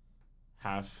half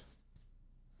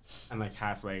and like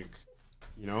half like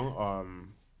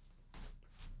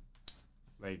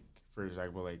like for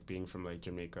example like being from like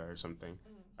Jamaica or something,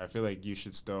 I feel like you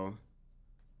should still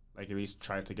like at least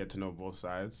try to get to know both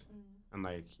sides and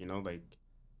like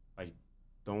like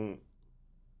don't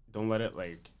let it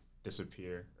like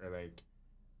disappear or like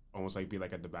almost like be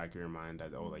like at the back of your mind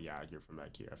that like yeah, you're from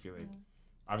back here. I feel like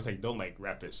obviously like, don't like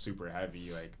rep it super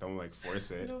heavy, like don't like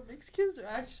force it. No, mixed kids are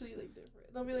actually like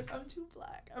different. They'll be like, I'm too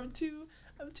black, I'm too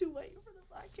white for the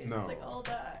black kids. No. It's like all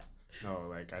that. No,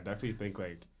 like I definitely think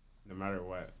like no matter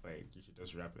what, like you should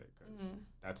just rep it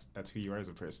because that's who you are as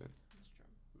a person. That's true.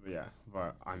 But yeah,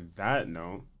 but on that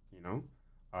note, we're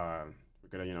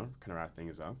gonna kind of wrap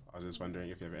things up. I was just wondering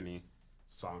if you have any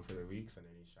song for the weeks and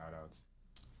any shout outs.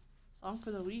 Song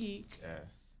for the week. Yeah.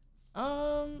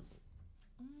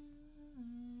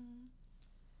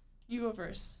 You go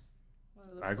first.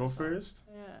 I go first?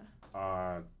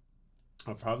 Yeah.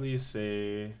 I'll probably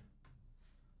say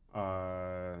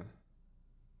Through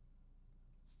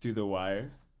the Wire.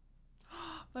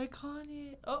 By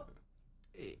Kanye. Oh,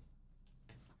 eh,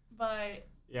 by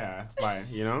Yeah, by,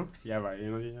 you know? Yeah, by, you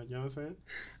know what I'm saying?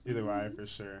 Through the Wire for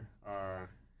sure.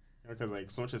 Because, like,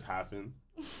 so much has happened,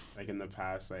 like, in the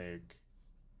past, like,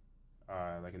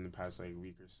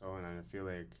 week or so, and I feel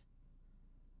like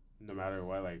no matter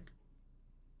what, like,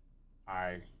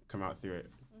 I come out through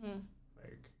it, mm-hmm.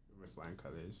 like, with flying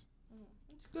colors.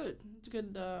 It's good. It's a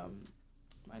good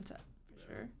mindset for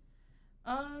sure.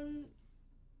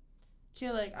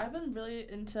 Okay, like I've been really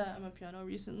into Amapiano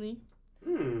recently.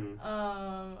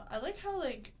 I like how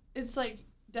like it's like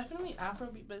definitely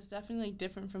Afrobeat, but it's definitely like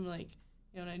different from like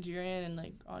Nigerian and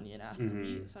like Ghanaian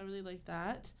Afrobeat. So I really like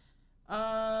that.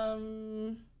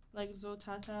 Like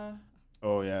Zotata.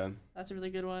 Oh yeah. That's a really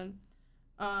good one.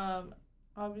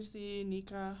 Obviously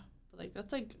Nika, but like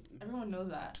that's like everyone knows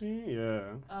that.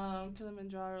 Yeah.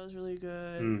 Kilimanjaro is really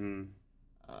good. Mm-hmm.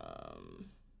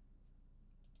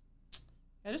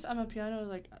 Yeah, just Amapiano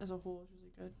like as a whole is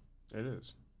really good. It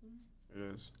is. It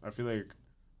is. I feel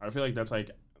like that's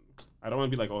like, I don't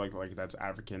want to be like, oh, like that's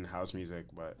African house music,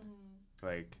 but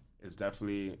like it's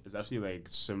definitely like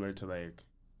similar to like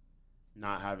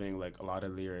not having like a lot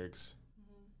of lyrics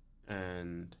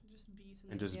and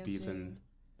just beats and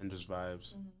just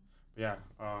vibes. But yeah.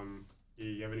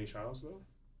 You have any shout outs though?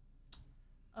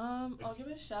 I'll give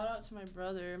a shout out to my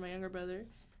brother, my younger brother,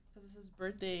 because it's his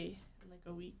birthday in like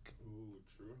a week. Ooh,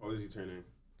 true. How old is he turning?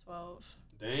 12.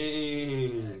 Dang.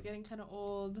 Yeah, he's getting kind of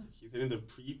old. He's hitting the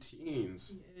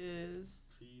pre-teens. He is.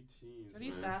 Pre-teens.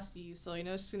 Pretty sassy, so it's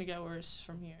just gonna get worse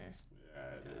from here.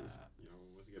 Yeah, it is.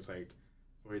 Once he gets like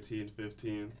 14,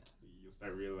 15, you'll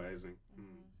start realizing.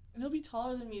 And he'll be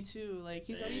taller than me too. Like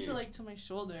he's ready to like to my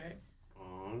shoulder.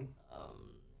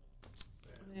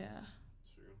 Yeah.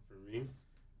 True. For me,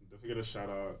 definitely gotta shout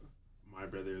out my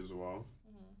brother as well.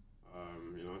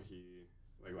 He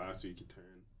like last week he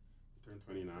turned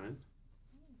 29.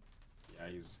 Yeah,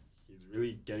 he's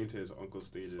really getting to his uncle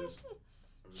stages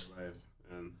of his life,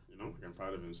 and like, I'm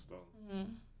proud of him still.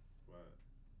 But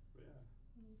yeah.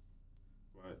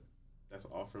 But that's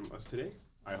all from us today.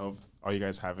 I hope all you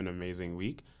guys have an amazing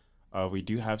week. We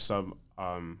do have some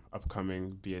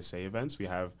upcoming BSA events. We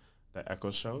have the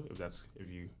Echo Show. If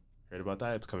you heard about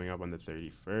that, it's coming up on the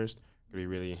 31st. We're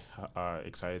really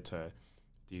excited to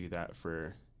do that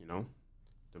for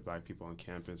the Black people on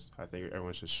campus. I think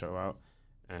everyone should show out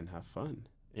and have fun.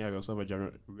 Yeah, we also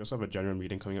have a general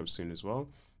meeting coming up soon as well.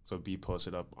 So be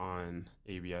posted up on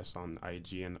ABS on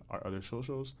IG and our other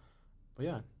socials. But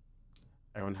yeah,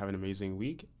 everyone have an amazing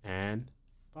week and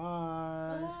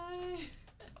bye. Bye.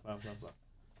 Blah blah blah.